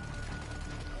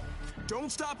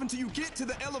 Don't stop until you get to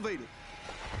the elevator.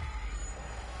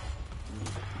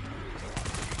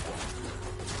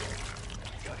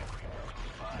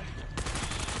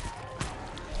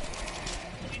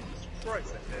 Jesus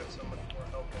Christ, I have so much more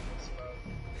help on this map.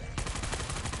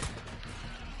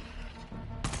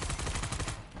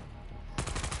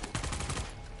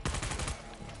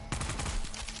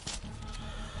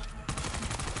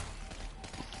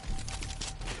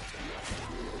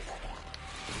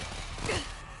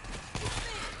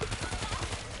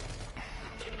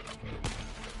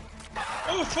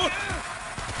 Oh fuck!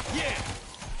 Yeah!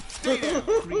 Stay down,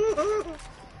 creep.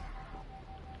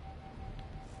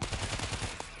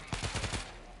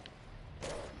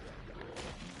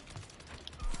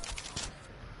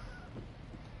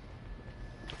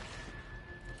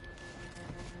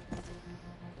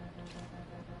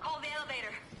 Call the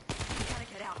elevator. We gotta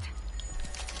get out.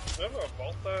 Did I ever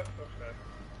vault that? Okay.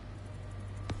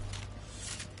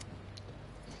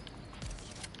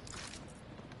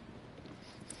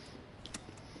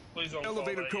 Please don't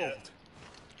Elevator call that cold.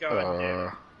 yet. God damn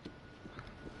it.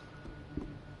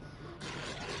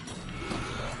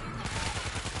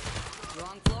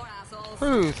 Wrong floor, assholes.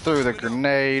 Who threw the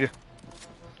grenade?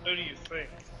 Who do you think?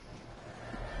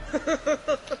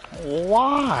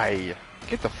 Why?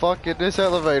 Get the fuck in this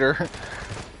elevator.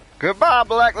 Goodbye,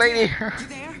 black lady. You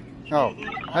there? Oh,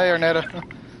 hey, Arnetta.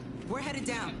 We're headed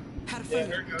down. Had a Yeah,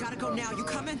 food. here goes Gotta go now. You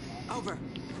coming? Over.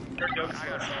 Here goes I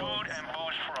got food and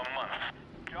booze for a month.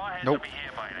 Your heads Nope. will be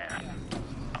here by then.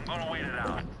 I'm gonna wait it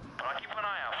out, but I'll keep an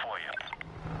eye out for you.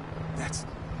 That's...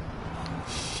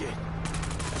 shit.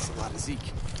 That's a lot of Zeke.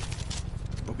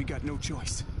 But we got no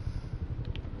choice.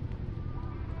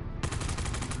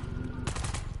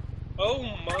 Oh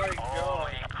my god.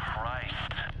 Holy Christ.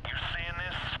 You seeing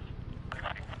this? Like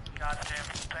a goddamn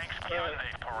Thanksgiving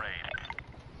Day parade.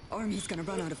 Army's gonna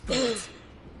run out of bullets.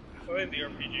 I think the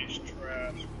RPG's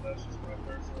trash, but that's just my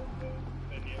personal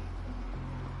opinion.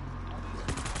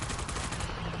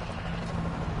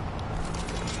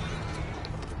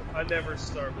 I never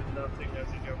start with nothing as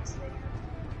a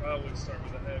gunslinger. I always start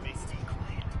with a heavy.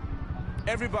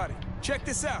 Everybody, check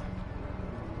this out.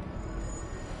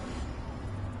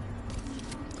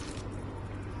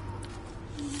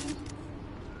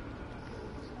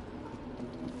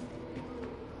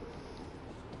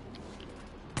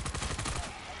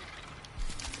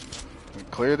 We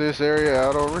clear this area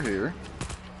out over here.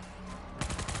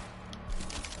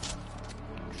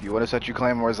 If you want to set your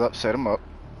claymores up, set them up.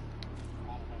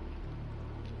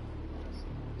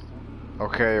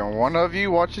 Okay, and one of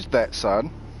you watches that side.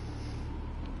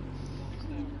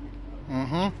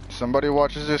 Somebody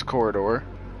watches this corridor.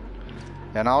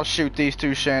 And I'll shoot these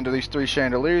three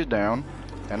chandeliers down.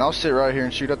 And I'll sit right here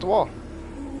and shoot at the wall.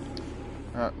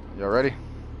 Alright, y'all ready?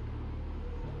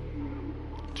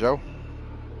 Joe?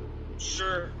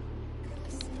 Sure.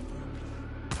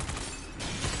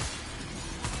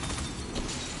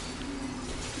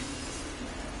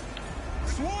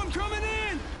 Swarm coming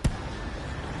in!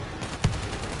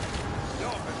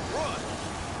 Y'all better run!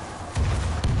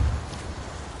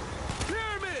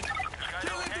 Pyramid!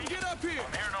 Can't let them get up here!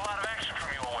 I'm hearing a lot of action from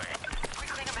your way. We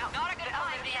clean them out. Not a good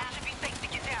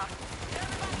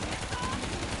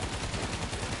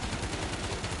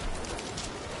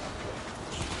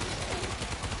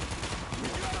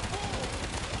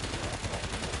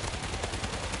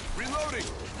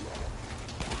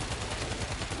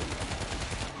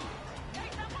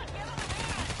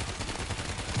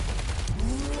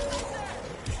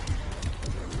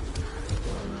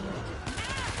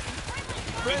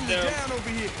Friendly down. down over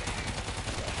here.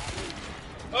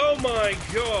 Oh my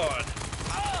god!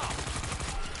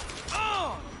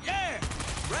 Oh, yeah!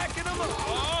 Racking them up.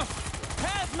 Oh,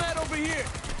 hazmat over here.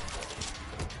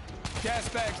 Gas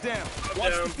bags down.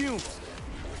 Watch down. the fumes.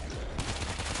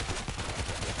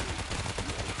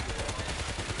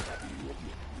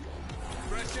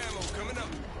 Fresh ammo coming up.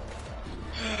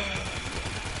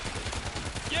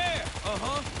 Yeah,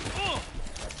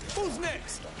 who's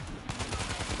next?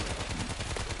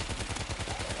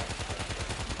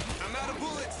 I'm out of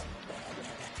bullets.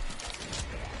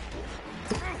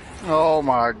 Oh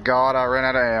my god, I ran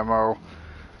out of ammo.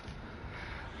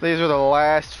 These were the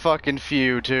last fucking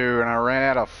few too, and I ran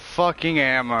out of fucking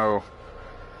ammo. Alright,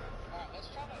 let's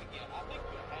try that again. I think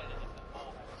we had it if the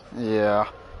ball had Yeah.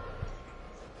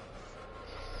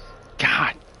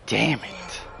 God damn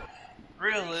it.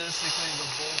 Realistically, if the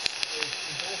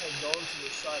bull had gone to the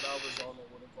side I was on, it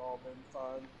would have all been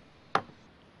fine.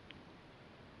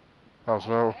 Oh,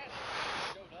 so.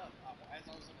 showed up as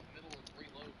I was in the middle of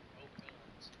reloading both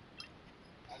guns.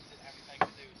 I just didn't have anything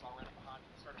to do, so I ran up behind it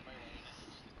and started meleeing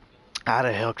it. I'd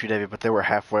have helped you, David, but they were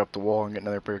halfway up the wall and getting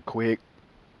there pretty quick.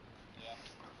 Yeah.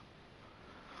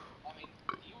 I mean,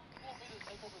 do you want me to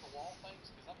take over the wall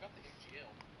things? Because I've got the MGL.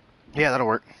 Yeah, that'll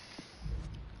work.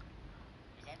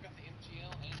 Because I've got the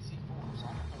MGL and C4, so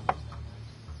I can throw those down.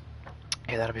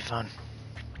 Yeah, that'll be fun.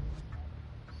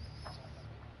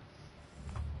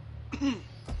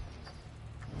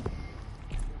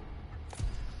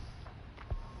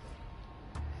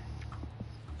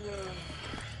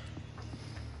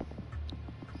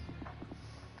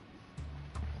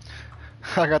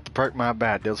 I got the perk, my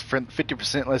bad. Deals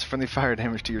 50% less friendly fire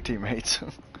damage to your teammates.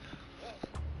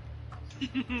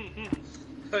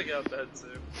 I got that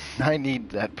too. I need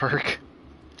that perk.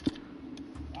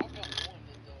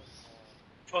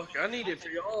 Fuck, I need it for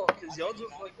y'all, because y'all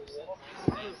just like a walk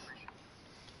in front of me.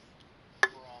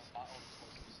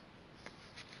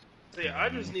 See, I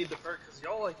just need the perk because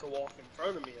y'all like to walk in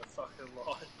front of me a fucking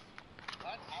lot.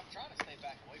 I'm trying to stay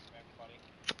back away from everybody.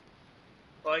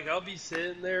 Like, I'll be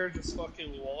sitting there just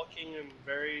fucking walking in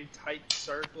very tight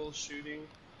circles shooting,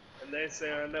 and they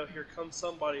say, I know, here comes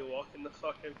somebody walking the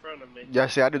fuck in front of me. Yeah,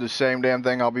 see, I do the same damn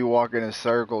thing. I'll be walking in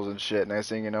circles and shit. Next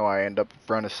thing you know, I end up in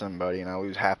front of somebody and I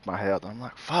lose half my health. I'm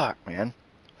like, fuck, man.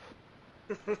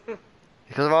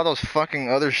 Because of all those fucking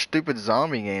other stupid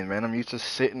zombie games, man. I'm used to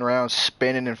sitting around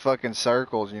spinning in fucking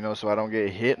circles, you know, so I don't get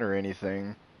hit or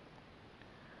anything.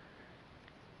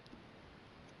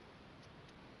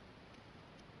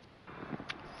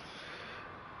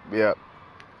 Yep.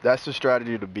 That's the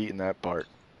strategy to beating that part.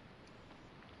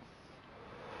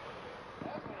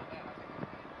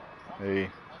 Hey.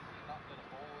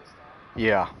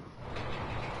 Yeah.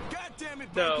 God damn it,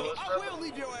 No, Blanco, I will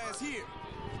leave your ass here.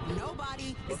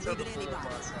 Nobody is leaving anybody.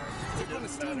 They're gonna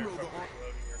steamroll the arm.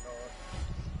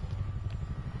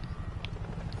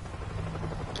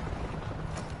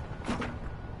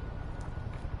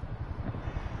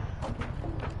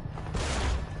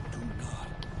 Do not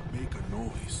make a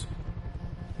noise.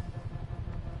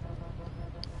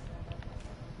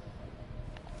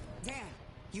 Dan,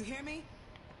 you hear me?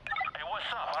 Hey, what's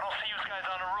up? I don't see you guys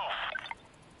on the roof.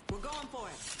 We're going for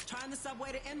it. Trying the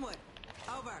subway to Inwood.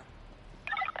 Over.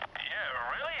 Yeah,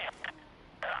 really?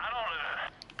 I don't...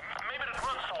 maybe the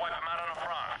grunts will wipe them out on the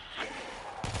front.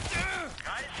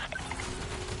 Guys?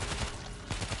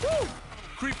 Woo!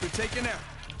 Creeper taken out.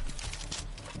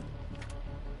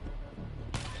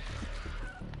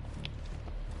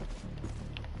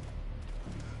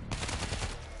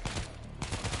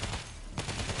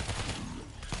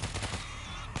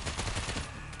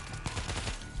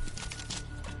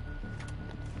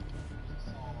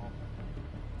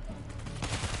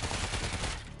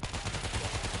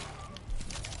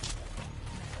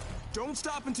 Don't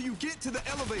stop until you get to the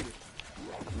elevator.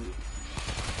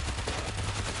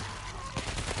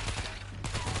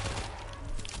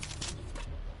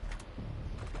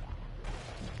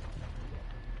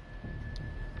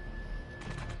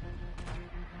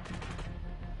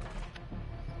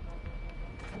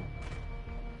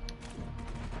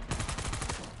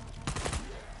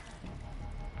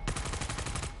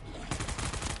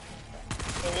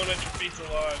 I want your feet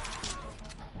alive.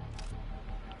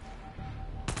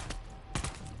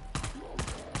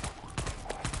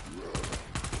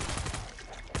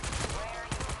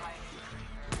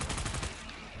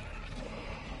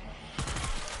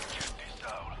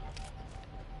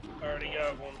 I already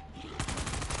got one.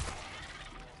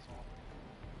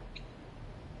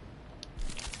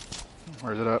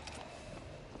 Where's it up?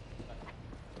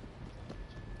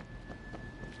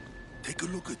 Take a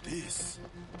look at this.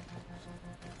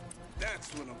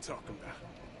 That's what I'm talking about.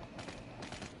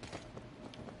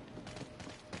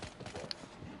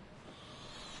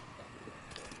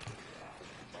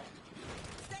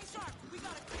 Stay sharp. We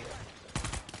got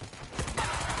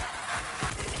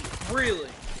a Really?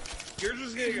 You're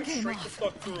just gonna go straight the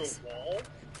fuck through a wall?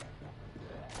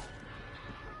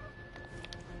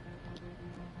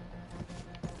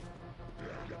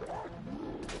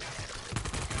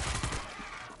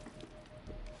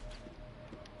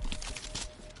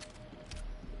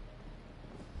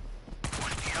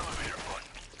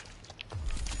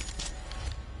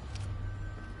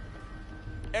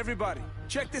 Everybody,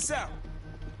 check this out.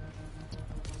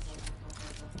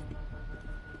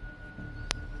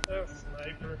 Oh,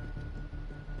 sniper.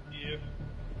 Yeah.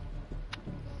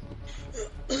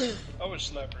 I wish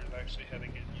snipers actually had a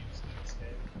good use in this game.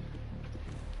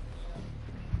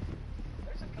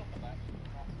 There's a couple that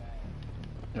not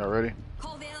bad. Y'all ready?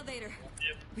 Call the elevator.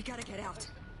 Yep. We gotta get out.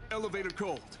 Elevator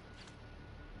cold.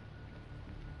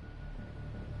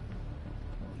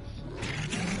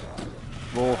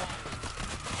 Bull.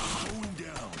 Going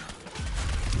down.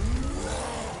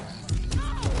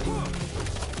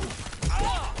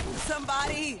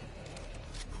 Somebody!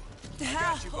 The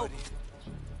hell? Got you, buddy.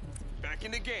 Back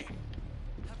in the game.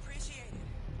 Appreciate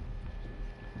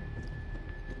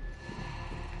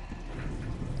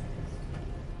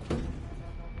it.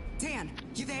 Dan,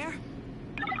 you there?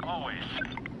 Always.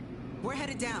 We're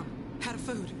headed down. Out of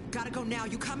food. Gotta go now.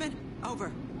 You coming?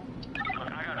 Over. Look,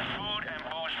 I got food and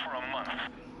booze for a month.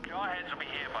 Your heads will be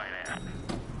here by then.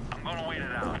 I'm gonna wait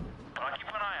it out, but I'll keep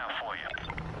an eye out for you.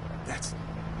 That's...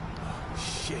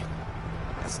 Oh, shit.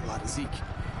 That's a lot of Zeke.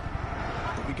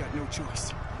 But we got no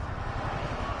choice.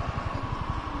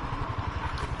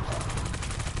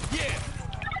 Yeah!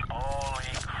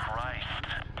 Holy Christ.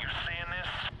 You seeing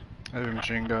this? I have a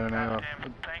machine gun and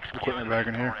Goddamn Thanksgiving equipment back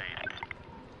in here. parade.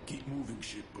 Keep moving,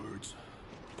 shitbirds.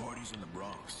 Party's in the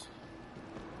Bronx.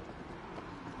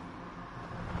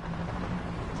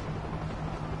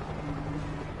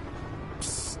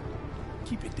 Psst.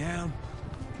 Keep it down.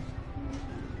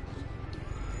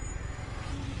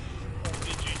 I'll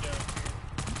get you down.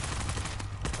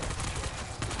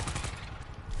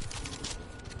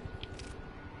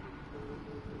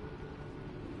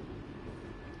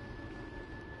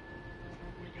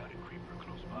 We got a creeper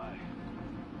close by.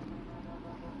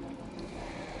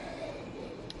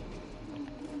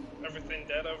 Everything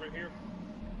dead over here?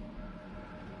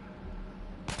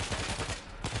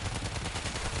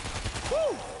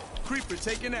 Woo! Creeper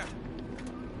taken out.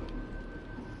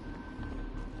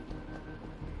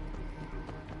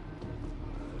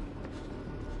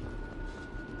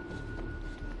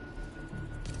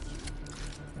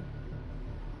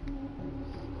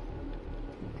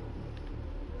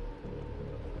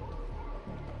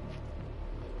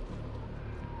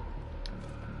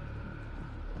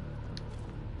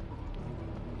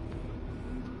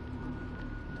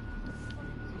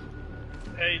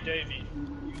 Hey, Davey.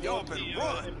 You Y'all want better the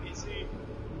run. NPC?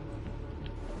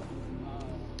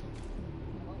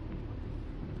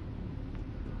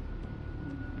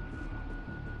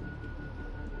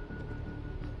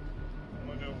 I'm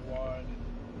gonna go wide.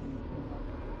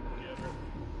 Get her.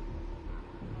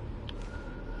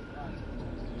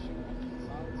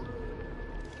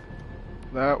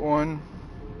 That one.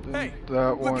 then Hey, that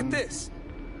look one. at this.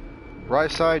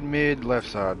 Right side, mid, left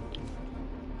side.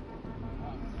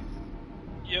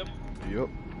 Yep. Yep.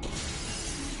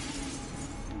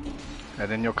 And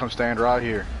then you'll come stand right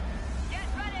here.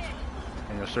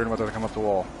 And you'll start about to come up the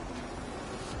wall.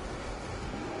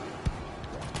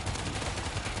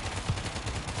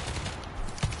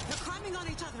 They're climbing on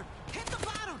each other. Hit the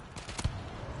bottom.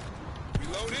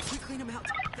 Reloaded. We clean them out.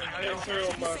 I came through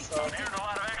on my side. I'm hearing a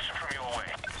lot of action from your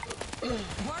way.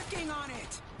 Working on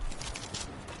it.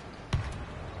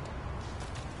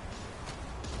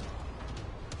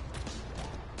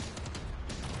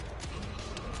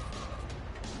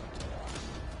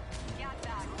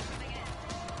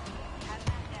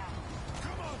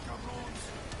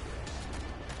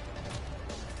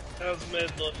 How's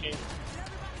mid looking?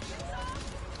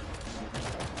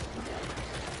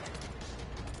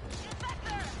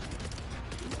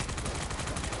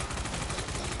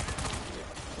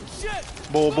 Shit!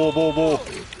 Bull, bull, bull, bull.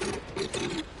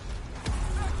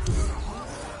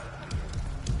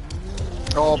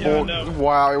 Oh, Yeah, bull. no.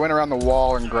 Wow, he went around the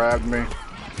wall and grabbed me.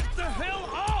 Get the hell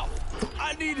off!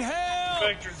 I need help!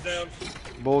 Vector's down.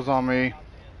 Bull's on me.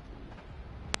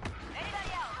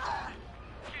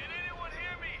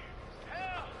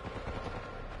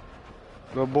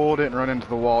 The bull didn't run into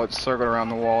the wall, it circled around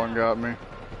the wall and got me.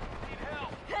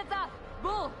 Heads up!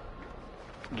 Bull!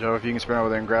 Joe, if you can sprint over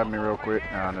there and grab me real quick.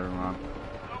 Ah, never mind.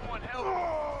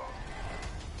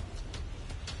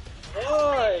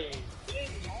 Why?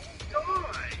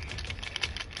 Die!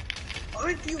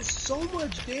 I deal so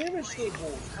much damage to the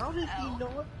bull. How did he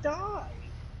not die?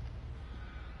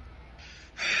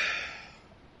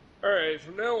 Alright,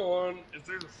 from now on, if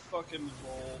there's a fucking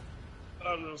bull,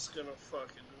 I'm just gonna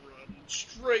fucking run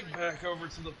straight back over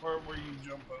to the part where you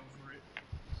jump over it.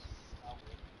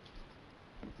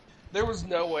 There was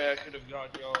no way I could have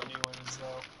got y'all anyways,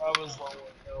 though. I was low on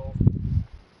health.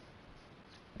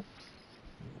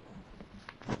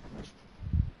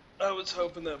 I was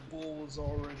hoping that bull was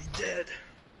already dead.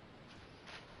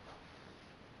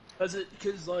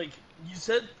 Cause like, you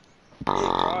said it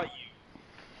got you.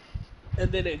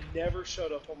 And then it never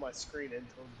showed up on my screen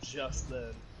until just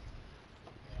then.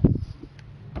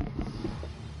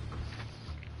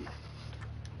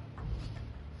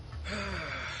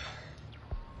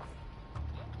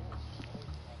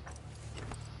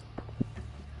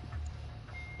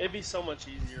 It'd be so much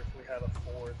easier if we had a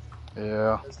fourth.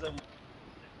 Yeah.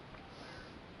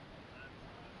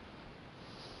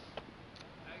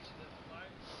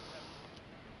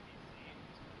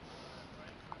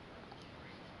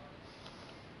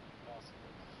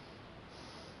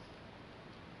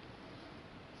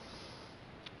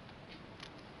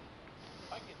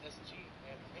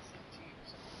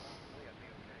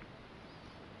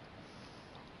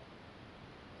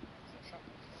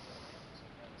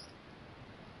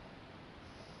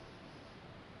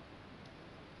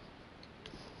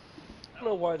 I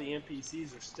don't know why the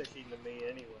NPCs are sticking to me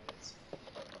anyways.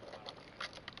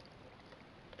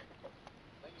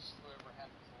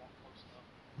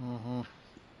 Mm-hmm.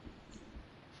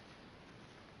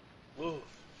 Ooh.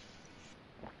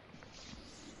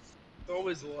 It's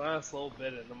always the last little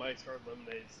bit in the Mike's Hard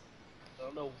Lemonades. I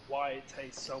don't know why it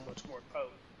tastes so much more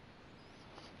potent.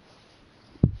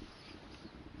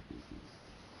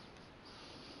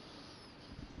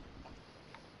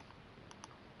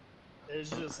 It's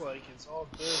just like, it's all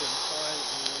good and fine,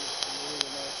 and it's really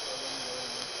nice for them.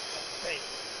 Hey!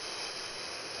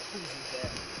 Who's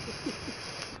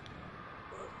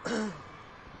that?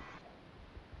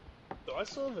 Do I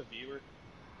still have a viewer?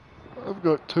 I've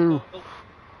got 2. Oh,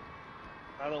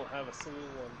 I don't have a single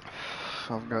one.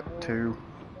 I've got 2.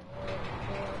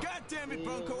 God damn it,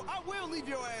 Bunko! I will leave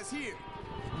your ass here.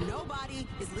 Nobody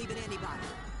is leaving anybody.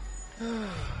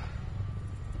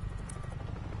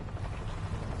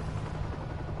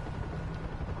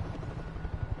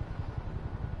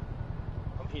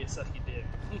 I'm here, suck your dick.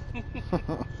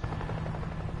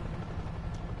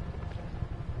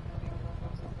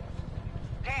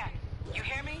 Dad, you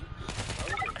hear me?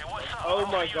 Oh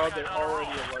my god, they're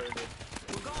already alerted.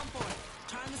 We're going for it.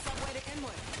 Turn the subway to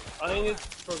Inwood. I think it's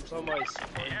from somebody's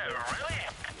friend. Yeah, really?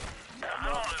 I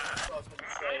don't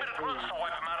maybe the fronts will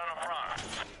wipe them out on the front.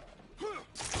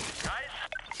 Guys?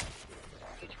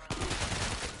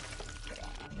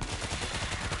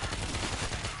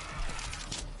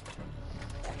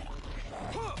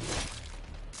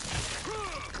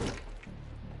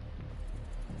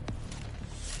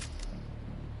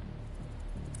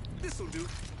 This'll do.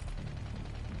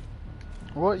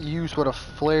 What use would a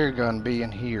flare gun be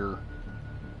in here?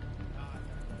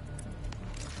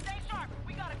 Stay sharp.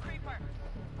 We got a creeper.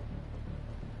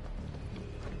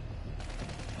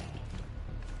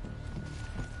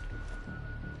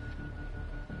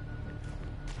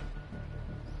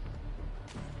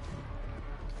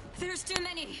 There's too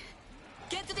many.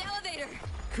 Get to the elevator.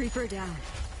 Creeper down.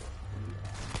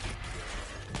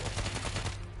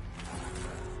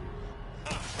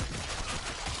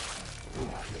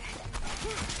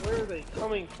 Where are they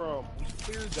coming from? We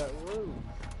cleared that room.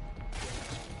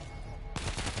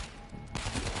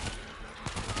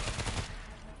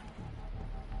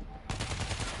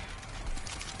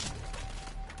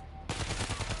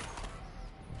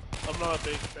 I'm not a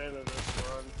big fan of this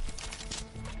run.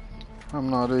 I'm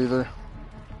not either.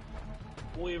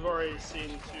 We've already seen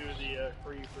 2 of the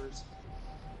creepers.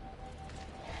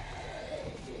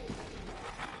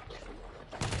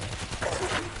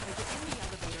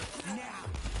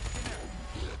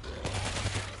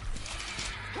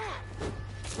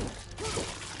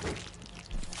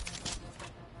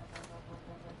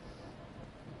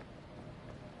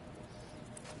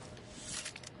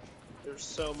 There's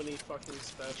so many fucking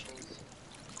specials.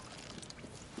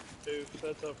 Dude,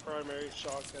 that's a primary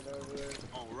shotgun over there.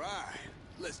 Alright,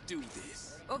 let's do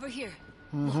this. Over here.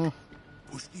 Mm-hmm.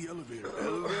 Push the elevator.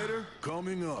 Elevator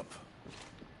coming up.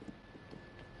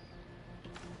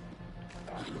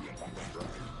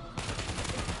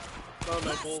 Oh,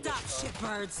 my bull. Stop,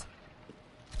 shitbirds.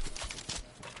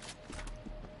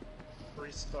 3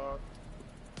 restock.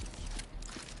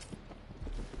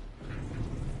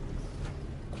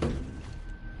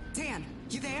 Dan,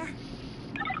 you there?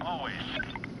 Always.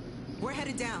 We're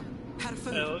headed down. Out of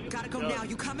food. Hey, look at Gotta the go gun. now.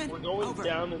 You coming? We're going Over.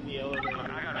 down in the elevator. Look,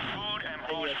 I got food and And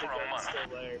booze yeah, I for think a that's month.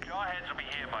 still there. Jawheads will be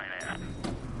here by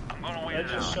then. I'm gonna wait That it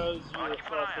just out. shows you I'll the keep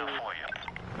an eye out fucking for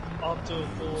you. up to a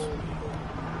full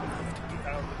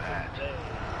pound a day.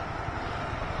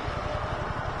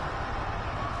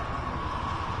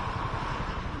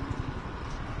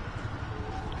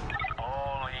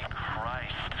 Holy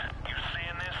Christ. You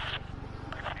seeing this?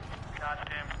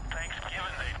 Goddamn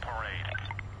Thanksgiving Day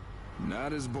parade.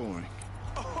 Not as boring.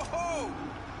 Oh,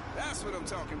 that's what I'm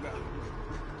talking about.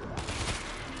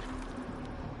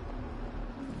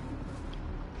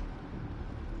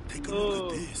 Take a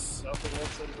look at this. Nothing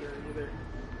else in here either.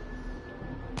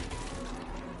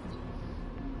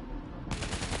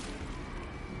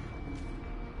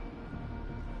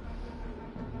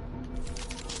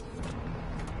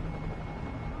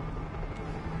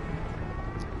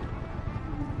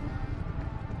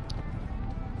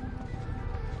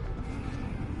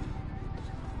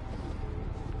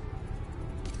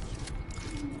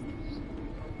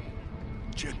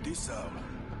 Check this out.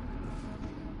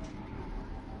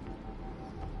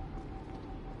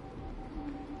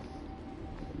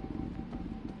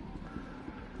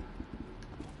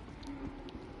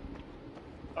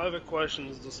 I have a question.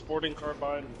 Is the sporting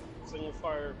carbine single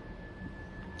fire?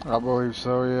 I believe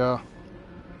so, yeah.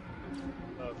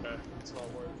 Okay, it's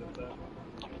not worth it then.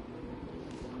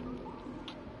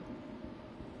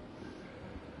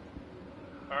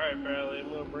 Alright, Bradley, I'm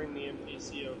gonna bring the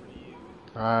NPC over to you.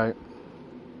 Alright.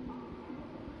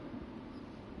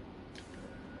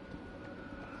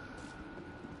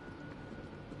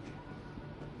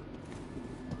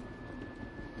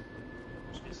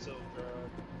 She's still dry.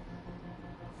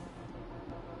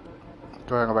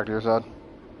 Go ahead and go back to your side.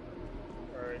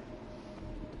 Alright.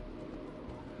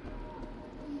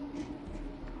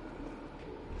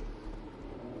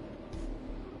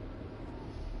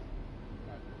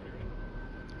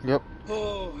 Yep.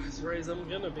 Oh, as raised I'm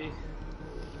gonna be.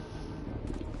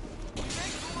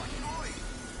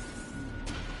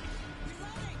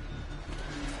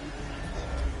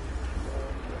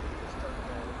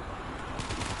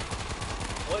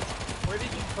 What? Where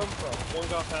did you come from? One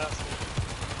got past me.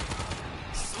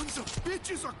 Sons of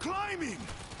bitches are climbing!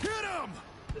 Hit them!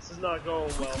 This is not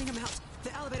going well. Clean them out.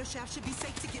 The elevator shaft should be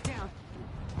safe to get down.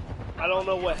 I don't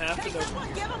know what happened. Hey, someone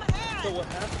give him a hand! So what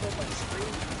happened on my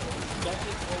screen?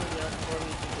 Nothing falling out from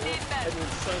the door, and then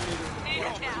suddenly Need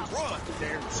it now. fucking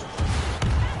damn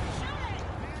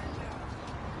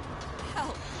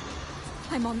Help!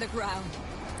 I'm on the ground.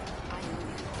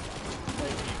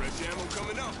 Fresh ammo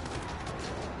coming up.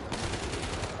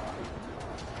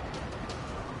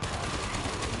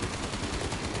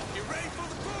 Get ready for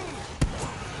the boom!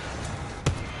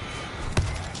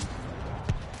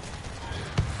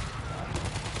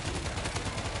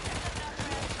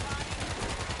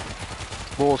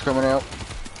 Bull's coming out.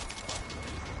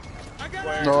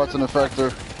 No, it's an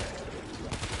effector.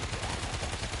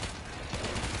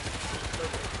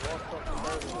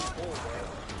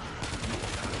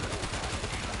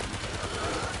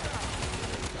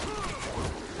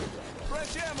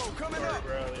 Fresh ammo coming up.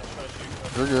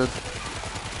 You're good.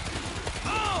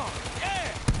 Oh,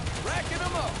 yeah! Racking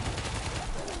them up.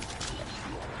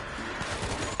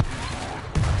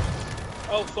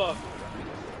 Oh fuck.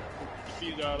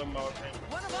 You got him, okay.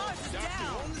 One of ours is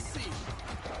down. On the seat.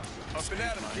 Up and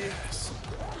at 'em, kids.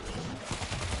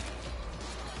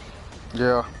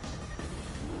 Yeah.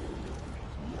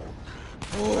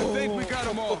 I think we got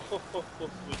them all.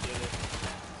 We did it.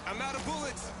 I'm out of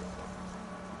bullets.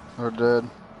 They're dead.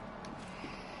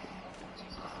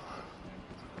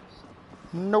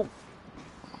 Nope.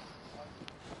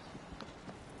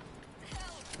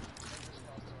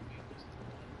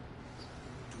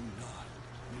 Do not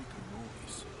make a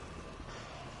noise.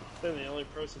 Then the only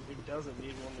person who doesn't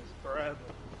need one is Bradley.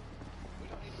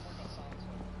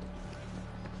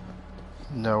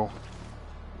 No.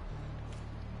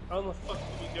 How the fuck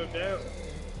did we go down?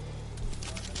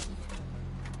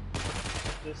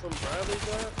 This one Bradley's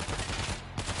at?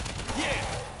 Yeah!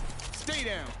 Stay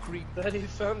down, creep. That he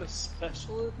found a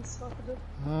special inside it?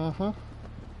 Mm-hmm.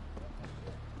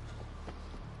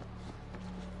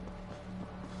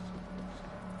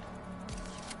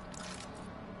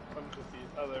 I'm confused.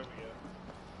 Oh, there we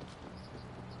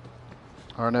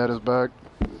go. Arnett is back.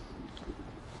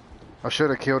 I should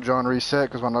have killed John Reset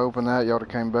because when I opened that, y'all would have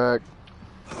came back.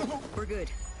 We're good.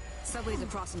 Subway's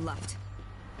across and left.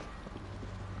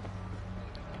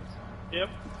 Yep.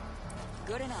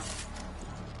 Good enough.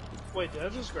 Wait, did I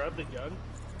just grab the gun?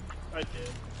 I did.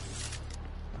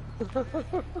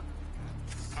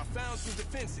 I found some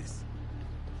defenses.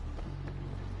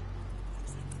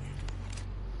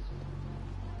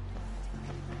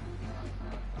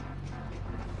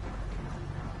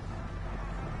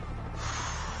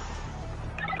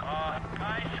 Guys,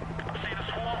 I see the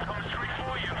swarm coming straight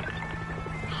for you.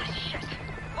 Oh, shit.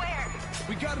 Where?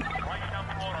 We got him. Right down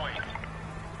the roadway.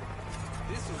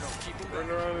 This will help keep him Turn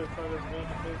back. around and find as many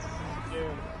defenses as you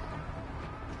can.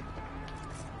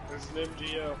 There's an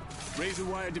MGL. Razor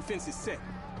wire defenses set.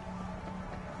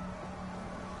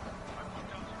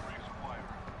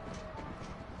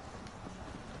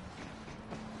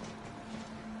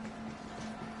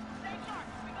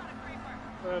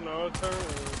 No, turn.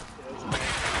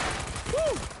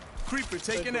 Woo! Creeper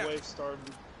taken the out. wave started.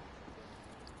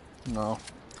 No.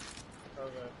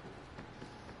 Okay.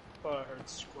 Thought I heard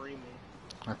screaming.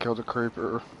 I killed a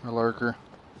creeper, a lurker.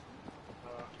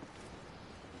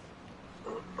 I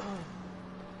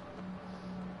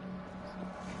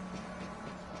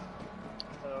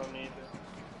don't need it.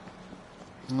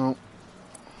 Nope.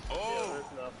 Oh,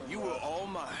 there's nothing you were left. all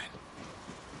mine.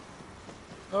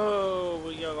 Oh,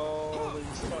 we got all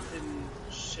these fucking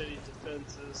shitty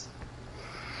defenses.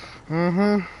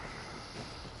 Mm-hmm.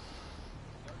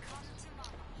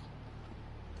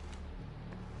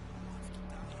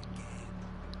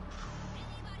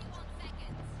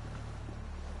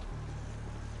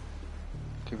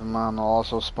 Keep in mind they'll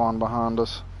also spawn behind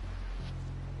us.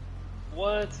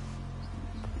 What?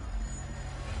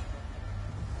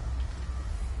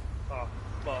 Oh,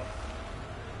 fuck.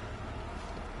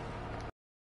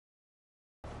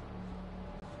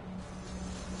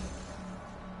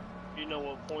 You know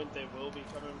what point they will be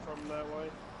coming from that way?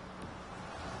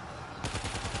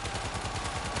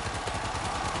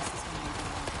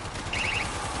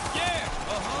 Yeah,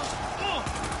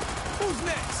 who's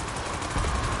next?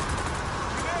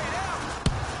 Grenade out.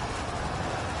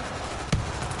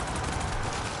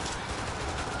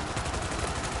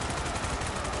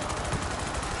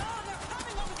 Oh, they're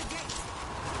coming over the gate.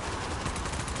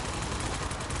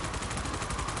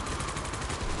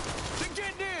 They're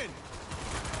getting in.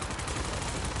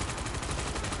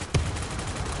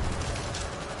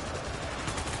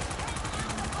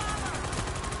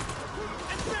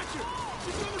 Infector,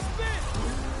 she's gonna spin.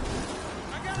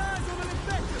 I got eyes on an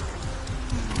infector.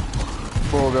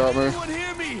 Bull got me. Anyone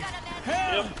hear me?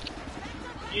 Help! Yep.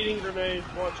 Eating grenades,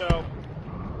 watch out.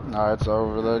 Nah, it's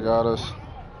over. They got us.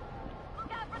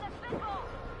 Look out for the signal!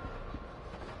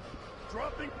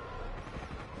 Dropping.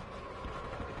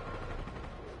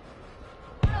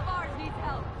 One of ours needs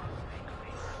help.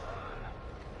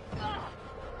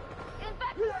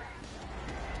 Infected!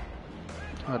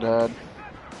 I died.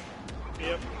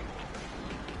 Yep.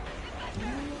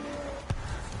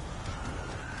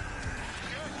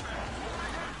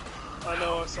 I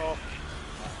know, I saw. I'm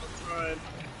trying.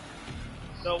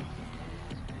 Nope.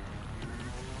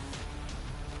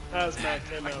 Hazmat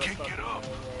came out of fucking nowhere.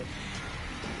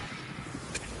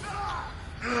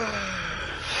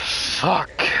 Fuck.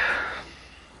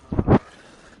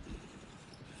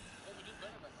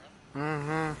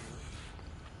 Mm-hmm.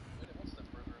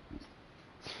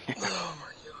 Oh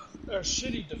my god. Our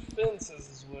shitty defenses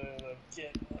is what ended up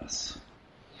getting us.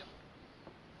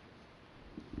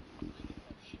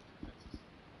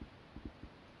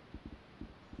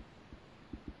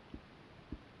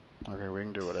 Okay, we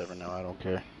can do whatever now. I don't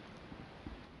care.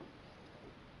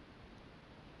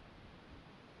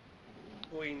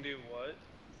 We can do what?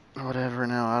 Whatever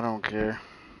now. I don't care.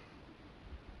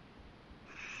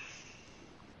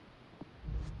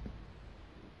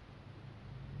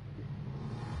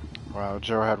 Wow,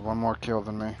 Joe had one more kill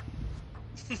than me.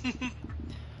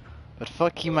 But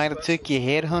fuck, you might have took your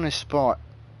headhunter spot.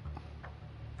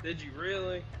 Did you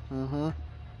really? Mm-hmm.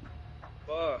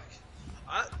 Fuck.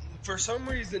 For some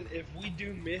reason, if we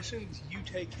do missions, you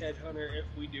take Headhunter. If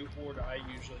we do Horde, I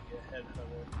usually get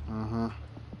Headhunter. Mm-hmm.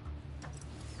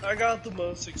 I got the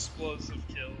most explosive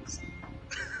kills.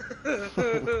 I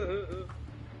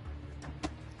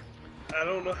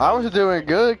don't know. I was doing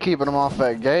good keeping them off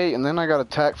that gate, and then I got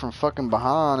attacked from fucking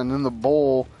behind, and then the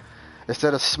bull,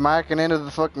 instead of smacking into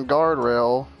the fucking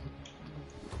guardrail,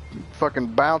 fucking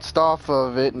bounced off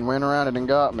of it and went around it and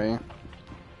got me.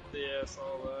 Yeah, I saw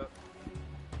that.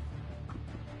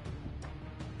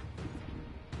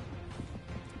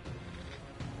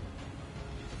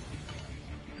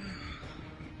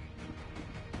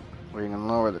 We can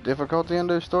lower the difficulty and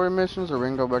do story missions, or we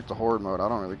can go back to Horde mode. I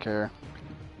don't really care.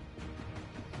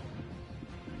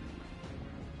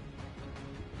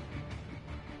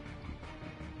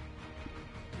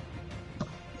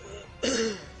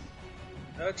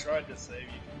 to save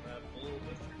you from that bull,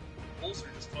 but bulls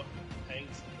are just fucking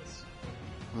tanks.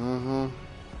 Mm-hmm.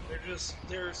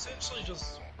 They're essentially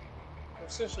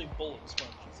bullet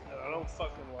sponges, and I don't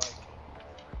fucking like it.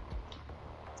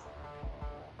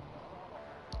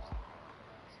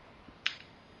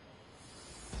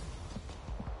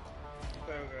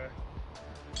 Okay.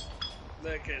 In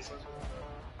that case, I'm gonna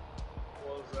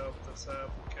close out this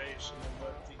application and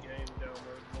let the game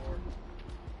download more.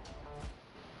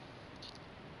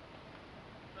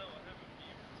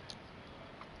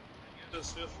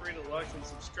 Just feel free to like and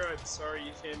subscribe. Sorry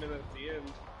you came in at the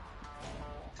end.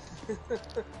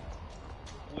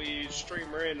 We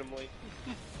stream randomly.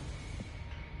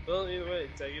 Well, either way,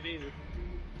 take it easy.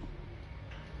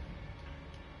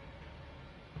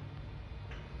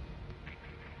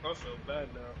 I feel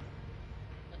bad now.